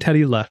when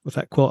Teddy left with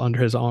that quilt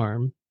under his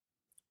arm,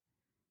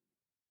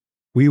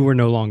 we were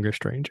no longer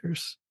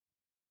strangers.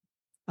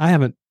 I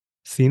haven't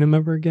seen him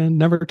ever again,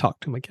 never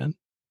talked to him again.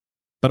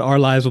 But our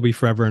lives will be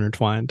forever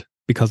intertwined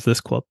because of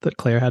this quilt that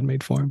Claire had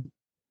made for him.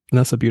 And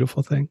that's a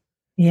beautiful thing.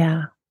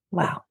 Yeah.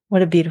 Wow.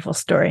 What a beautiful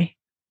story.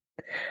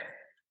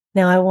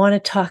 Now, I want to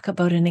talk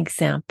about an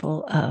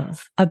example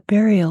of a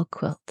burial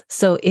quilt.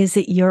 So is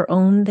it your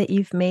own that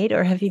you've made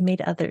or have you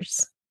made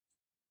others?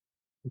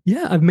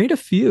 Yeah, I've made a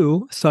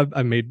few. So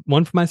I've made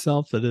one for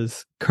myself that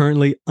is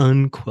currently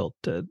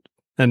unquilted.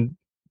 And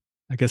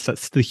I guess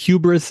that's the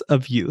hubris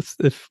of youth,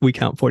 if we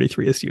count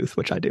 43 as youth,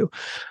 which I do.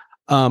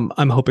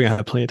 I'm hoping I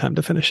have plenty of time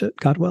to finish it,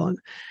 God willing.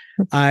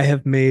 I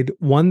have made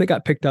one that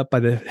got picked up by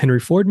the Henry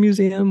Ford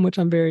Museum, which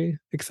I'm very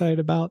excited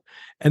about.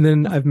 And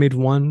then I've made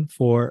one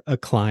for a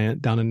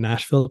client down in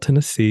Nashville,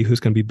 Tennessee,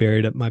 who's going to be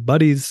buried at my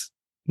buddy's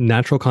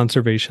natural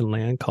conservation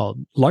land called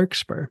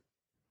Larkspur.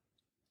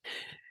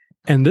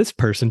 And this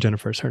person,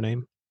 Jennifer's her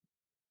name,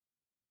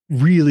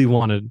 really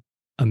wanted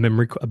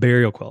a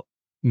burial quilt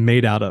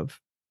made out of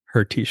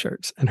her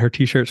t-shirts. And her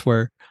t-shirts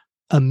were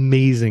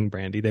amazing,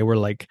 Brandy. They were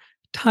like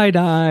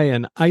tie-dye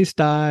and ice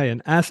dye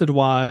and acid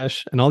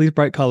wash and all these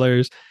bright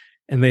colors.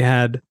 And they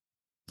had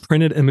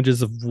printed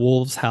images of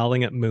wolves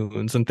howling at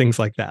moons and things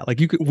like that. Like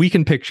we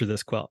can picture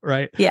this quilt,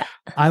 right? Yeah.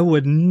 I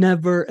would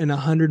never in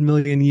 100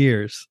 million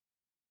years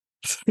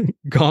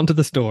gone to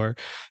the store,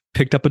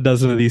 picked up a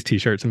dozen of these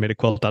t-shirts and made a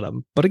quilt out of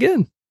them. But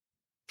again,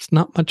 it's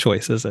not my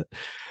choice, is it?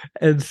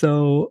 And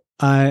so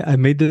I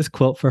made this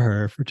quilt for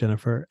her, for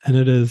Jennifer, and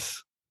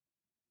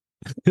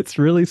it's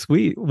really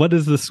sweet. What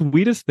is the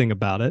sweetest thing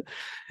about it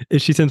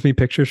is she sends me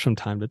pictures from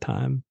time to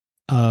time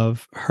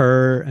of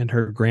her and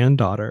her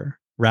granddaughter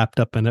wrapped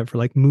up in it for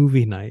like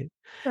movie night.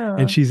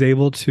 And she's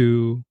able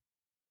to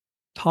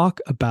talk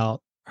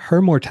about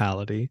her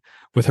mortality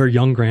with her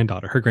young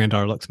granddaughter. Her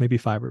granddaughter looks maybe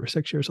 5 or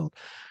 6 years old.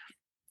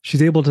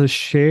 She's able to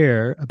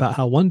share about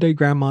how one day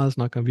grandma is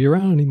not going to be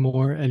around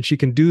anymore. And she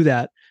can do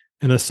that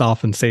in a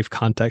soft and safe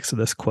context of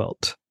this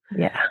quilt.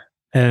 Yeah.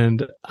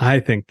 And I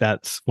think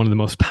that's one of the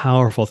most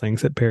powerful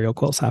things that burial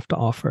quilts have to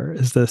offer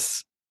is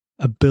this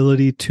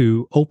ability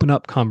to open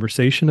up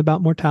conversation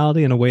about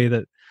mortality in a way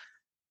that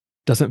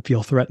doesn't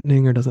feel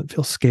threatening or doesn't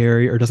feel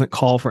scary or doesn't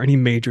call for any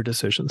major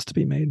decisions to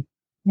be made.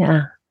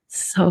 Yeah.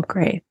 So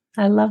great.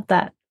 I love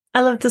that.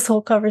 I love this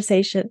whole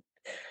conversation.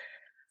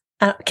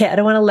 Okay, I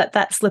don't want to let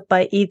that slip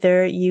by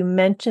either. You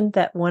mentioned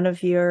that one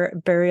of your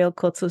burial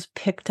quilts was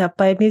picked up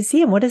by a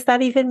museum. What does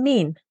that even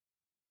mean?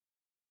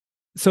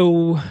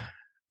 So,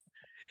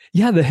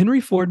 yeah, the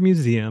Henry Ford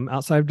Museum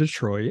outside of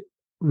Detroit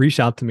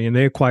reached out to me and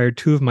they acquired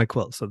 2 of my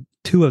quilts. So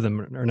 2 of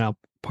them are now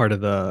part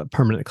of the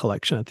permanent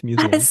collection at the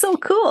museum. That is so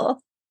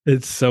cool.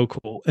 It's so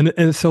cool. And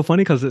it's so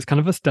funny because it's kind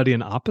of a study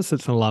in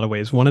opposites in a lot of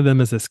ways. One of them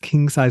is this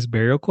king size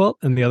burial quilt,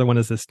 and the other one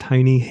is this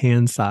tiny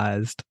hand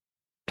sized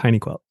tiny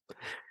quilt.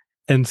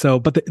 And so,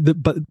 but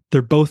but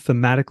they're both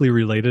thematically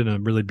related in a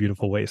really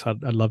beautiful way. So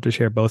I'd love to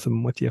share both of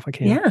them with you if I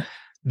can. Yeah.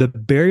 The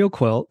burial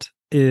quilt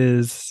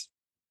is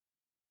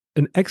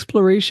an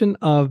exploration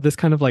of this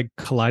kind of like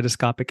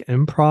kaleidoscopic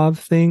improv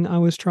thing I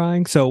was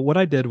trying. So what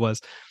I did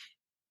was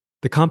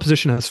the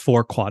composition has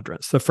 4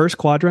 quadrants. The first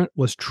quadrant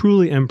was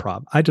truly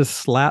improv. I just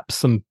slapped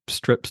some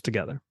strips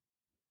together.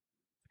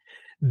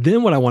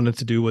 Then what I wanted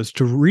to do was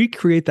to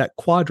recreate that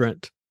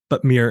quadrant,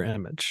 but mirror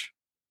image.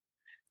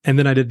 And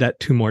then I did that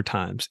 2 more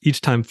times,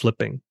 each time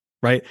flipping,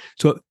 right?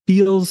 So it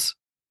feels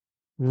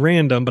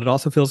random, but it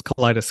also feels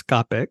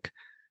kaleidoscopic.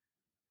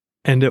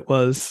 And it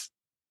was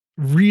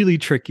really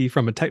tricky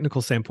from a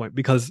technical standpoint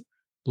because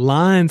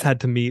lines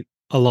had to meet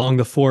along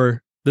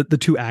the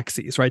 2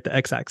 axes, right? The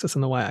x-axis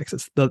and the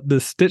y-axis. The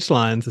stitch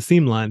lines, the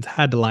seam lines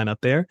had to line up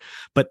there.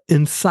 But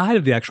inside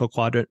of the actual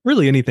quadrant,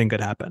 really anything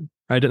could happen,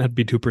 right? It didn't have to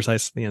be too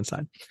precise on the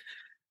inside.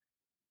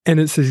 And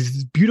it's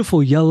these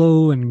beautiful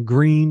yellow and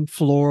green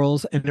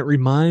florals. And it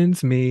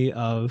reminds me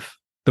of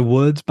the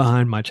woods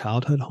behind my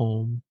childhood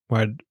home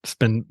where I'd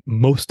spend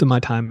most of my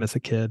time as a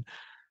kid,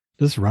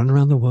 just running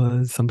around the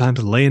woods,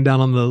 sometimes laying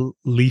down on the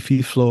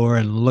leafy floor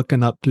and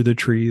looking up through the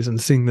trees and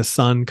seeing the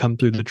sun come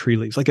through the tree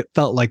leaves. Like it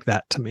felt like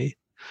that to me.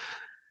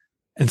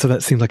 And so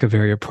that seemed like a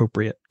very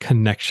appropriate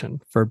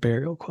connection for a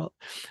burial quilt.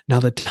 Now,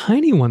 the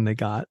tiny one they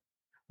got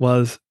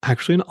was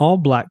actually an all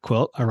black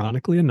quilt,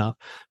 ironically enough.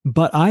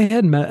 But I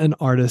had met an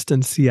artist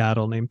in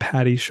Seattle named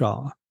Patty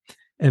Shaw.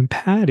 And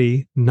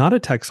Patty, not a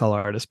textile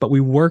artist, but we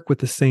work with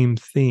the same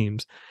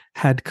themes,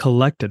 had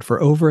collected for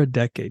over a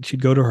decade.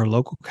 She'd go to her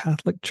local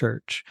Catholic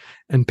church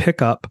and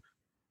pick up,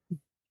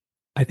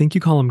 I think you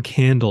call them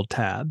candle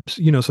tabs.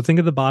 So think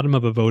of the bottom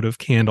of a votive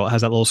candle. It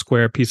has that little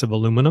square piece of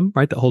aluminum,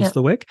 right, that holds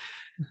the wick.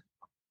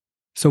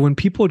 So when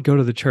people would go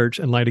to the church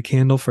and light a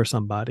candle for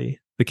somebody,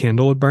 the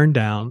candle would burn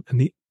down,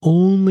 and the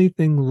only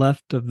thing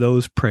left of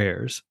those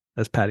prayers,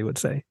 as Patty would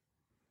say,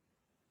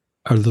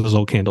 are those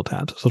little candle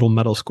tabs, those little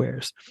metal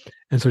squares.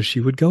 And so she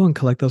would go and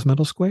collect those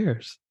metal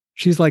squares.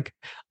 She's like,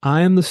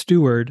 I am the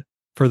steward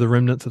for the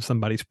remnants of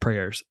somebody's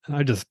prayers.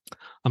 And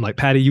I'm like,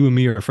 Patty, you and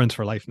me are friends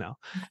for life now.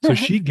 So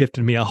she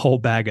gifted me a whole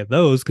bag of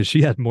those because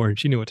she had more and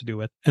she knew what to do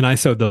with. And I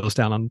sewed those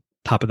down on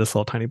top of this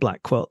little tiny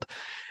black quilt.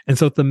 And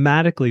so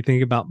thematically,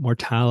 thinking about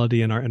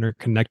mortality and our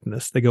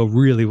interconnectedness, they go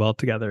really well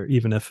together,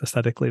 even if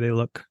aesthetically they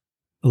look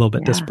a little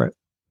bit disparate.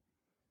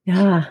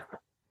 Yeah,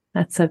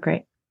 that's so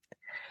great.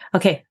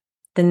 Okay,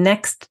 the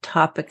next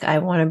topic I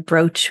want to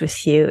broach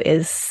with you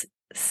is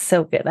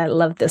so good. I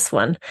love this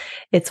one.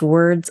 It's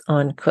words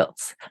on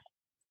quilts.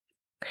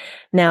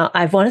 Now,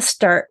 I want to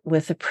start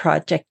with a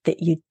project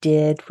that you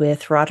did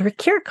with Roderick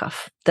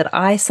Kirchhoff that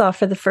I saw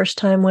for the first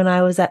time when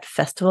I was at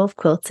Festival of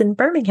Quilts in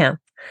Birmingham.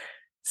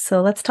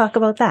 So let's talk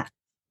about that.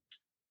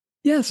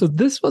 Yeah, so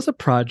this was a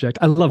project.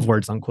 I love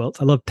words on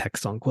quilts. I love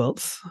text on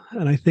quilts.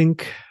 And I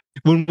think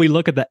when we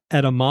look at the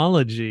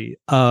etymology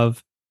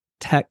of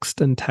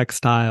text and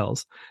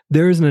textiles,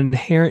 there is an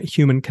inherent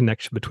human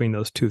connection between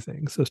those two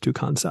things, those two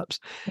concepts.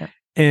 Yeah.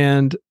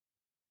 And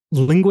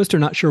linguists are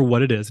not sure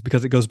what it is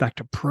because it goes back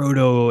to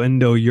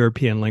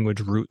Proto-Indo-European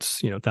language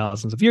roots,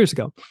 thousands of years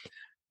ago.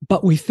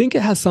 But we think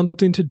it has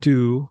something to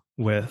do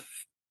with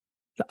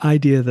the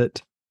idea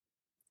that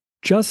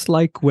just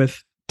like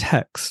with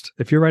text,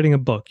 if you're writing a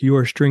book, you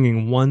are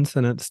stringing one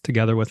sentence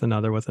together with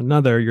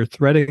another. You're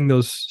threading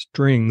those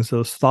strings,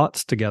 those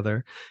thoughts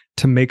together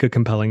to make a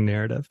compelling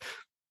narrative.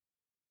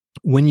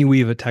 When you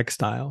weave a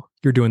textile,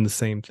 you're doing the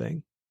same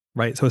thing,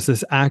 right? So it's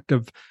this act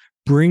of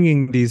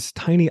bringing these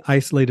tiny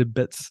isolated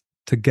bits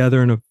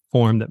together in a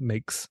form that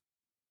makes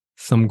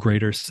some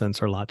greater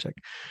sense or logic.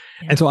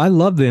 Yeah. And so I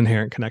love the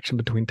inherent connection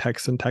between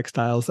text and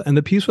textiles. And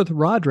the piece with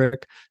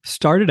Roderick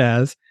started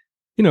as,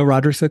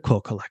 Roderick's a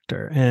quilt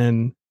collector,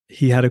 and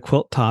he had a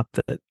quilt top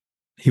that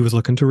he was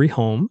looking to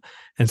rehome.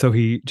 And so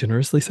he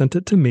generously sent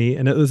it to me.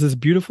 And it was this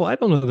beautiful, I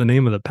don't know the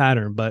name of the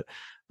pattern, but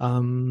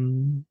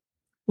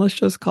let's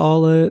just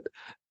call it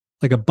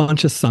like a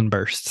bunch of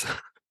sunbursts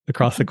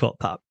across the quilt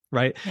top,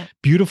 right? Yeah.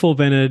 Beautiful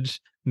vintage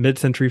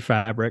mid-century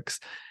fabrics.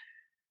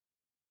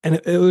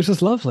 And it was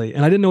just lovely.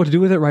 And I didn't know what to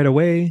do with it right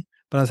away,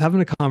 but I was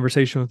having a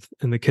conversation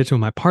in the kitchen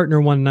with my partner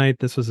one night.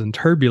 This was in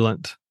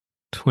turbulent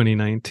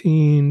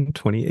 2019,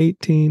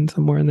 2018,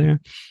 somewhere in there.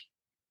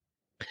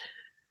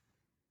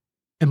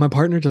 And my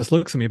partner just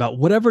looks at me about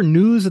whatever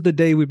news of the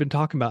day we've been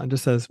talking about and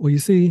just says, well, you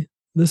see,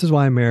 this is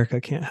why America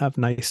can't have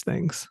nice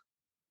things.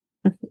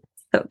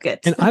 So good.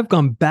 And I've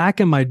gone back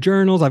in my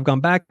journals, I've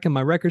gone back in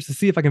my records to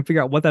see if I can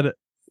figure out what that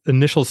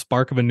initial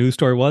spark of a news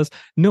story was.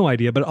 No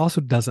idea, but it also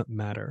doesn't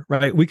matter,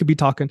 right? We could be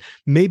talking,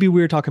 maybe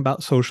we were talking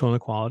about social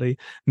inequality.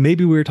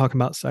 Maybe we were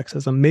talking about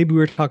sexism. Maybe we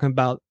were talking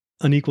about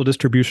unequal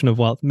distribution of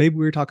wealth. Maybe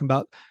we were talking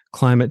about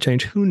climate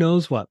change. Who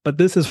knows what? But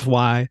this is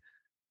why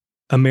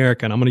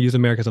America, and I'm going to use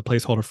America as a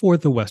placeholder for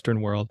the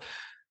Western world,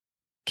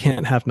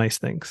 can't have nice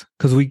things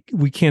because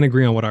we can't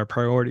agree on what our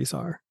priorities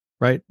are,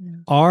 right? Yeah.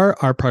 Are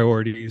our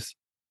priorities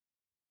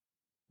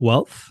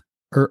wealth,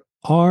 or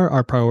are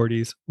our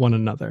priorities one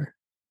another?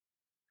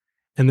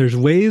 And there's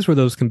ways where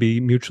those can be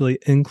mutually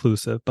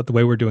inclusive, but the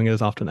way we're doing it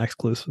is often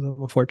exclusive,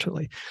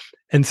 unfortunately.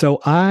 And so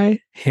I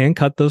hand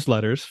cut those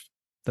letters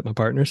that my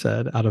partner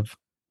said out of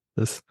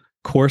this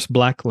coarse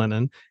black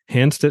linen,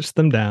 hand stitched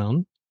them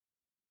down.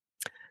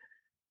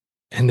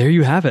 And there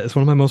you have it. It's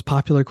one of my most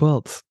popular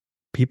quilts.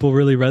 People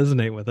really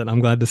resonate with it. I'm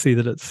glad to see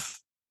that it's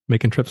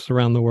making trips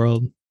around the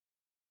world.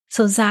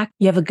 So, Zak,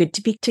 you have a Good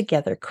to Be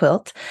Together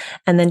quilt.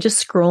 And then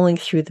just scrolling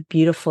through the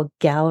beautiful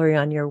gallery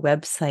on your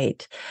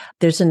website,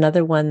 there's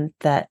another one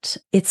that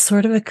it's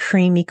sort of a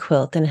creamy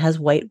quilt and has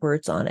white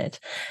words on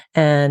it.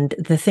 And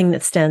the thing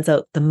that stands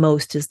out the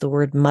most is the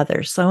word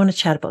mother. So I want to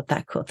chat about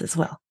that quilt as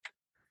well.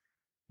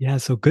 Yeah,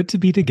 so Good to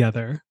Be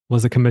Together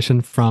was a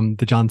commission from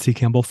the John C.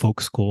 Campbell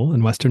Folk School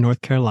in Western North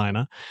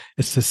Carolina.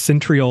 It's a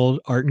century-old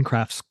art and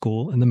crafts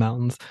school in the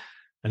mountains.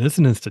 And it's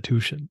an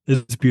institution.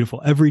 It's beautiful.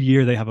 Every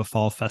year they have a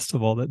fall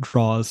festival that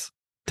draws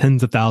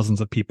tens of thousands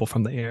of people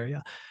from the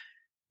area.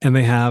 And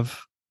they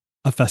have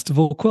a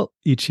festival quilt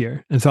each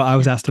year. And so I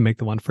was asked to make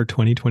the one for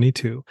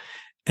 2022.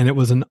 And it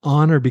was an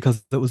honor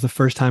because it was the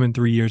first time in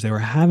 3 years they were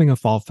having a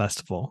fall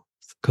festival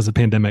because the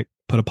pandemic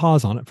put a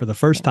pause on it for the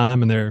first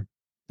time in their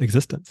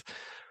existence.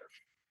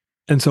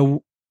 And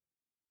so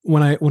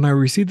when I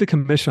received the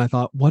commission, I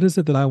thought, what is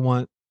it that I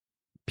want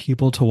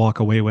people to walk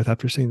away with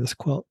after seeing this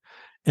quilt?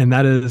 And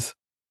that is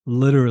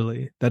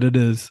literally that it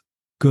is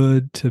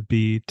good to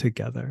be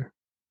together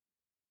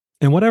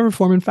in whatever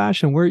form and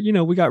fashion.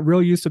 We got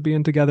real used to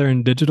being together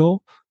in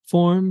digital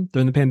form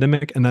during the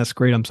pandemic, and that's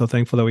great. I'm so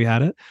thankful that we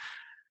had it.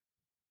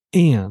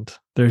 And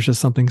there's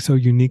just something so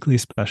uniquely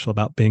special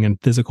about being in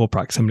physical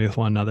proximity with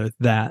one another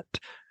that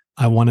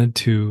I wanted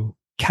to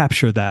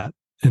capture that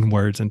in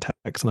words and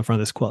text on the front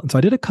of this quilt. And so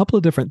I did a couple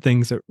of different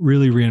things that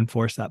really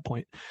reinforce that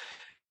point.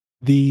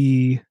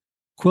 The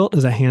quilt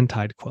is a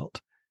hand-tied quilt.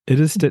 It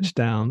is stitched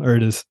down, or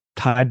it is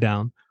tied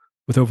down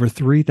with over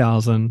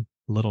 3,000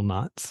 little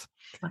knots.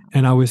 Wow.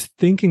 And I was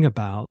thinking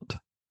about,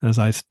 as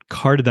I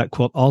carded that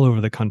quilt all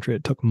over the country,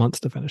 it took months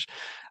to finish.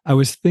 I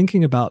was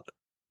thinking about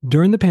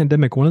during the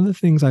pandemic, one of the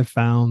things I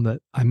found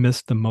that I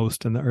missed the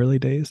most in the early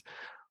days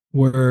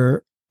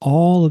were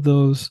all of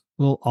those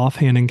little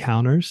offhand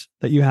encounters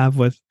that you have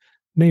with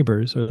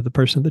neighbors or the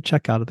person at the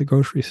checkout at the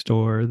grocery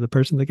store, the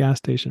person at the gas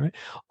station, right?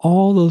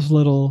 All those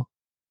little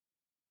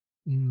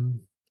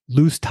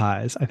loose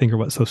ties, I think, are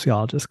what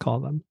sociologists call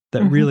them,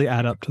 that really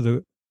add up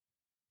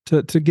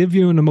to give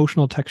you an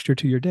emotional texture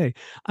to your day.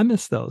 I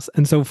miss those.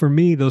 And so for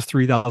me, those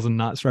 3,000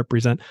 knots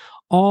represent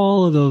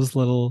all of those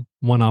little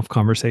one-off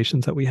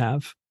conversations that we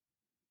have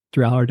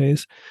throughout our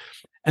days.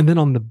 And then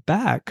on the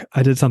back,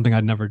 I did something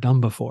I'd never done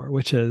before,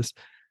 which is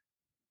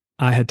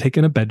I had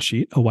taken a bed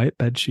sheet, a white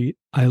bed sheet.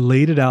 I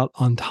laid it out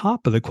on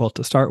top of the quilt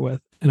to start with,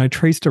 and I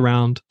traced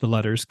around the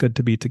letters "Good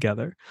to Be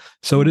Together."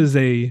 So it is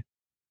a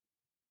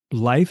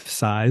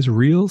life-size,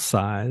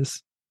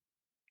 real-size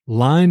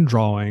line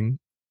drawing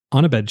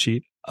on a bed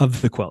sheet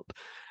of the quilt.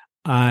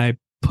 I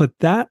put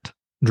that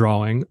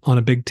drawing on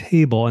a big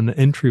table in the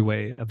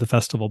entryway of the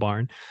festival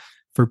barn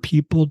for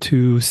people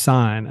to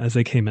sign as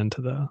they came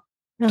into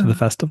the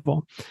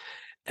festival.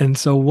 And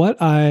so what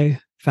I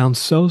found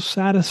so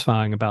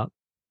satisfying about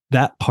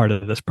that part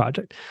of this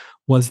project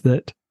was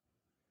that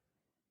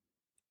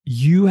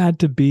you had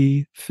to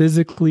be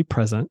physically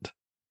present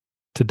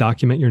to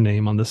document your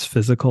name on this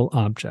physical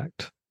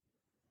object.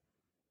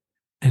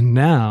 And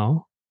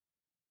now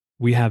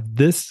we have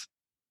this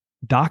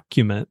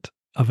document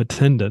of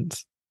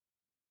attendance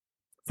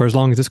for as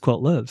long as this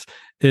quilt lives.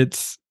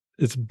 It's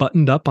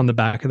buttoned up on the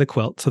back of the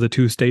quilt so the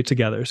two stay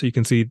together. So you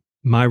can see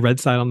my red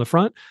side on the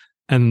front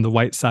and the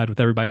white side with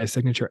everybody's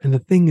signature. And the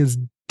thing is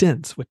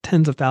dense with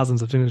tens of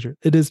thousands of signatures.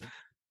 It is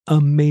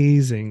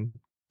amazing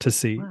to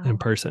see in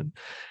person.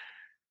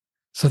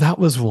 So that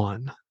was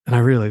one. And I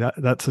really,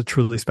 that's a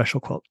truly special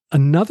quilt.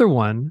 Another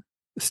one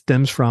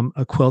stems from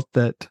a quilt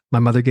that my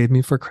mother gave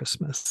me for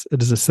Christmas.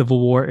 It is a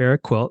Civil War era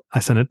quilt. I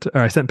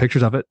sent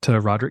pictures of it to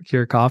Roderick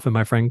Kirchhoff and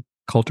my friend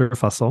Coulter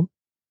Fussell,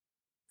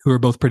 who are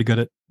both pretty good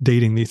at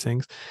dating these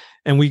things.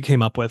 And we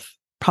came up with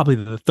probably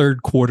the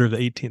third quarter of the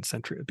 18th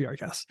century would be our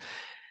guess.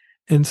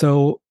 And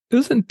so it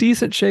was in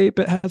decent shape.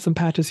 It had some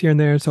patches here and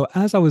there. So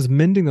as I was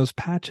mending those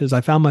patches,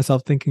 I found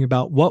myself thinking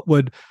about what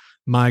would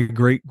my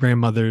great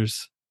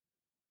grandmothers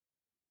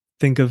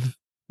think of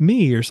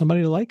me or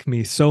somebody like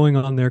me sewing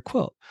on their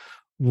quilt.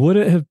 Would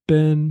it have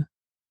been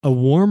a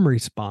warm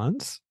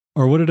response,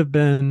 or would it have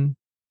been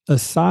a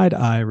side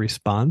eye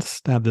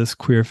response to have this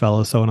queer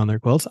fellow sewing on their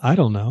quilts? I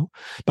don't know.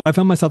 But I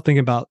found myself thinking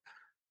about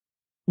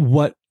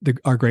what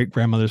our great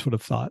grandmothers would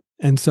have thought.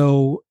 And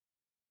so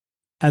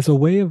as a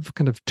way of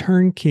kind of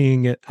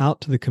turnkeying it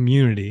out to the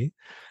community,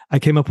 I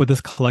came up with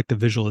this collective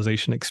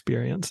visualization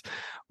experience,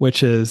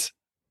 which is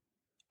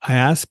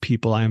I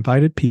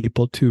invited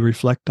people to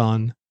reflect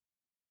on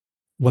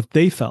what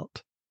they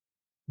felt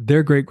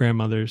their great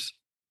grandmothers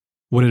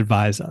would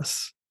advise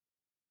us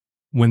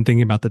when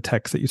thinking about the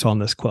text that you saw in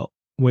this quilt,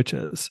 which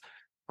is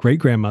great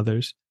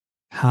grandmothers,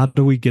 how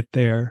do we get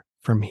there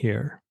from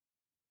here?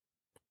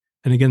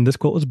 And again, this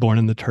quilt was born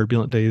in the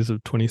turbulent days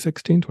of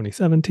 2016,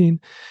 2017.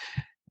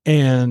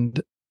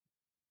 And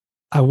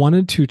I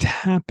wanted to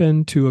tap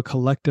into a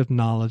collective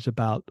knowledge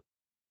about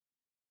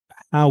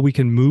how we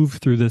can move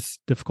through this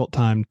difficult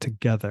time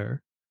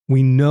together.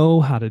 We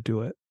know how to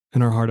do it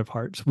in our heart of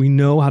hearts. We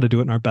know how to do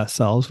it in our best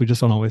selves. We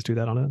just don't always do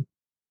that on an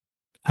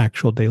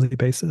actual daily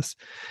basis.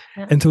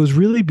 Yeah. And so it was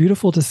really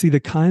beautiful to see the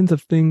kinds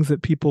of things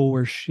that people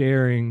were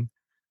sharing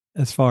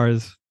as far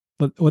as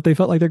what they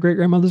felt like their great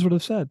grandmothers would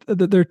have said,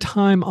 that they're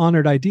time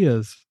honored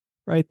ideas,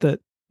 right? That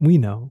we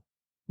know,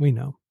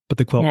 but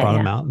the quilt brought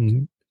them out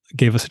and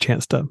gave us a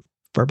chance to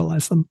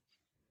verbalize them.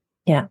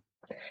 Yeah.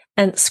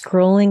 And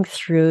scrolling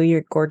through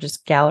your gorgeous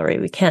gallery,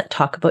 we can't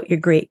talk about your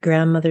great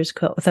grandmother's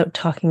quilt without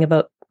talking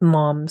about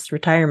Mom's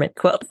retirement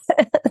quilt.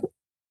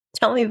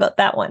 Tell me about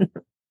that one.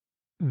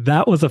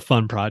 That was a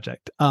fun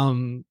project.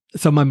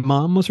 So my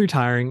mom was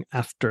retiring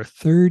after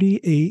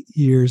 38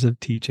 years of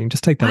teaching.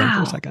 Just take that in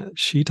for a second.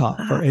 She taught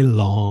for a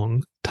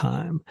long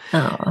time.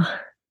 Oh.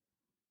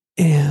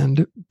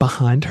 And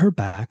behind her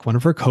back, one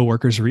of her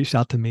coworkers reached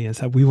out to me and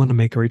said, "We want to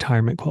make a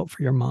retirement quilt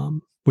for your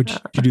mom. Would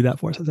you do that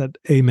for us?" I said,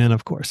 "Amen,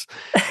 of course."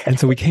 And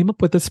so we came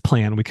up with this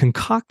plan. We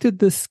concocted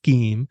this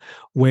scheme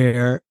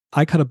where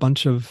I cut a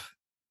bunch of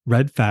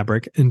red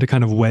fabric into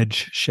kind of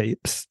wedge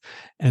shapes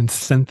and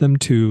sent them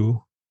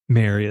to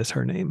Mary, is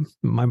her name,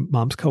 my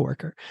mom's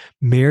coworker.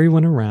 Mary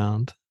went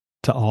around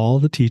to all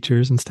the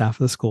teachers and staff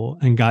of the school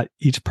and got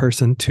each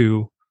person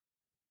to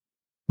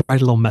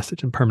write a little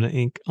message in permanent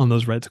ink on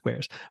those red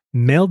squares,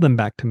 mailed them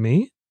back to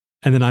me,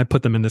 and then I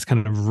put them in this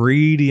kind of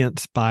radiant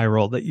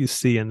spiral that you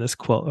see in this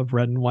quilt of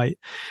red and white.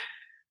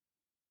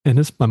 And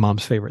it's my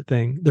mom's favorite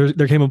thing.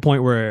 There came a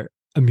point where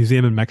a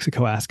museum in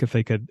Mexico asked if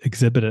they could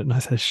exhibit it, and I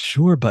said,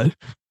 "Sure, but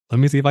let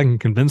me see if I can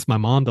convince my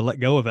mom to let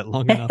go of it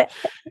long enough."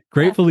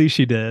 Gratefully,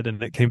 she did,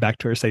 and it came back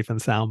to her safe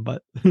and sound.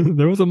 But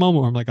there was a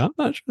moment where I'm like, I'm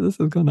not sure this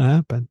is going to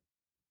happen.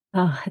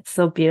 Oh, it's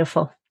so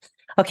beautiful.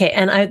 Okay.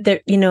 And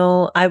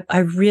I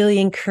really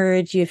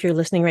encourage you, if you're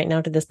listening right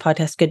now to this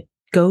podcast, could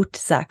go to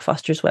Zak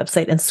Foster's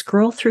website and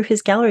scroll through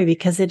his gallery,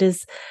 because it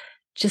is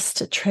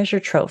just a treasure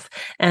trove.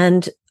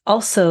 And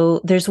also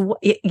there's,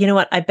 you know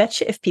what, I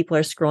bet you if people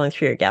are scrolling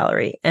through your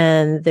gallery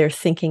and they're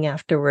thinking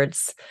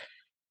afterwards,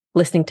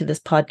 listening to this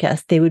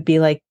podcast, they would be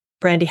like,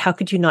 "Brandy, how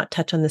could you not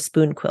touch on the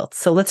spoon quilt?"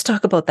 So let's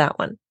talk about that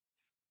one.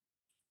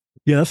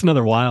 Yeah, that's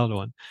another wild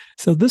one.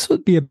 So this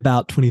would be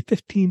about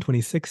 2015,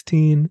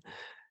 2016.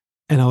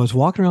 And I was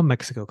walking around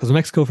Mexico, because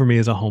Mexico for me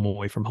is a home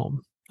away from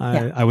home.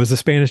 I was a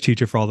Spanish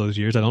teacher for all those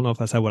years. I don't know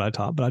if I said what I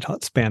taught, but I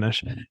taught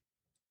Spanish.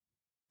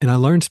 And I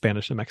learned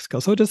Spanish in Mexico.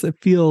 So it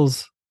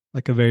feels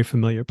like a very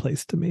familiar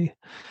place to me.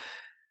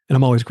 And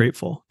I'm always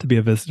grateful to be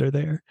a visitor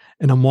there.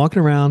 And I'm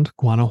walking around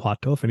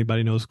Guanajuato, if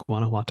anybody knows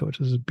Guanajuato, which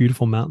is a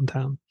beautiful mountain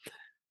town.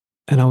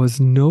 And I was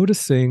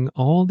noticing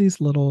all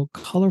these little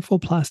colorful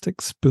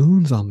plastic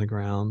spoons on the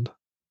ground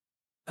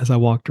as I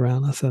walked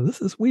around. I said,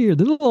 "This is weird.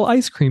 They're little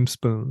ice cream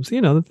spoons,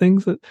 the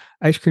things that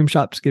ice cream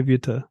shops give you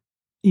to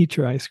eat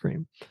your ice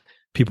cream."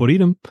 People would eat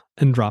them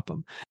and drop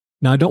them.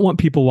 Now, I don't want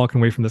people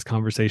walking away from this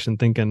conversation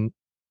thinking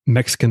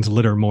Mexicans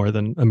litter more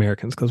than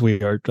Americans, because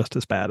we are just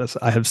as bad as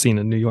I have seen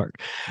in New York.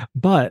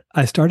 But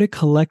I started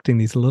collecting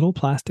these little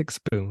plastic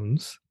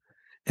spoons.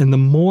 And the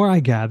more I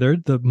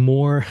gathered, the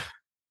more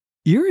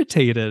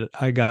irritated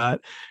I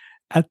got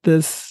at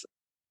this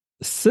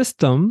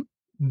system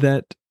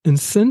that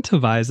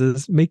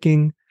incentivizes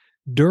making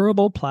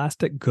durable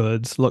plastic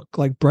goods look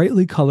like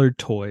brightly colored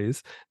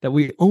toys that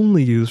we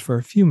only use for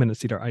a few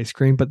minutes to eat our ice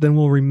cream, but then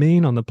will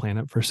remain on the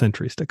planet for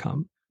centuries to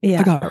come.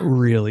 Yeah. I got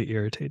really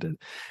irritated.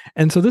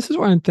 And so this is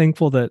where I'm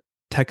thankful that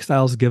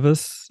textiles give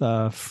us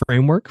a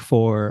framework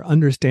for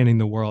understanding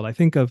the world.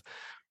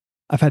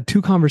 I've had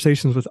two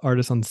conversations with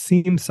artists on the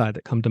seam side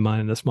that come to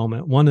mind in this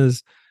moment. One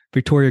is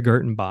Victoria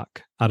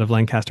Gertenbach out of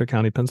Lancaster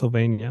County,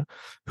 Pennsylvania,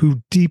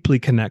 who deeply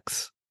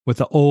connects with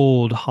the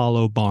old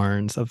hollow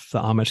barns of the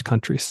Amish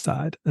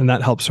countryside. And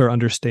that helps her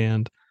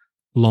understand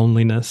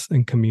loneliness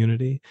and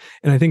community.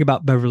 And I think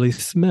about Beverly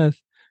Smith,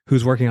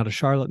 who's working out of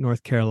Charlotte,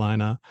 North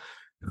Carolina,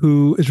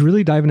 who is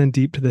really diving in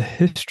deep to the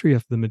history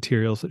of the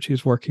materials that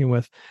she's working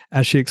with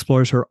as she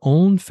explores her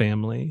own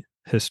family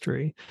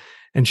history.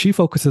 And she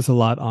focuses a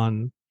lot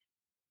on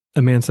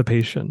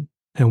emancipation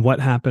and what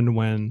happened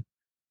when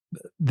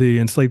the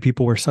enslaved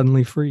people were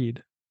suddenly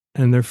freed,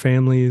 and their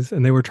families,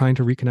 and they were trying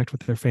to reconnect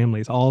with their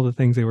families, all the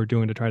things they were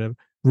doing to try to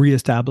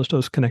reestablish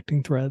those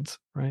connecting threads,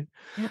 right?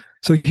 Yeah.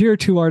 So here are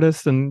two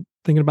artists, and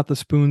thinking about the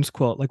spoons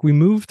quilt, like we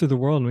move through the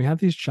world and we have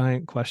these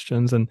giant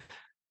questions, and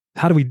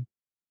how do we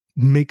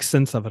make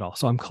sense of it all?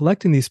 So I'm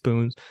collecting these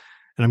spoons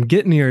and I'm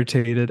getting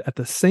irritated. At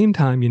the same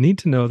time, you need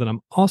to know that I'm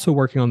also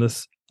working on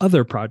this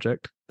other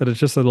project that is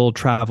just a little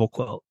travel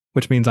quilt,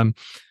 which means I'm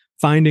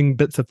finding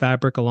bits of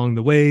fabric along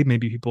the way.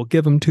 Maybe people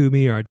give them to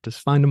me, or I just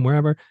find them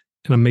wherever,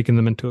 and I'm making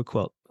them into a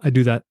quilt. I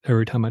do that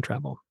every time I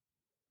travel.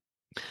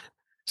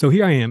 So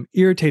here I am,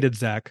 irritated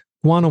Zak,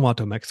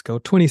 Guanajuato, Mexico,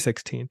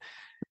 2016.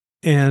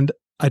 And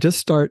I just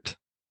start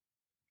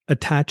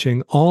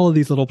attaching all of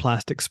these little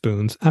plastic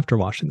spoons, after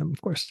washing them,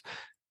 of course,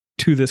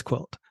 to this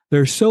quilt.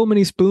 There's so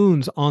many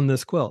spoons on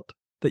this quilt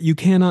that you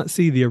cannot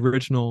see the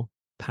original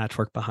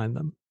patchwork behind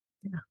them.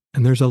 Yeah.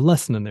 And there's a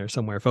lesson in there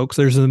somewhere, folks.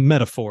 There's a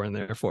metaphor in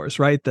there for us,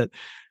 right? That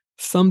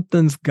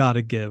something's got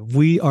to give.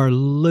 We are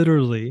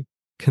literally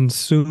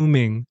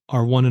consuming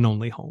our one and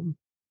only home.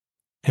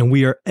 And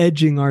we are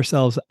edging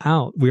ourselves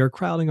out. We are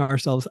crowding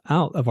ourselves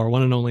out of our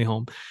one and only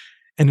home.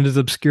 And it is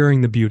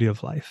obscuring the beauty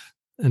of life.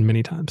 And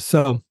many times.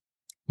 So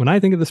when I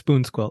think of the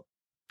spoons quilt,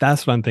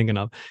 that's what I'm thinking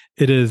of.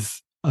 It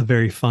is a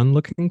very fun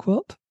looking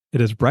quilt.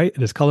 It is bright.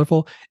 It is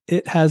colorful.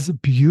 It has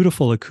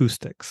beautiful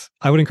acoustics.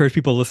 I would encourage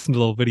people to listen to a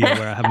little video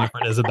where I have my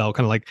friend Isabel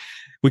kind of like,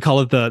 we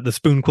call it the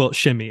spoon quilt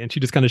shimmy. And she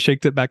just kind of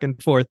shakes it back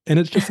and forth. And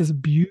it's just this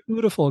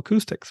beautiful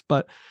acoustics.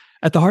 But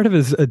at the heart of it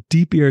is a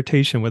deep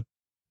irritation with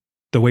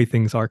the way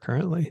things are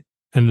currently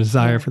and a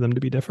desire for them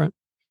to be different.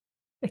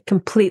 It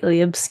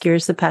completely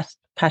obscures the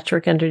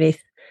patchwork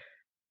underneath.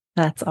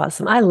 That's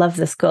awesome. I love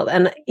this quilt.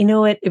 And you know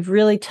what? It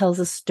really tells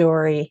a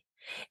story.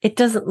 It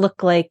doesn't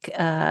look like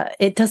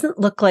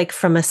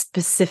from a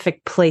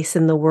specific place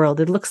in the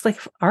world. It looks like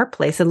our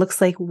place. It looks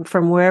like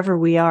from wherever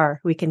we are,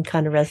 we can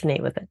kind of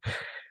resonate with it.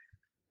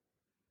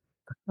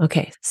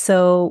 Okay,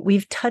 so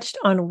we've touched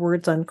on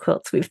words on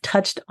quilts. We've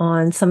touched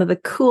on some of the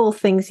cool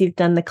things you've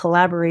done, the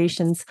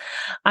collaborations.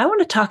 I want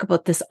to talk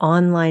about this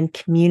online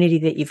community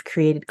that you've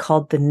created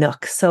called the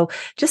Nook. So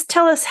just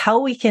tell us how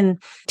we can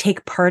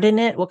take part in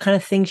it, what kind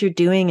of things you're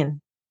doing, and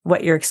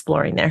what you're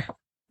exploring there.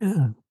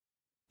 Yeah,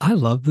 I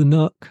love the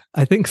Nook.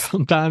 I think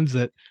sometimes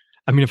if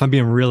I'm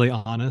being really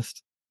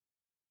honest,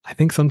 I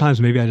think sometimes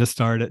maybe I just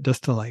started it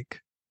just to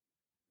like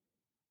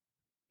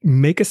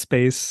make a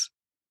space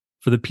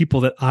for the people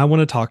that I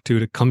want to talk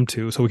to come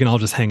to so we can all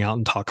just hang out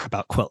and talk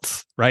about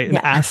quilts, right? And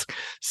ask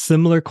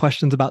similar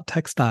questions about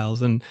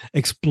textiles and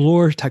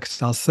explore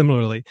textiles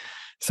similarly.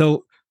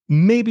 So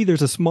maybe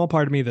there's a small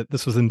part of me that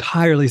this was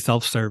entirely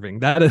self-serving.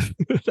 That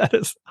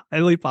is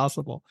highly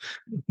possible.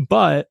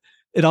 But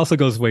it also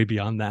goes way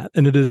beyond that.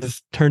 And it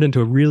is turned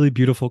into a really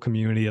beautiful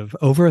community of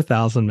over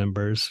 1,000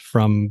 members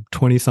from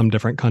 20 some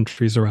different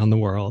countries around the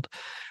world.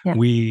 Yeah.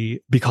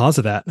 We, because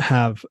of that,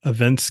 have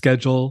events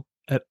scheduled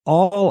at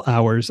all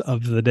hours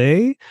of the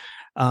day,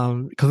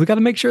 because we got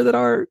to make sure that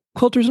our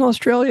quilters in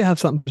Australia have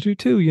something to do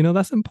too. You know,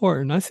 that's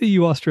important. I see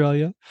you,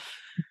 Australia.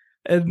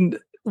 And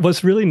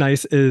what's really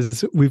nice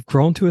is we've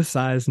grown to a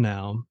size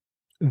now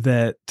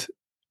that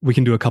we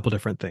can do a couple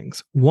different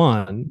things.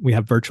 One, we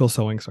have virtual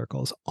sewing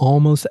circles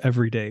almost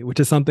every day, which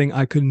is something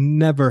I could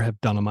never have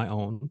done on my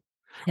own.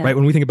 Yeah. Right?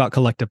 When we think about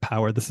collective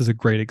power, this is a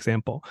great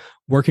example.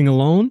 Working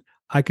alone,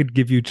 I could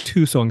give you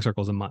 2 sewing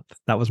circles a month.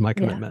 That was my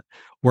commitment. Yeah.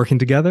 Working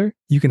together,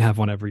 you can have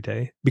one every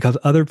day because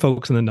other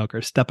folks in the Nook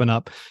are stepping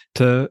up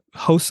to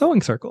host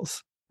sewing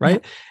circles,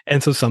 right? Yeah.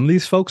 And so some of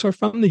these folks are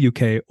from the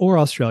UK or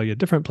Australia,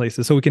 different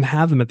places. So we can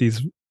have them at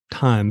these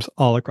times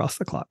all across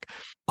the clock.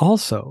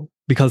 Also,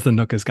 because the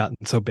Nook has gotten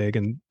so big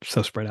and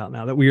so spread out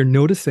now that we are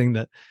noticing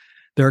that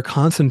there are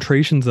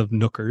concentrations of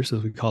Nookers,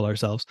 as we call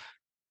ourselves,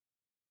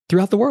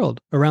 throughout the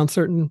world, around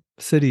certain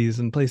cities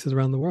and places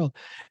around the world.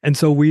 And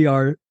so we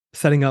are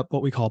setting up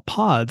what we call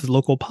pods,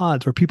 local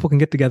pods, where people can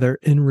get together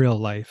in real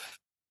life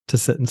to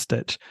sit and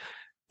stitch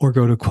or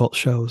go to quilt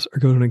shows or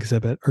go to an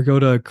exhibit or go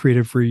to a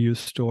creative reuse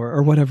store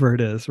or whatever it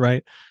is,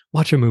 right?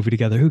 Watch a movie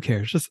together. Who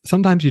cares? Just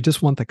sometimes you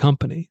just want the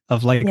company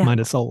of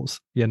like-minded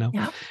souls, you know?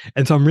 Yeah.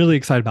 And so I'm really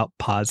excited about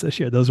pods this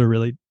year. Those are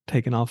really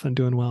taking off and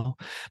doing well.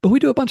 But we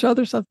do a bunch of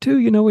other stuff too.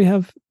 You know, we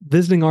have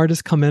visiting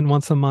artists come in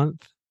once a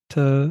month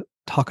to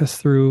talk us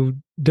through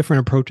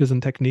different approaches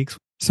and techniques.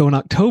 So in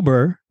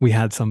October, we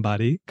had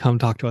somebody come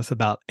talk to us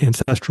about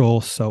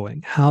ancestral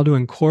sewing, how to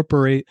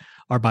incorporate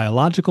our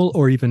biological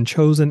or even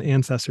chosen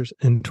ancestors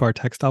into our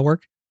textile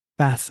work.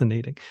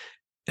 Fascinating.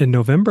 In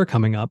November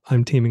coming up,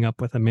 I'm teaming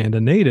up with Amanda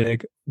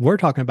Nadig. We're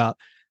talking about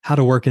how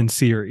to work in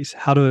series,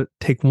 how to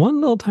take one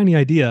little tiny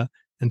idea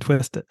and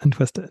twist it and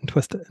twist it and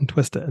twist it and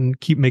twist it and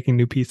keep making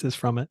new pieces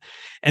from it.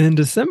 And in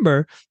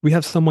December, we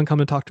have someone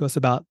come and talk to us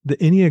about the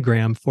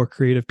Enneagram for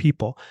creative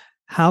people.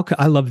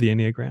 I love the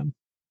Enneagram.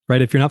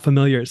 Right? If you're not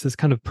familiar, it's this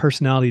kind of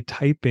personality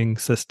typing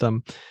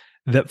system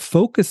that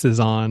focuses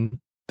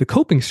on the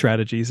coping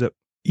strategies that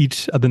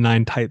each of the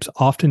 9 types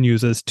often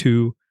uses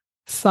to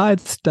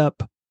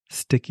sidestep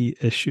sticky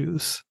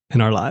issues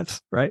in our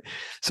lives, right?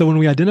 So when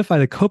we identify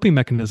the coping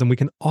mechanism, we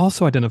can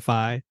also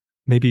identify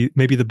maybe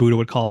the Buddha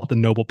would call it the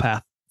noble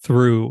path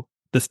through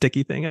the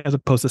sticky thing as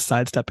opposed to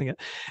sidestepping it.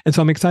 And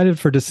so I'm excited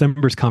for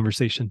December's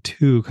conversation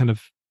too, kind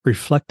of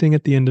reflecting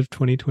at the end of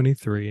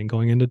 2023 and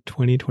going into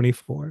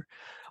 2024.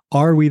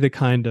 Are we the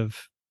kind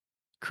of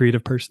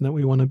creative person that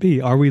we want to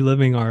be? Are we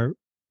living our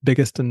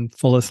biggest and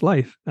fullest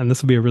life? And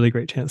this will be a really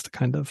great chance to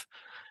kind of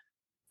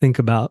think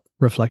about,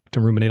 reflect,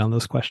 and ruminate on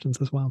those questions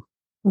as well.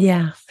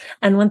 Yeah.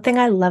 And one thing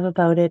I love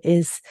about it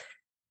is,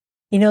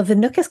 you know, the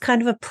Nook is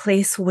kind of a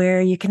place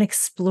where you can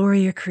explore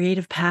your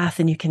creative path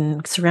and you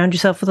can surround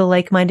yourself with a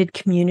like-minded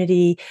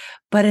community,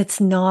 but it's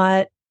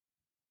not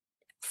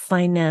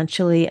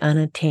financially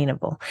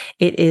unattainable.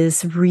 It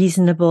is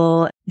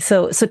reasonable.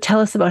 So tell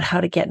us about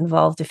how to get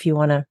involved if you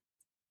want to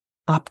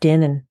opt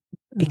in and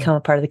become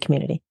a part of the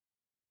community.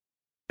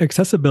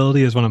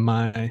 accessibility is one of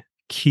my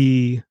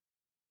key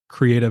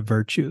creative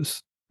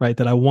virtues, right?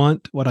 That I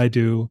want what I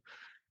do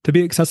to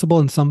be accessible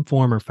in some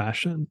form or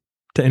fashion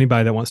to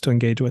anybody that wants to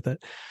engage with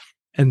it.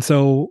 And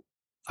so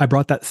I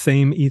brought that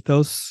same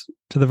ethos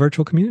to the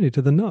virtual community,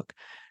 to the Nook.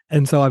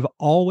 And so I've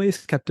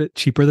always kept it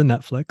cheaper than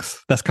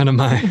Netflix. That's kind of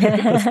my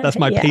that's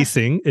my Yeah.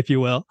 pacing, if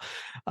you will.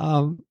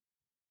 And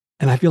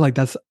I feel like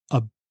that's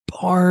a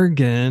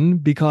bargain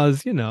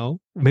because,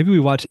 maybe we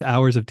watch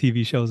hours of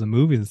TV shows and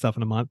movies and stuff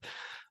in a month,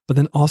 but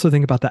then also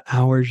think about the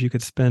hours you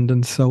could spend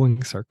in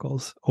sewing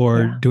circles or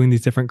Yeah. doing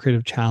these different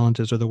creative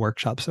challenges or the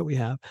workshops that we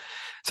have.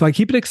 So I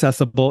keep it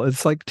accessible.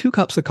 It's like 2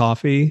 cups of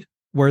coffee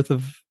worth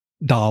of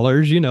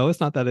dollars. It's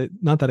not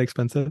that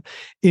expensive.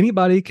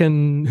 Anybody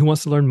who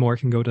wants to learn more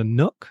can go to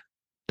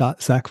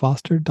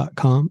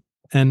nook.zakfoster.com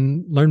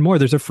and learn more.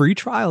 There's a free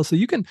trial, so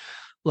you can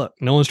look.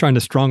 No one's trying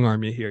to strong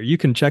arm you here. You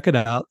can check it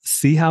out,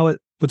 see how it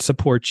would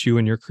support you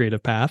in your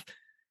creative path.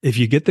 If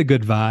you get the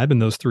good vibe in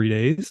those 3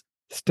 days,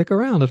 stick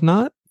around. If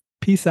not,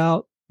 peace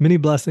out. Many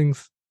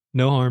blessings.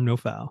 No harm, no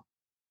foul.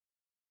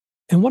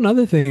 And one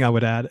other thing I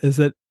would add is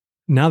that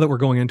now that we're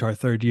going into our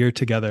 3rd year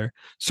together,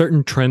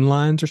 certain trend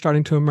lines are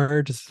starting to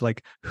emerge. It's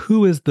like,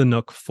 who is the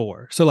Nook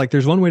for? So like,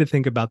 there's one way to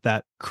think about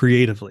that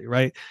creatively,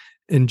 right?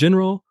 In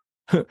general,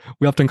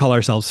 we often call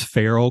ourselves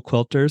feral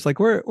quilters. Like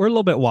we're a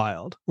little bit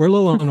wild. We're a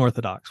little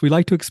unorthodox. We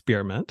like to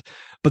experiment,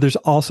 but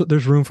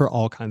there's room for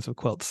all kinds of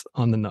quilts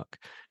on the Nook.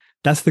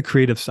 That's the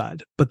creative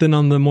side. But then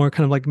on the more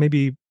kind of like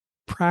maybe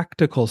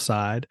practical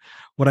side,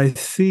 what I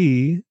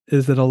see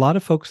is that a lot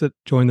of folks that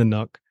join the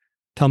Nook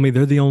tell me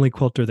they're the only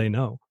quilter they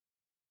know,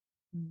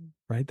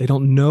 right? They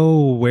don't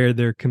know where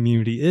their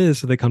community is.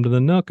 So they come to the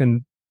Nook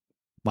and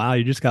wow,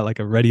 you just got like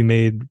a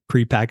ready-made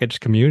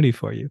prepackaged community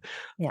for you.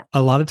 Yeah.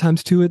 A lot of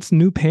times too, it's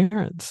new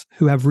parents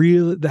who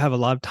they have a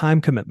lot of time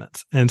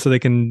commitments. And so they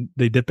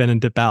dip in and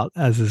dip out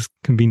as is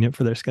convenient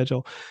for their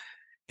schedule.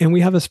 And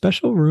we have a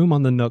special room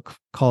on the Nook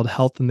called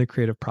Health in the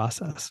Creative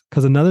Process.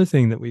 Because another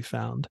thing that we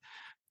found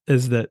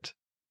is that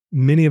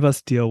many of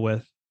us deal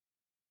with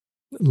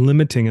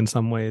limiting in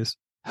some ways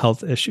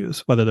health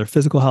issues, whether they're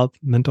physical health,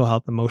 mental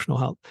health, emotional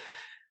health,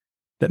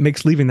 that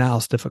makes leaving the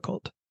house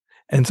difficult.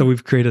 And so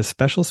we've created a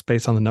special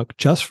space on the Nook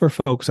just for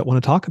folks that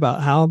want to talk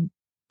about how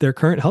their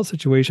current health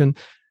situation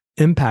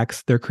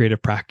impacts their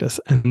creative practice.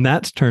 And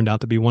that's turned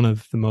out to be one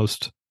of the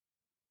most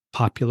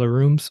popular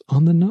rooms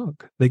on the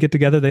Nook. They get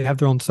together, they have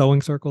their own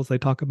sewing circles, they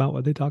talk about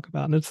what they talk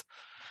about. And it's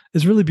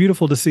really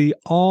beautiful to see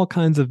all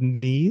kinds of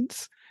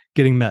needs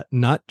getting met,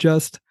 not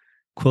just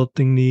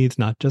quilting needs,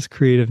 not just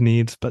creative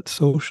needs, but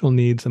social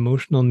needs,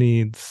 emotional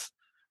needs,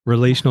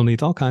 relational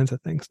needs, all kinds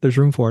of things. There's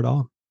room for it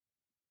all.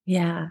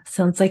 Yeah,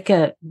 sounds like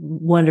a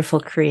wonderful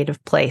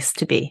creative place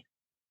to be.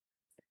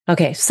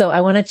 Okay, so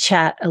I want to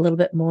chat a little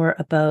bit more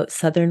about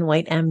Southern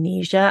White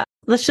Amnesia.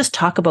 Let's just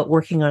talk about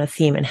working on a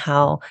theme and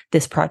how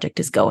this project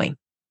is going.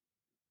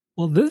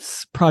 Well,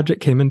 this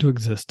project came into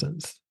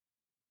existence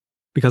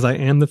because I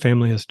am the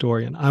family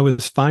historian. I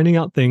was finding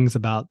out things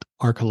about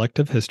our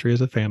collective history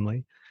as a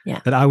family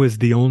that I was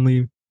the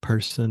only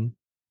person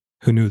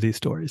who knew these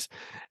stories.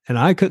 And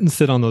I couldn't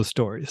sit on those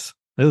stories.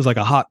 It was like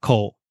a hot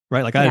coal,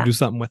 right? Like I had to do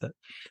something with it.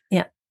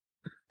 Yeah.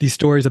 These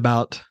stories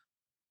about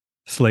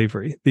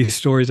slavery, these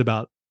stories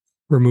about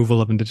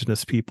removal of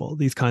indigenous people,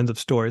 these kinds of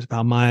stories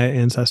about my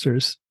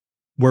ancestors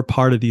were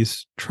part of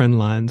these trend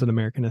lines in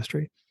American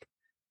history.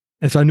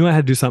 And so I knew I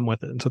had to do something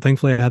with it. And so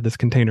thankfully I had this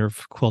container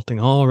of quilting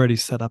already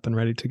set up and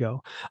ready to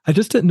go. I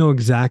just didn't know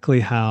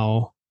exactly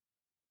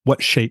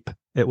what shape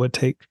it would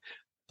take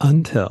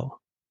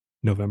until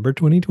November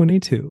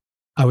 2022.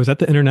 I was at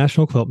the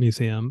International Quilt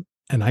Museum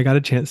and I got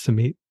a chance to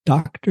meet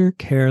Dr.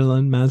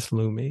 Carolyn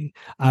Maslumi.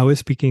 I was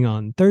speaking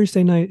on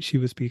Thursday night. She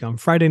was speaking on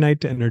Friday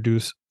night to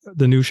introduce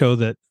the new show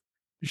that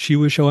she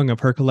was showing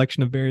of her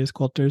collection of various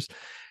quilters.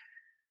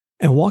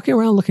 And walking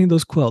around looking at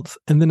those quilts,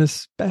 and then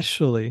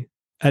especially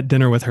at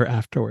dinner with her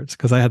afterwards,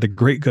 because I had the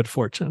great good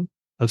fortune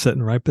of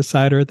sitting right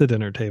beside her at the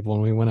dinner table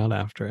and we went out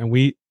after. And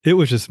it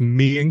was just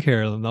me and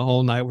Carolyn the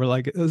whole night. We're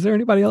like, is there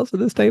anybody else at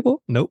this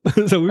table? Nope.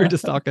 So we were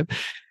just talking.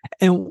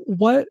 And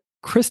what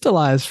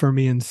crystallized for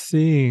me in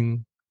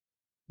seeing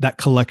that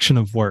collection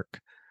of work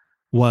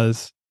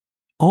was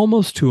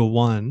almost to a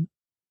one,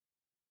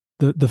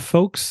 the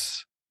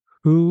folks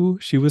who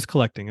she was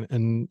collecting,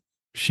 and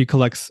she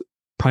collects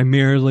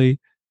primarily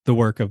the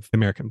work of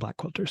American Black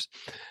quilters.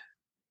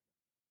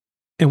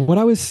 And what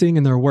I was seeing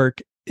in their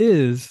work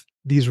is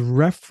these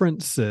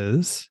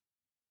references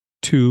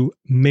to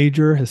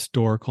major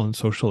historical and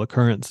social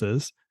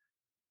occurrences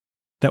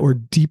that were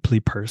deeply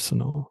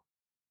personal,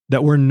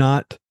 that were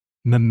not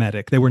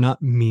mimetic, they were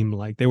not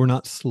meme-like, they were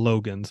not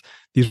slogans.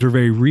 These were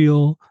very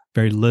real,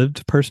 very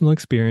lived personal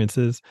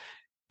experiences.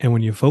 And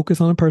when you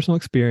focus on a personal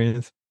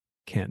experience,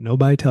 can't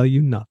nobody tell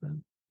you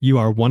nothing. You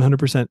are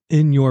 100%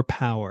 in your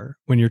power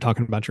when you're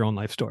talking about your own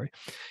life story.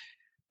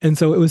 And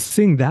so it was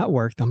seeing that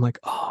work, I'm like,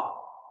 oh,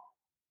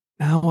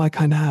 now I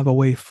kind of have a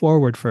way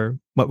forward for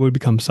what would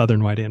become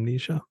Southern White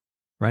Amnesia,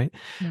 right?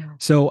 Yeah.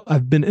 So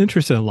I've been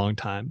interested a long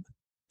time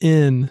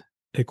in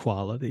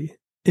equality,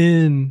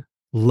 in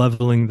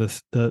leveling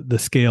the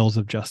scales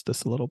of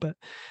justice a little bit.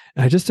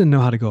 And I just didn't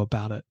know how to go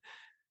about it.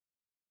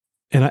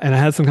 And I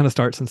had some kind of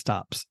starts and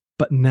stops.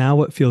 But now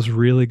what feels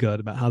really good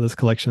about how this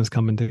collection is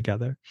coming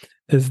together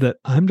is that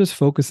I'm just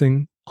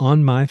focusing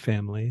on my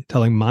family,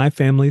 telling my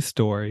family's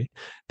story.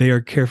 They are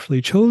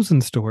carefully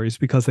chosen stories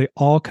because they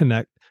all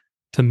connect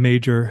to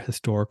major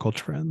historical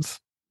trends.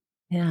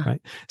 Yeah.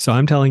 Right. So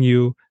I'm telling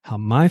you how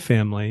my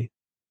family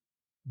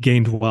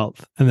gained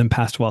wealth and then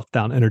passed wealth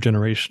down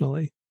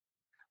intergenerationally,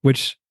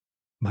 which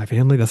my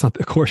family, that's not,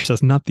 of course,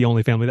 that's not the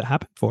only family that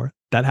happened for.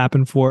 That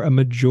happened for a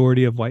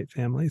majority of white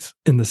families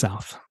in the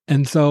South.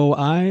 And so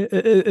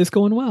it's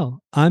going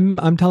well. I'm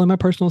telling my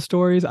personal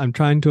stories. I'm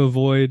trying to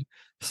avoid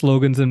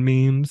slogans and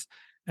memes.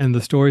 And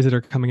the stories that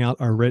are coming out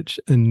are rich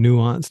and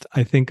nuanced.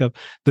 I think of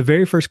the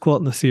very first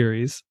quilt in the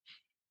series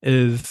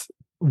is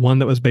one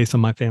that was based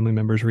on my family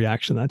member's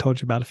reaction that I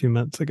told you about a few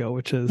minutes ago,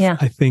 which is,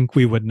 I think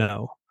we would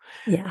know.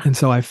 Yeah. And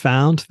so I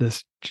found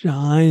this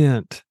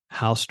giant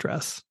house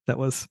dress that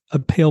was a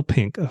pale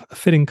pink, a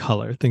fitting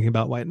color, thinking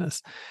about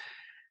whiteness.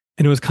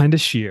 And it was kind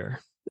of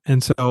sheer.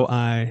 And so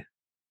I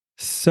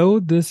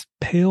sewed this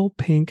pale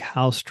pink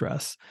house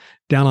dress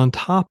down on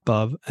top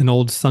of an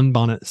old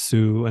Sunbonnet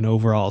Sue and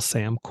overall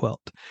Sam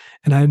quilt.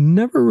 And I had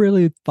never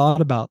really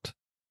thought about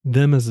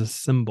them as a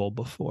symbol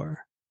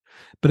before.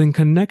 But in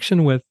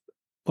connection with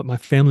what my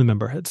family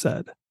member had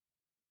said,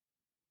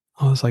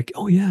 I was like,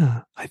 oh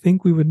yeah, I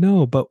think we would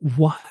know, but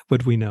why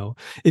would we know?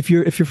 If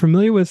you're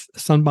familiar with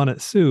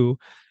Sunbonnet Sue,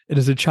 it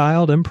is a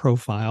child in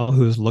profile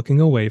who is looking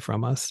away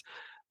from us.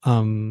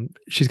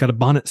 She's got a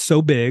bonnet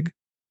so big,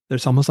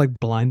 there's almost like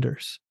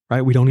blinders,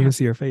 right? We don't even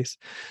see her face.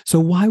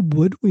 So why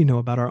would we know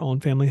about our own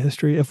family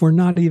history if we're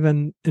not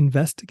even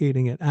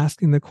investigating it,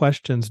 asking the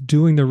questions,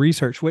 doing the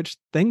research, which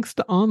thanks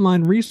to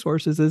online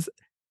resources is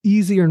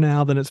easier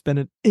now than it's been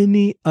at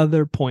any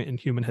other point in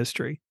human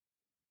history.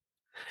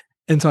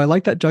 And so I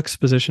like that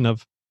juxtaposition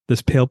of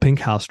this pale pink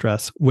house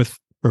dress with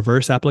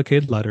reverse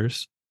appliqued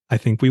letters. I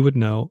think we would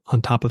know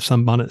on top of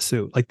Sunbonnet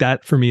Sue. Like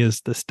that for me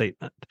is the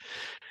statement.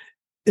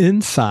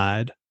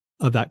 Inside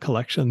of that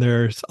collection,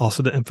 there's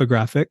also the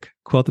infographic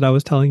quilt that I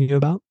was telling you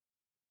about.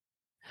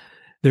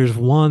 There's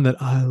one that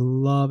I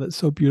love. It's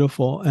so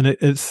beautiful. And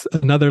it's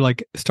another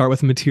like start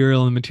with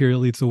material and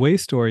material leads the way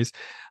stories.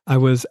 I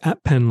was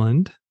at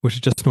Penland, which is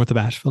just north of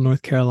Asheville,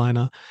 North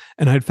Carolina,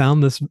 and I'd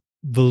found this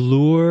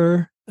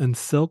velour and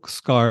silk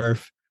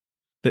scarf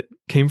that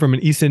came from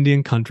an East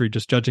Indian country,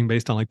 just judging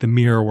based on like the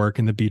mirror work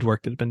and the bead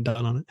work that had been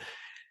done on it.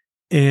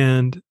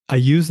 And I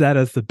used that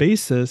as the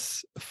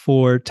basis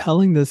for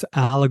telling this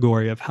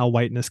allegory of how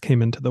whiteness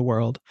came into the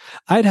world.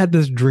 I'd had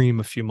this dream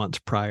a few months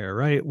prior,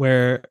 right?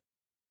 Where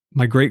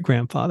my great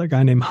grandfather, a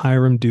guy named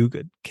Hiram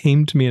Duguid,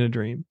 came to me in a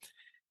dream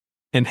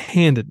and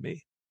handed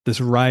me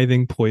this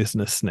writhing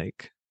poisonous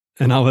snake.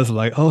 And I was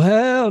like, oh,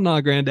 hell no,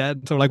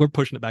 granddad. So like we're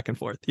pushing it back and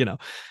forth, you know.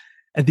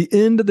 At the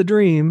end of the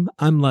dream,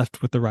 I'm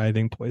left with the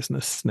writhing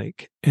poisonous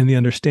snake and the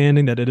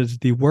understanding that it is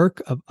the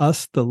work of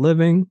us, the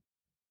living,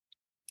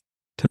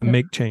 to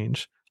make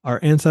change. Our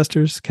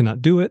ancestors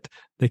cannot do it.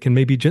 They can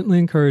maybe gently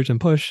encourage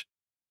and push,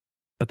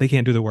 but they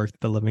can't do the work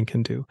that the living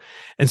can do.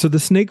 And so the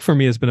snake for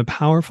me has been a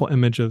powerful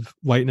image of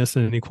whiteness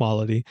and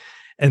inequality.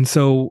 And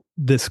so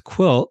this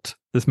quilt,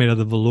 that's made of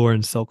the velour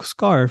and silk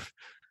scarf,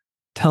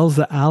 tells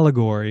the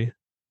allegory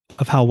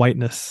of how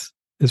whiteness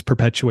is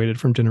perpetuated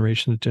from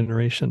generation to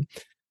generation.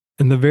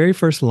 And the very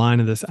first line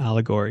of this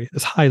allegory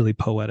is highly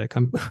poetic.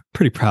 I'm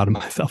pretty proud of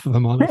myself, if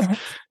I'm honest.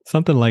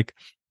 Something like,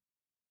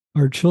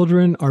 our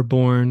children are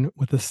born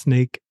with a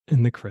snake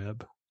in the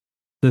crib.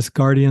 This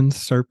guardian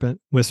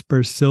serpent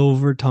whispers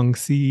silver-tongued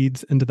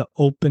seeds into the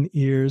open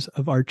ears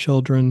of our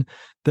children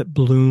that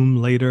bloom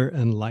later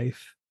in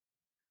life.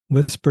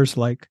 Whispers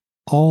like,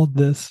 all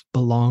this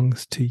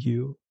belongs to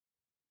you.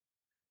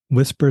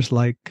 Whispers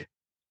like,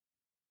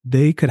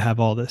 they could have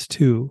all this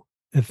too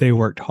if they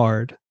worked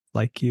hard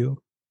like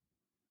you.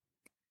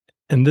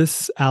 And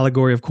this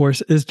allegory, of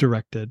course, is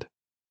directed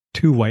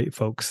to white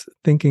folks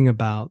thinking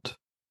about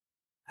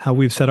how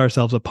we've set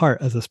ourselves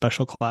apart as a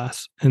special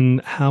class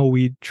and how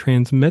we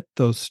transmit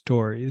those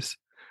stories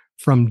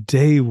from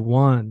day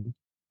one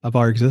of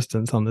our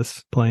existence on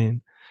this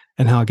plane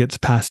and how it gets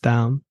passed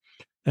down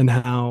and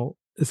how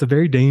it's a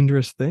very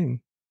dangerous thing,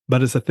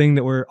 but it's a thing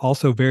that we're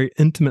also very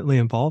intimately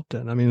involved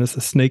in. I mean, it's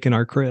a snake in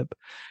our crib,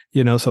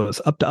 you know, so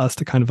it's up to us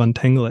to kind of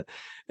untangle it.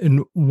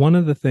 And one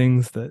of the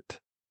things that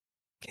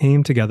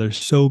came together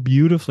so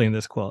beautifully in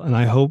this quilt, and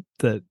I hope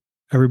that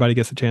everybody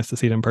gets a chance to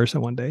see it in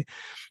person one day,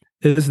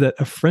 is that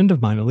a friend of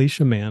mine,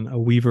 Alicia Mann, a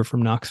weaver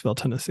from Knoxville,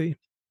 Tennessee,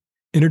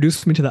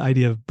 introduced me to the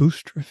idea of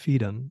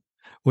boustrophedon,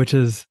 which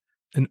is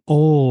an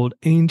old,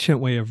 ancient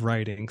way of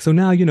writing. So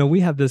now, you know, we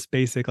have this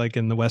basic, like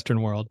in the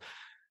Western world,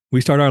 we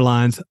start our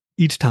lines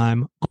each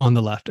time on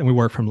the left and we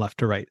work from left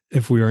to right.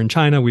 If we were in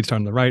China, we'd start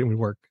on the right and we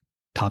work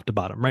top to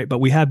bottom, right? But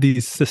we have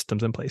these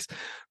systems in place.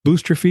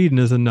 Boustrophedon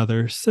is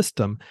another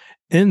system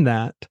in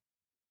that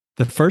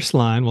the first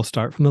line will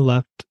start from the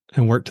left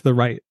and work to the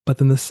right. But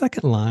then the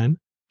second line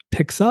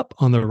picks up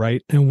on the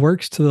right and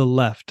works to the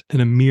left in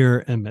a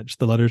mirror image.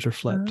 The letters are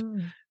flipped. Oh.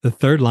 The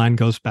third line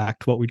goes back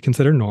to what we'd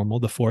consider normal.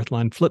 The fourth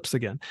line flips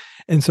again.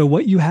 And so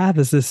what you have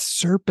is this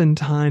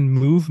serpentine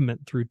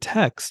movement through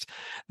text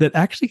that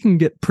actually can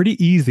get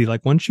pretty easy.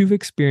 Like once you've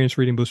experienced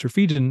reading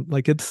Booster-Feeding,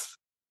 like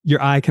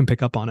your eye can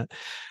pick up on it.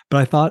 But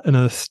I thought in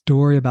a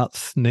story about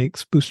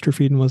snakes,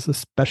 Booster-Feeding was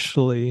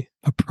especially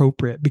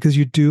appropriate because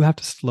you do have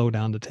to slow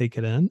down to take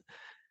it in.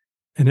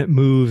 And it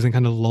moves and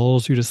kind of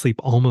lulls you to sleep,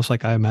 almost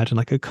like I imagine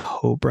like a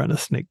cobra and a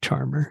snake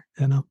charmer,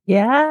 you know?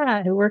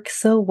 Yeah, it works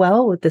so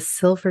well with the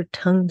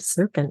silver-tongued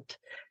serpent.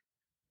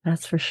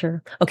 That's for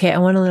sure. Okay, I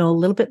want to know a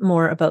little bit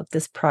more about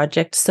this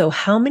project. So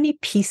how many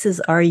pieces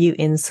are you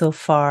in so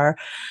far?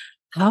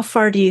 How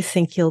far do you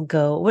think you'll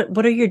go?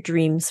 What are your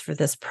dreams for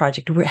this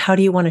project? How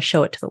do you want to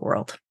show it to the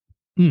world?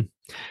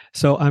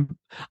 So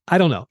I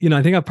don't know.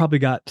 I think I've probably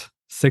got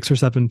 6 or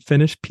 7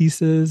 finished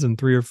pieces and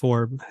 3 or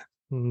 4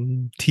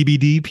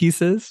 TBD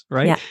pieces,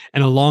 right? Yeah.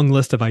 And a long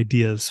list of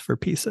ideas for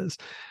pieces.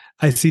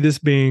 I see this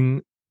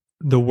being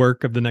the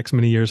work of the next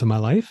many years of my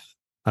life.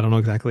 I don't know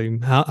exactly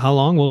how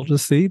long. We'll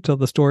just see till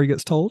the story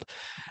gets told.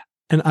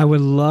 And I would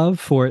love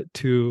for it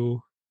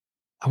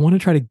I want to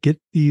try to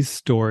get these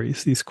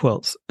stories, these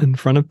quilts, in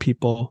front of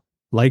people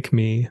like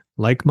me,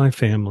 like my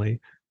family,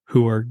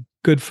 who are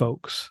good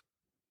folks,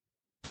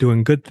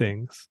 doing good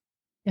things,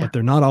 but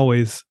they're not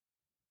always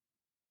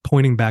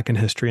pointing back in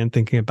history and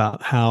thinking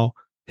about how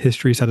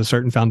history's had a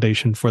certain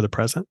foundation for the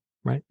present,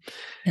 right?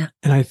 Yeah.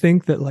 And I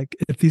think that like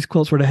if these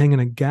quilts were to hang in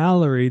a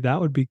gallery,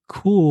 that would be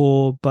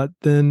cool, but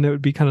then it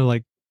would be kind of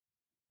like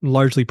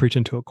largely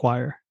preaching to a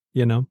choir,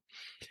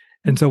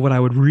 And so what I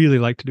would really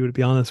like to do, to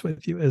be honest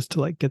with you, is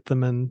to like get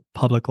them in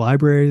public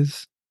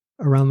libraries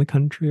around the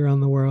country,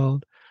 around the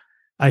world.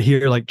 I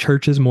hear like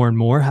churches more and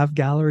more have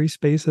gallery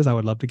spaces. I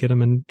would love to get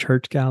them in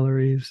church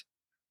galleries,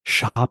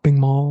 shopping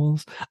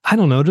malls. I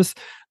don't know, just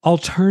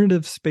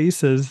alternative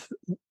spaces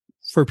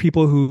for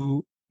people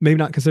who maybe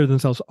not consider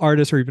themselves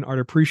artists or even art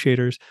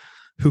appreciators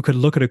who could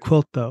look at a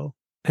quilt though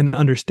and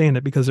understand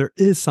it, because there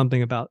is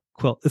something about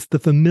quilt. It's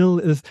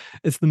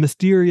it's the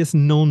mysterious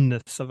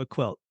knownness of a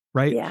quilt,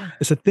 right? Yeah.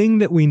 It's a thing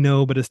that we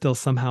know, but is still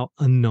somehow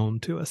unknown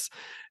to us.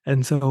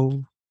 And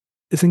so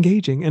it's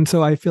engaging. And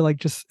so I feel like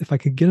just if I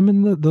could get them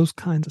in those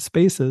kinds of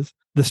spaces,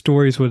 the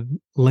stories would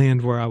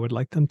land where I would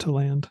like them to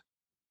land.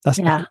 That's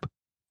the hope.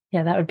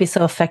 Yeah, that would be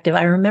so effective.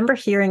 I remember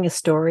hearing a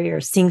story or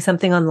seeing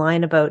something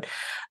online about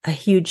a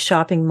huge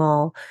shopping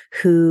mall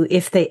who,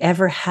 if they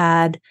ever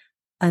had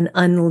an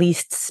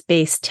unleased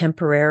space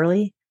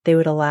temporarily, they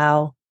would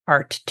allow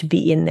art to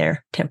be in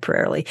there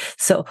temporarily.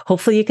 So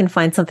hopefully you can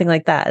find something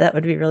like that. That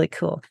would be really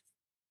cool.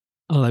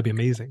 Oh, that'd be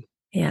amazing.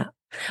 Yeah.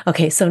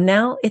 Okay, so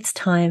now it's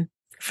time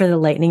for the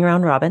lightning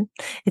round robin.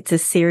 It's a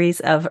series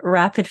of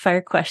rapid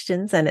fire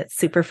questions and it's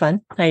super fun.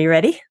 Are you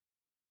ready?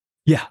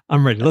 Yeah,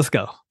 I'm ready. Let's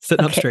go.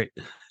 Sitting up straight.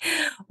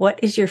 What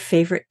is your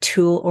favorite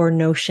tool or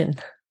notion?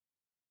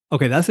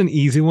 Okay, that's an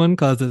easy one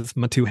because it's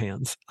my 2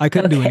 hands. I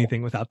couldn't do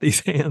anything without these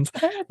hands.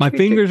 My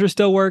fingers are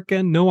still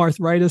working. No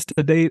arthritis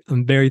to date.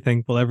 I'm very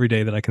thankful every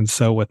day that I can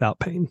sew without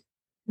pain.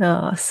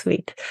 Oh,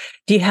 sweet.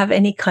 Do you have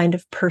any kind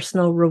of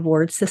personal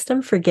reward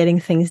system for getting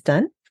things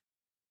done?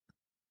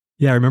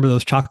 Yeah, remember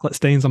those chocolate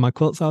stains on my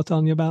quilts I was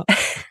telling you about?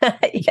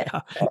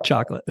 Yeah,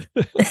 chocolate.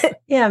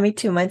 Yeah, me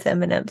too. Mine's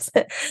M&Ms.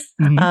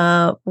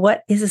 Mm-hmm.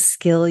 What is a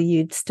skill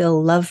you'd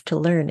still love to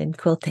learn in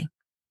quilting?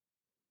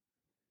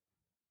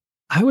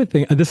 I would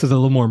think, this is a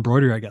little more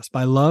embroidery, I guess, but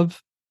I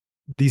love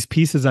these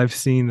pieces I've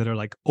seen that are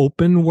like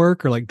open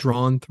work or like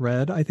drawn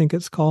thread, I think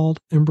it's called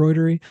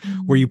embroidery,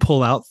 where you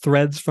pull out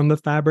threads from the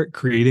fabric,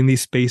 creating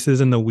these spaces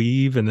in the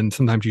weave. And then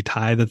sometimes you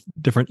tie the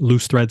different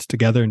loose threads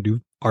together and do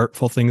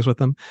artful things with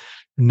them.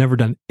 I've never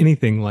done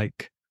anything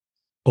like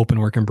open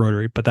work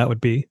embroidery, but that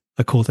would be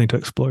a cool thing to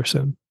explore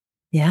soon.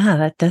 Yeah,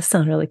 that does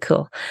sound really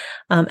cool.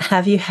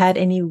 Have you had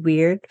any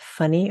weird,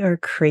 funny, or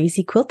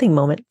crazy quilting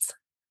moments?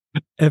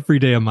 Every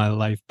day of my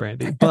life,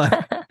 Brandy.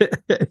 But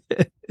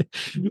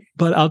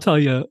but I'll tell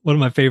you, one of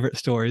my favorite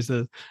stories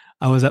is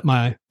I was at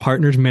my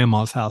partner's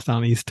mama's house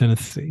down in East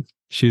Tennessee.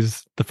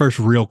 She's the first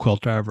real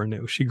quilter I ever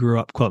knew. She grew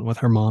up quilting with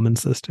her mom and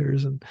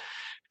sisters, and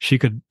she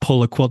could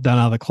pull a quilt down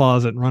out of the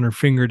closet and run her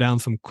finger down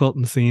some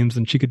quilting seams,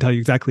 and she could tell you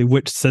exactly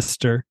which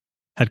sister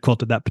had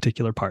quilted that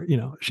particular part.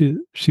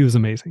 She was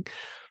amazing.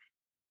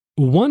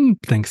 One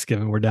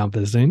Thanksgiving, we're down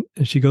visiting,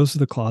 and she goes to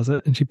the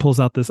closet and she pulls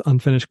out this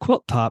unfinished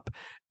quilt top,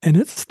 and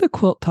it's the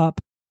quilt top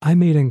I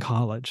made in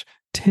college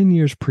 10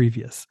 years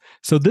previous.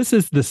 So this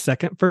is the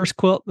first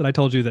quilt that I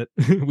told you that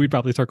we'd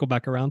probably circle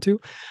back around to.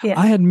 Yeah.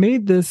 I had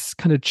made this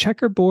kind of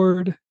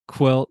checkerboard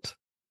quilt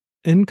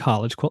in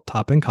college, quilt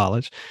top in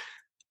college,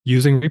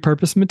 using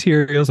repurposed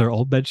materials or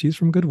old bed sheets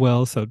from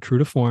Goodwill, so true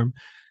to form.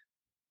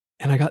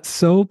 And I got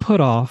so put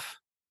off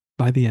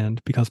by the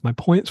end because my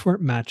points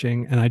weren't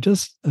matching, and I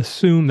just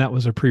assumed that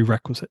was a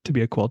prerequisite to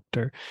be a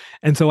quilter.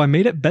 And so I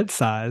made it bed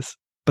size,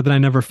 but then I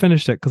never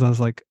finished it because I was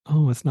like,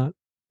 oh, it's not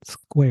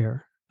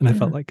square. And I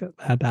felt like it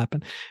had to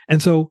happen.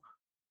 And so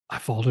I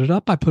folded it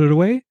up, I put it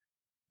away,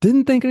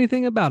 didn't think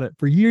anything about it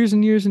for years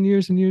and years and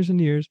years and years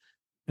and years.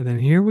 And then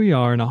here we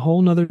are in a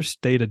whole nother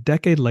state a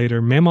decade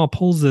later. Mama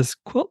pulls this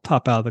quilt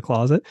top out of the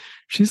closet.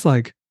 She's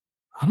like,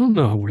 I don't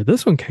know where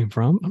this one came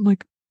from. I'm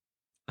like,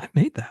 I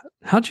made that.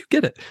 How'd you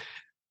get it?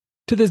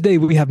 To this day,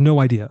 we have no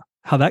idea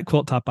how that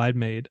quilt top I'd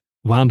made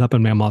wound up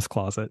in Mama's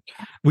closet.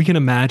 We can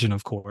imagine,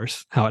 of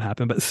course, how it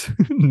happened, but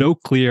no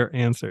clear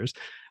answers.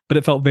 But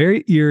it felt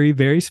very eerie,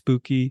 very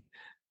spooky,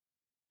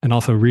 and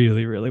also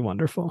really, really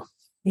wonderful.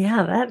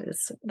 Yeah,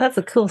 that's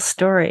a cool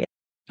story.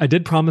 I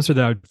did promise her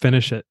that I would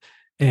finish it.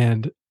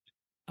 And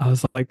I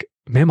was like,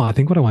 Mama, I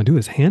think what I want to do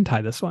is hand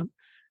tie this one.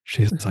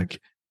 She's like,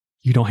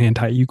 you don't hand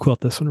tie it. You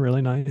quilt this one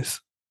really nice.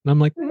 And I'm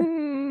like,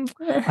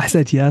 I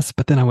said yes,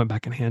 but then I went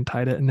back and hand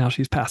tied it. And now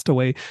she's passed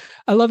away.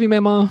 I love you,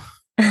 Mama.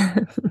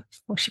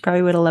 Well, she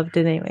probably would have loved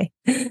it anyway.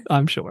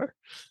 I'm sure.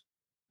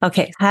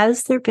 Okay.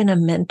 Has there been a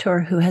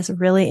mentor who has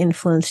really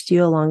influenced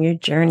you along your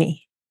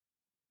journey?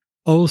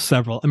 Oh,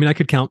 several. I mean, I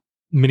could count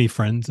many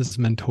friends as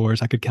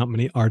mentors. I could count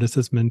many artists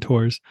as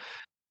mentors.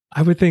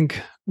 I would think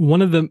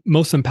one of the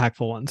most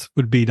impactful ones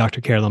would be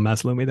Dr. Carolyn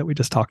Maslumi that we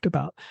just talked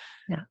about.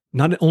 Yeah.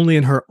 Not only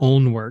in her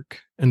own work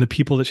and the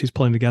people that she's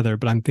pulling together,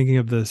 but I'm thinking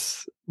of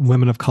this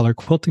Women of Color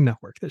quilting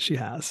network that she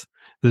has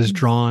that is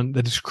drawn,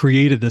 that has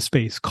created this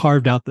space,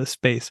 carved out this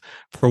space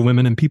for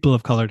women and people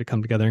of color to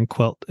come together and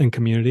quilt in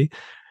community.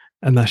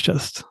 And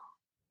it's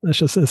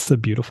a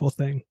beautiful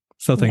thing.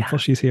 So thankful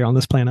she's here on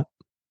this planet.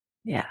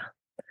 Yeah.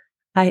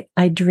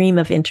 I dream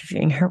of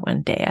interviewing her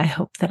one day. I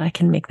hope that I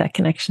can make that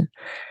connection.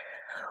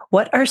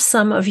 What are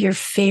some of your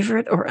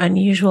favorite or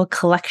unusual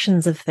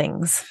collections of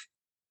things?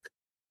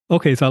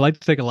 Okay, so I like to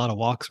take a lot of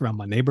walks around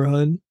my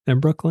neighborhood in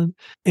Brooklyn.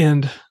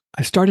 And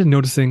I started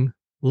noticing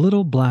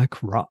little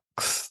black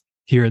rocks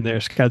here and there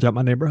scattered out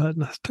my neighborhood.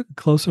 And I took a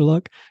closer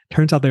look.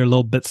 Turns out they're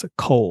little bits of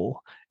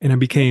coal. And I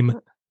became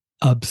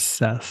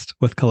obsessed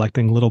with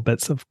collecting little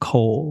bits of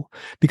coal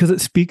because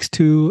it speaks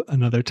to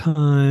another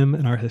time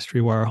in our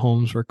history where our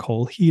homes were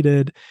coal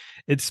heated.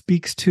 It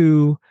speaks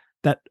to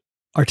that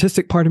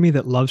artistic part of me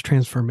that loves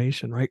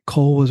transformation, right?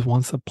 Coal was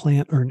once a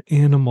plant or an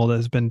animal that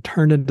has been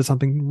turned into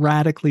something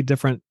radically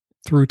different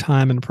through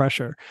time and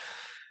pressure.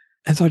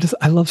 And so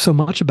I love so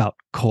much about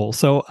coal.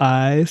 So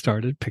I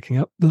started picking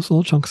up those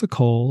little chunks of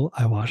coal.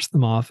 I wash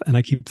them off and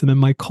I keep them in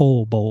my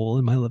coal bowl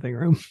in my living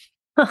room.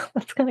 Oh,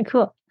 that's kind of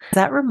cool.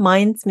 That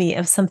reminds me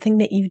of something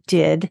that you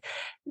did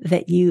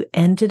that you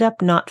ended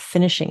up not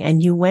finishing,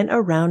 and you went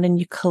around and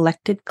you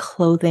collected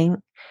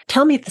clothing.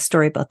 Tell me the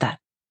story about that.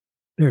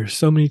 There are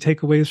so many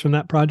takeaways from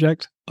that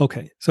project.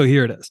 Okay, so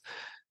here it is.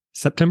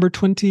 September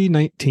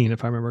 2019,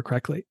 if I remember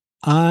correctly,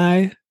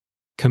 I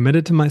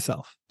committed to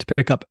myself to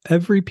pick up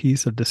every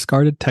piece of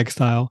discarded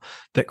textile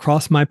that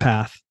crossed my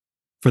path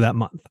for that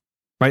month,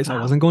 right? So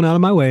I wasn't going out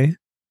of my way.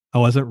 I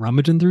wasn't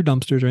rummaging through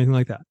dumpsters or anything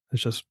like that.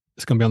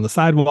 It's going to be on the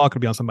sidewalk.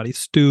 It'll be on somebody's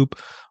stoop,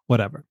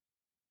 whatever.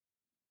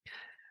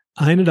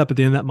 I ended up at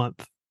the end of that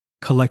month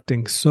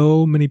collecting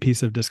so many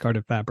pieces of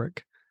discarded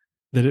fabric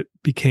that it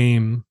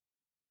became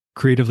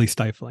creatively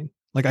stifling.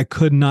 Like I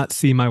could not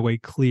see my way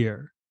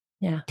clear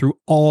through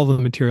all the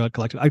material I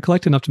collected. I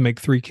collected enough to make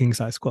 3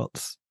 king-size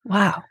quilts.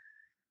 Wow.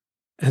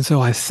 And so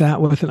I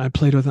sat with it, and I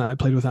played with it, I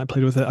played with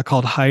it. I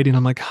called Heidi, and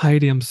I'm like,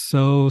 Heidi, I'm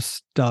so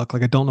stuck.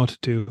 Like I don't know what to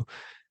do.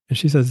 And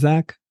she says,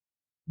 Zach,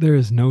 there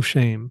is no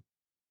shame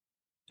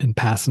in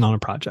passing on a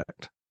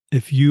project.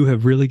 If you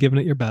have really given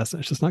it your best and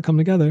it's just not come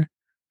together,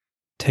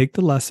 take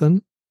the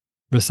lesson,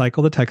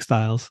 recycle the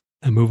textiles,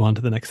 and move on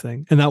to the next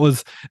thing. And that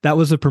was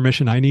the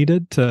permission I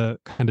needed to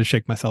kind of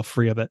shake myself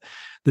free of it.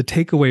 The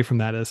takeaway from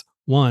that is,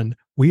 1,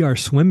 we are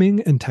swimming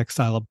in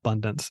textile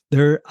abundance.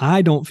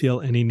 I don't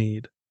feel any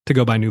need to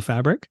go buy new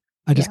fabric.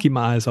 I just keep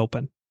my eyes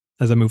open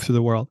as I move through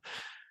the world.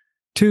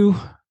 2,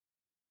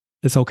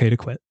 it's okay to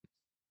quit.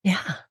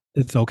 Yeah.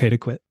 It's okay to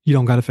quit. You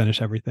don't got to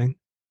finish everything.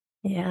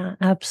 Yeah,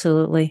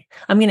 absolutely.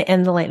 I'm going to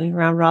end the lightning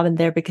round robin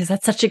there because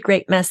that's such a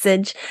great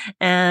message.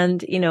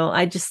 And,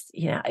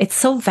 it's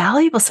so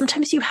valuable.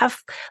 Sometimes you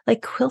have,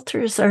 like,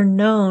 quilters are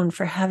known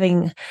for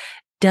having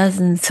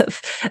dozens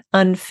of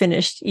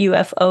unfinished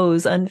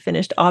UFOs,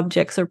 unfinished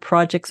objects or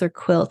projects or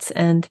quilts.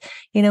 And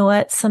you know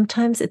what?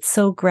 Sometimes it's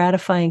so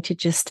gratifying to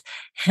just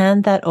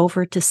hand that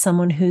over to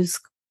someone who's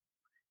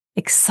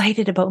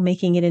excited about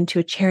making it into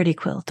a charity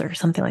quilt or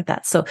something like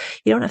that. So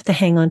you don't have to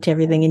hang on to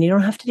everything, and you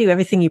don't have to do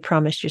everything you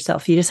promised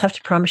yourself. You just have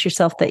to promise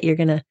yourself that you're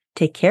going to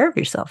take care of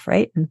yourself,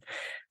 right? And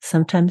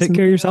sometimes take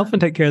care of yourself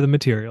and take care of the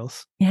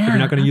materials. Yeah. If you're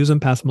not going to use them,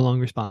 pass them along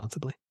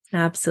responsibly.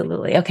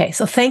 Absolutely. Okay.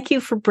 So thank you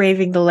for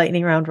braving the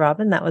lightning round,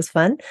 Robin. That was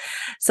fun.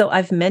 So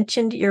I've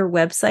mentioned your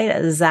website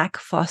at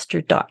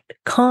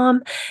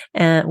zakfoster.com,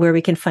 where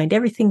we can find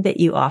everything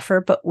that you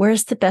offer, but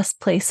where's the best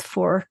place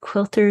for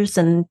quilters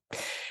and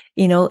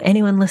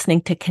anyone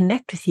listening to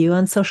connect with you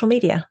on social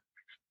media?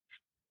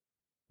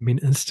 I mean,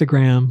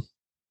 Instagram,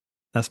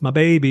 that's my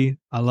baby.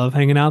 I love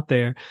hanging out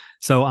there.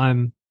 So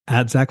I'm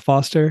at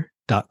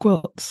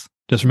zakfoster.quilts.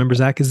 Just remember,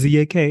 Zak is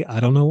Z-A-K. I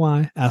don't know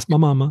why. Ask my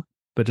mama,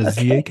 but just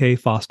ZAK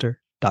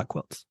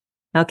Foster.quilts.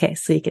 Okay,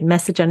 so you can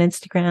message on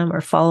Instagram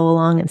or follow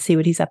along and see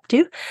what he's up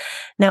to.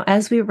 Now,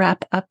 as we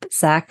wrap up,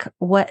 Zak,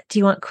 what do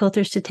you want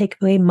quilters to take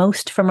away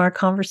most from our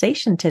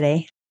conversation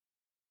today?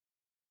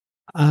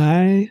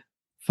 I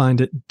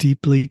find it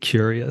deeply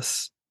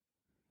curious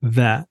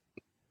that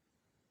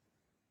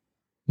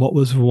what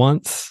was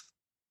once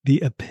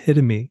the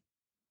epitome,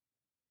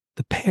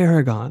 the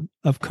paragon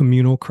of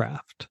communal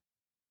craft,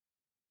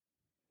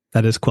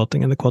 that is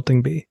quilting and the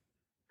quilting bee,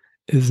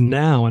 is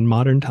now in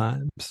modern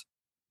times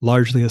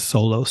largely a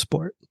solo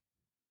sport.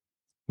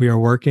 We are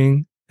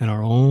working in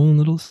our own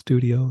little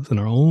studios, in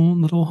our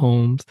own little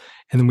homes,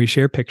 and then we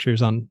share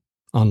pictures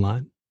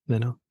online,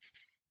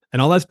 and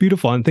all that's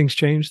beautiful, and things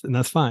changed, and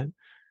that's fine.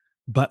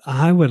 But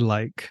I would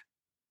like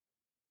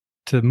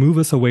to move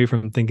us away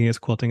from thinking as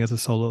quilting as a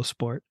solo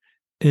sport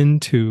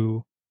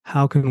into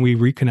how can we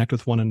reconnect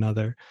with one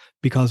another?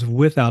 Because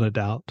without a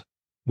doubt,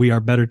 we are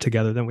better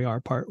together than we are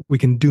apart. We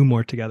can do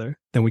more together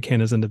than we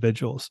can as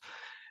individuals.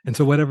 And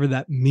so whatever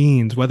that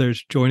means, whether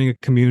it's joining a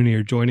community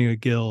or joining a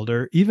guild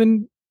or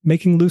even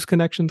making loose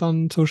connections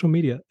on social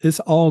media,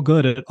 it's all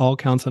good. It all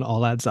counts and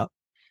all adds up.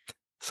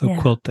 So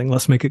quilting,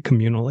 let's make it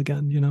communal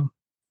again.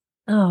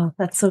 Oh,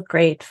 that's so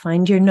great.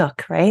 Find your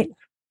nook, right?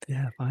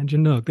 Yeah, find your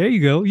nook. There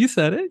you go. You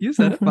said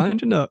it.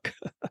 Find your nook.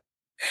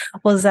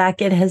 Well,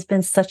 Zak, it has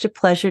been such a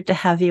pleasure to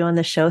have you on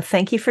the show.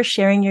 Thank you for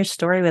sharing your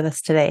story with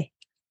us today.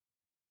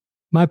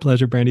 My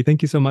pleasure, Brandy.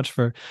 Thank you so much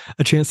for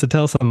a chance to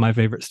tell some of my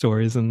favorite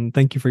stories, and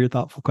thank you for your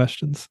thoughtful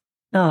questions.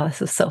 Oh,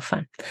 this was so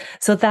fun.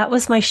 So that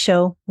was my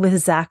show with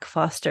Zak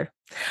Foster.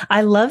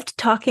 I loved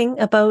talking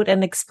about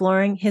and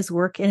exploring his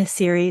work in a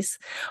series.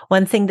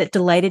 One thing that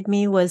delighted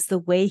me was the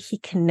way he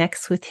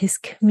connects with his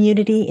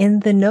community in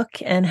the Nook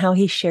and how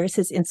he shares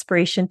his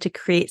inspiration to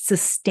create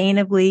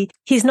sustainably.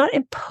 He's not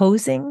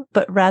imposing,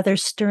 but rather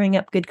stirring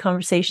up good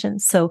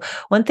conversations. So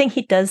one thing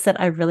he does that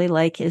I really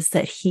like is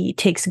that he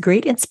takes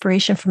great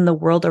inspiration from the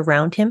world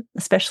around him,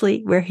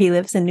 especially where he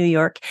lives in New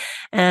York.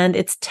 And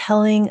it's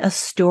telling a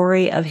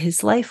story of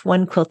his life,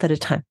 one quilt at a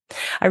time.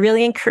 I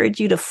really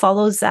encourage you to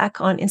follow Zak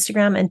on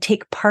Instagram and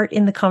take part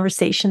in the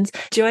conversations.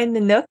 Join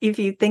the Nook if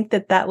you think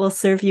that will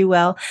serve you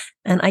well.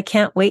 And I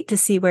can't wait to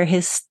see where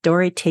his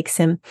story takes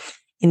him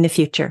in the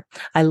future.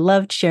 I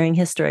loved sharing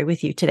his story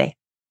with you today.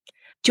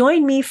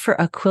 Join me for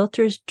a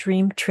quilter's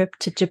dream trip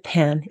to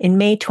Japan in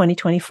May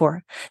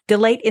 2024.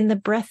 Delight in the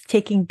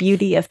breathtaking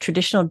beauty of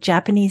traditional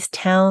Japanese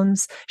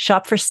towns,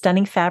 shop for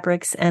stunning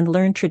fabrics, and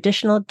learn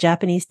traditional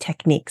Japanese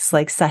techniques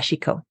like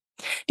sashiko.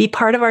 Be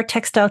part of our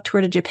textile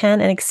tour to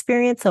Japan and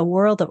experience a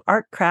world of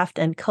art, craft,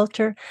 and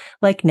culture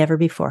like never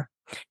before.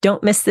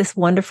 Don't miss this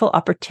wonderful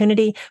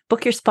opportunity.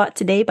 Book your spot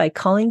today by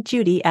calling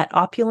Judy at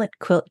Opulent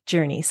Quilt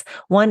Journeys,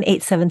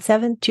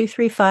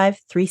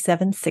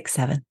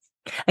 1-877-235-3767.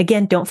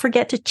 Again, don't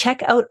forget to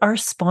check out our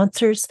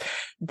sponsors.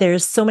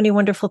 There's so many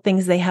wonderful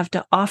things they have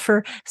to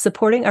offer.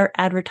 Supporting our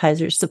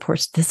advertisers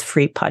supports this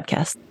free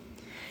podcast.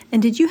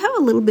 And did you have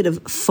a little bit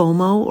of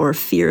FOMO or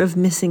fear of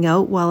missing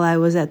out while I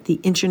was at the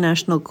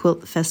International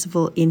Quilt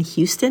Festival in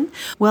Houston?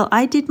 Well,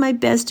 I did my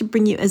best to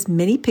bring you as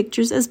many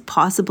pictures as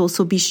possible,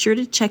 so be sure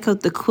to check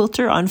out the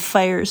Quilter on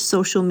Fire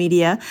social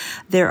media.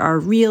 There are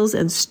reels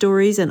and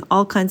stories and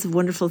all kinds of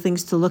wonderful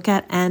things to look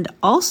at. And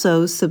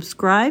also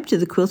subscribe to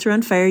the Quilter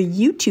on Fire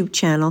YouTube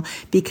channel,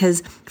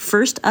 because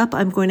first up,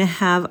 I'm going to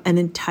have an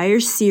entire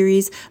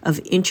series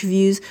of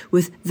interviews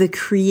with the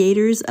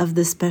creators of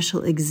the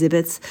special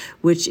exhibits,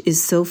 which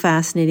is so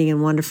fascinating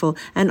and wonderful.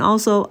 And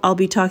also, I'll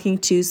be talking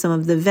to some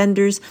of the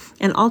vendors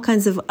and all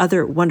kinds of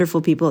other wonderful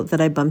people that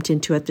I bumped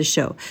into at the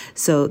show.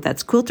 So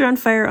that's Quilter on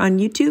Fire on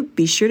YouTube.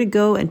 Be sure to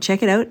go and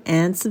check it out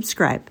and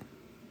subscribe.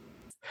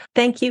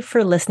 Thank you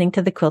for listening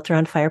to the Quilter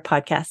on Fire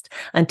podcast.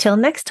 Until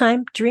next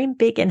time, dream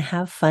big and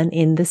have fun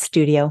in the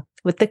studio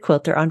with the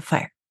Quilter on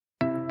Fire.